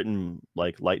written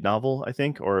like light novel, I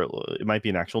think, or it might be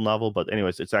an actual novel, but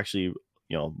anyways, it's actually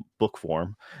book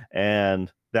form,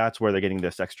 and that's where they're getting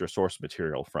this extra source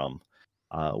material from,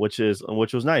 which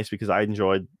was nice because I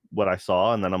enjoyed what I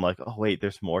saw, and then I'm like, oh wait,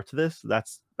 there's more to this.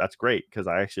 That's great because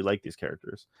I actually like these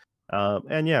characters,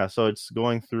 and yeah, so it's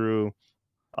going through.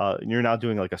 You're now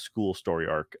doing like a school story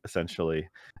arc essentially,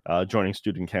 joining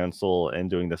student council and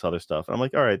doing this other stuff. And I'm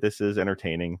like, all right, this is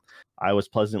entertaining. I was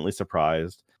pleasantly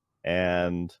surprised,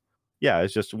 and yeah,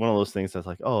 it's just one of those things that's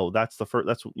like, oh, that's the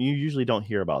first. You usually don't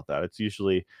hear about that. It's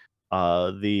usually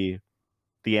the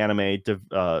anime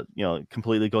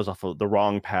completely goes off of the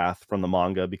wrong path from the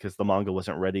manga because the manga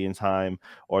wasn't ready in time,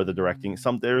 or the directing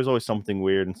Mm. there's always something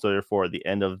weird, and so therefore at the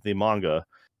end of the manga,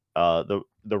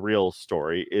 the real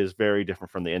story is very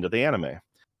different from the end of the anime.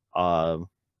 um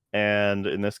and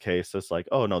in this case, it's like,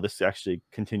 oh no, this actually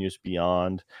continues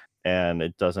beyond, and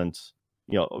it doesn't,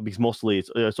 because mostly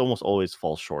it's almost always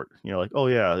falls short. Like, oh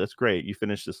yeah, that's great, you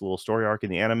finished this little story arc in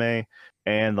the anime,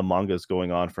 and the manga is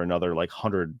going on for another like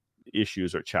 100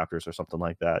 issues or chapters or something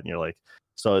like that, and you're like,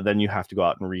 so then you have to go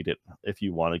out and read it if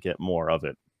you want to get more of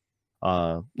it.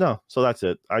 No, so that's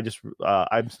it.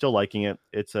 I'm still liking it.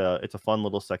 It's a fun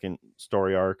little second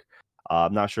story arc.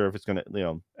 I'm not sure if it's gonna,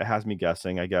 it has me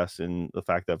guessing, I guess, in the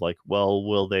fact that like, well,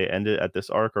 will they end it at this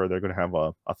arc, or they're gonna have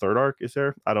a third arc? Is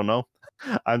there? I don't know.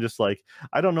 I'm just like,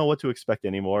 I don't know what to expect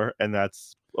anymore, and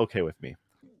that's okay with me.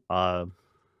 Um,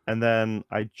 And then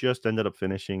I just ended up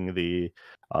finishing the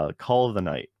Call of the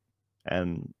Night,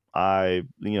 and I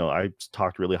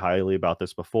talked really highly about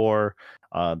this before.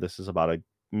 This is about a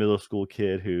middle school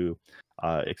kid who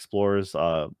explores,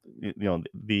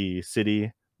 the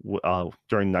city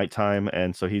during nighttime,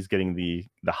 and so he's getting the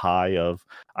high of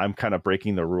I'm kind of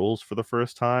breaking the rules for the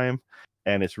first time,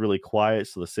 and it's really quiet.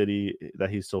 So the city that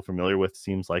he's so familiar with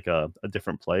seems like a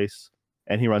different place,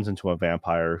 and he runs into a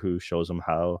vampire who shows him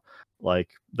how like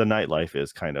the nightlife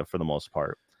is kind of for the most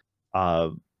part. Uh,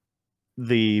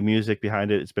 the music behind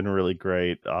it, it's been really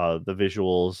great. The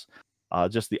visuals,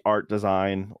 just the art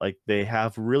design, like they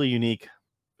have really unique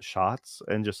shots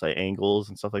and just like angles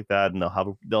and stuff like that, and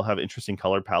they'll have interesting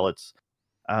color palettes.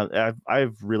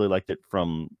 I've really liked it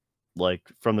from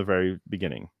the very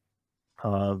beginning.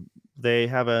 Uh, they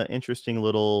have an interesting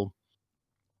little.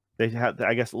 They have,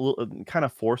 I guess, a little kind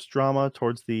of forced drama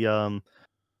towards the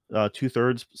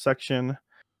two-thirds section,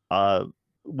 uh,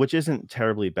 which isn't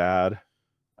terribly bad.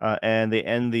 And they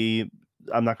end the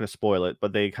I'm not going to spoil it,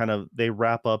 but they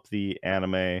wrap up the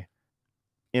anime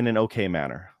in an okay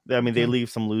manner. I mean, they Okay. leave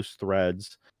some loose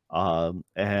threads,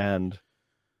 and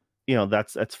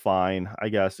that's fine, I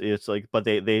guess. It's like, but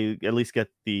they at least get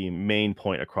the main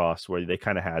point across where they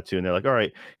kind of had to, and they're like, all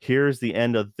right, here's the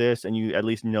end of this, and you at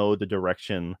least know the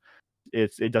direction.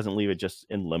 It doesn't leave it just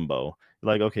in limbo.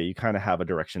 Like, okay, you kind of have a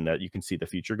direction that you can see the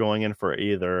future going in for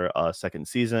either a second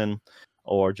season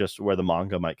or just where the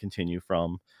manga might continue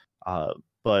from. Uh,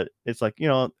 but it's like,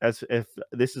 as if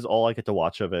this is all I get to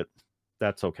watch of it,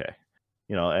 that's okay.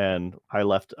 And I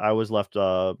was left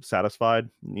satisfied,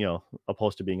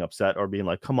 opposed to being upset or being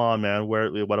like, come on, man,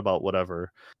 what about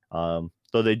whatever? Though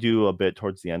they do a bit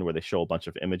towards the end where they show a bunch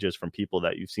of images from people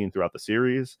that you've seen throughout the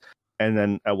series, and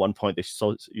then at one point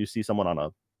you see someone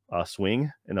on a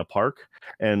swing in a park,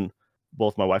 and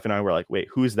both my wife and I were like, wait,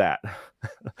 who's that?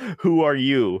 Who are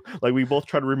you? Like, we both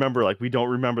try to remember, like, we don't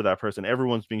remember that person.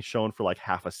 Everyone's being shown for like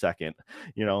half a second.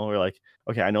 We're like,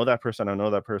 okay, I know that person, I know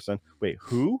that person, wait,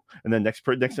 who? And then next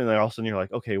thing, all of a sudden you're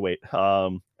like, okay, wait.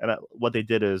 What they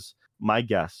did is, my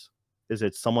guess is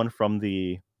it's someone from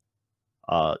the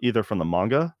either from the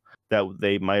manga that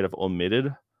they might have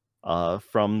omitted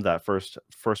from that first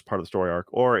part of the story arc,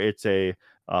 or it's a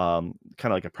kind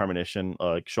of like a premonition,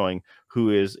 like showing who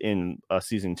is in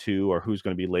season 2 or who's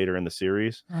going to be later in the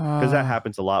series, because that Uh,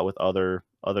 happens a lot with other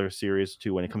series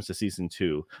too when it comes to season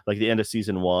 2, like the end of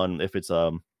season 1. If it's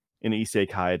an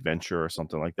isekai adventure or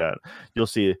something like that, you'll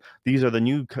see these are the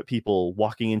new people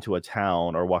walking into a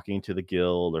town or walking into the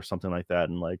guild or something like that,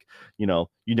 and like, you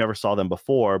never saw them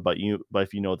before, but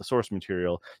if you know the source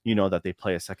material, you know that they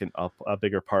play a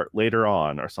bigger part later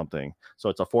on or something. So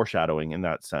it's a foreshadowing in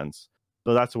that sense.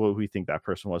 So that's what we think that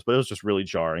person was. But it was just really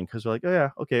jarring because we're like, oh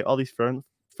yeah, okay, all these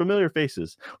familiar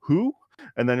faces. Who?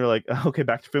 And then you're like, okay,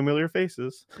 back to familiar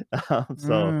faces. So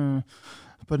mm,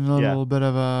 putting a yeah, little bit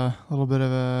of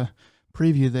a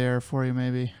preview there for you,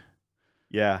 maybe.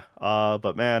 yeah.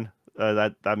 But man,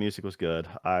 that music was good.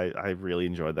 I really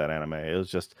enjoyed that anime. It was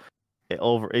just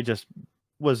it just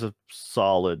was a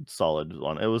solid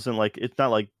one. It's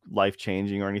not like life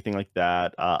changing or anything like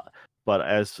that. But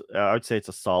as I would say, it's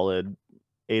a solid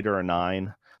 8 or a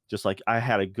 9. Just like, I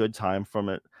had a good time from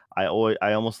it. I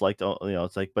almost liked,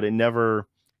 it's like, but it never,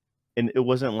 and it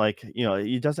wasn't like,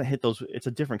 it doesn't hit those. It's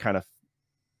a different kind of,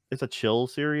 it's a chill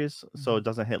series, so Mhm. it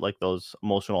doesn't hit like those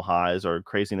emotional highs or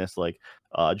craziness, like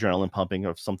adrenaline pumping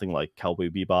of something like Cowboy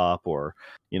Bebop, or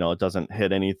it doesn't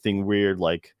hit anything weird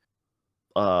like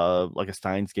a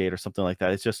Steins Gate or something like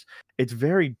that. It's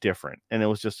very different, and it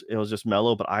was just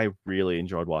mellow, but I really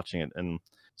enjoyed watching it. And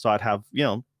so I'd have,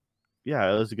 yeah,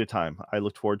 it was a good time. I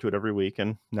looked forward to it every week,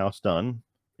 and now it's done.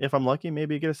 If I'm lucky,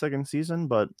 maybe get a second season,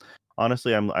 but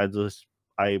honestly,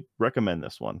 I recommend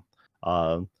this one.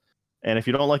 Um, and if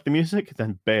you don't like the music,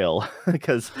 then bail,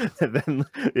 because then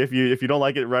if you don't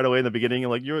like it right away in the beginning,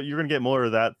 like, you're gonna get more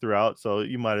of that throughout, so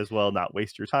you might as well not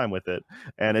waste your time with it.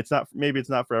 And it's not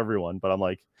for everyone, but I'm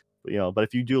like, but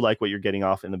if you do like what you're getting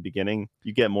off in the beginning,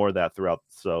 you get more of that throughout,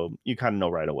 so you kind of know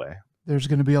right away. There's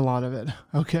going to be a lot of it.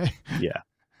 Okay. Yeah.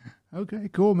 Okay,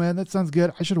 cool, man. That sounds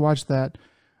good. I should watch that.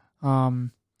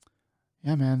 Um,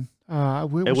 yeah, man. I It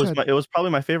wish was I'd. it was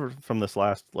probably my favorite from this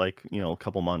last, like,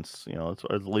 couple months. It's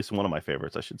at least one of my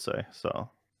favorites, I should say. So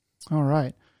All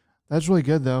right. That's really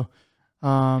good, though.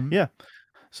 Um, yeah.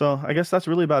 So I guess that's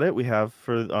really about it we have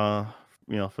for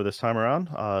this time around.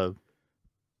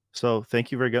 So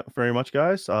thank you very much,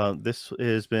 guys. This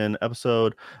has been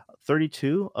episode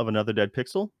 32 of Another Dead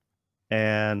Pixel,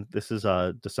 and this is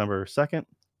December 2nd.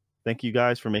 Thank you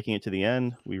guys for making it to the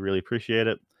end. We really appreciate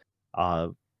it. Uh,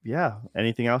 yeah,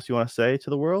 anything else you want to say to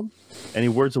the world? Any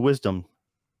words of wisdom?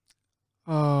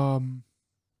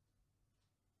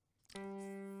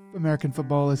 American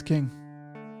football is king.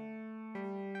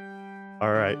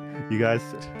 All right. You guys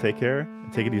take care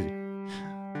and take it easy.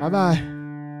 Bye-bye.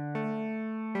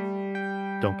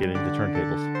 Don't get into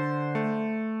turntables.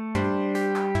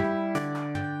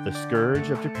 The scourge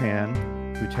of Japan,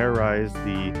 who terrorized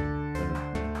the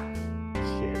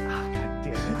shit. Oh, God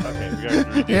damn it. Okay, we gotta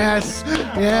do it. Yes.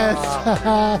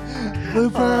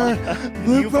 Blooper.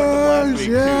 You fucked up last Bloopers. week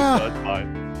Yeah. too, so it's fine.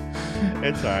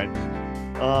 It's fine.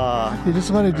 You just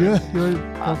want to do it? You want to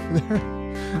go for there?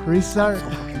 Restart.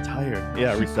 I'm so fucking tired.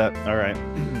 Yeah, reset. All right.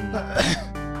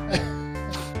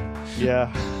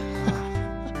 Yeah.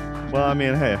 Well, I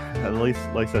mean, hey, at least,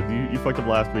 like I said, you fucked up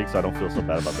last week, so I don't feel so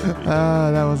bad about this week.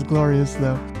 That was glorious,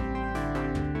 though.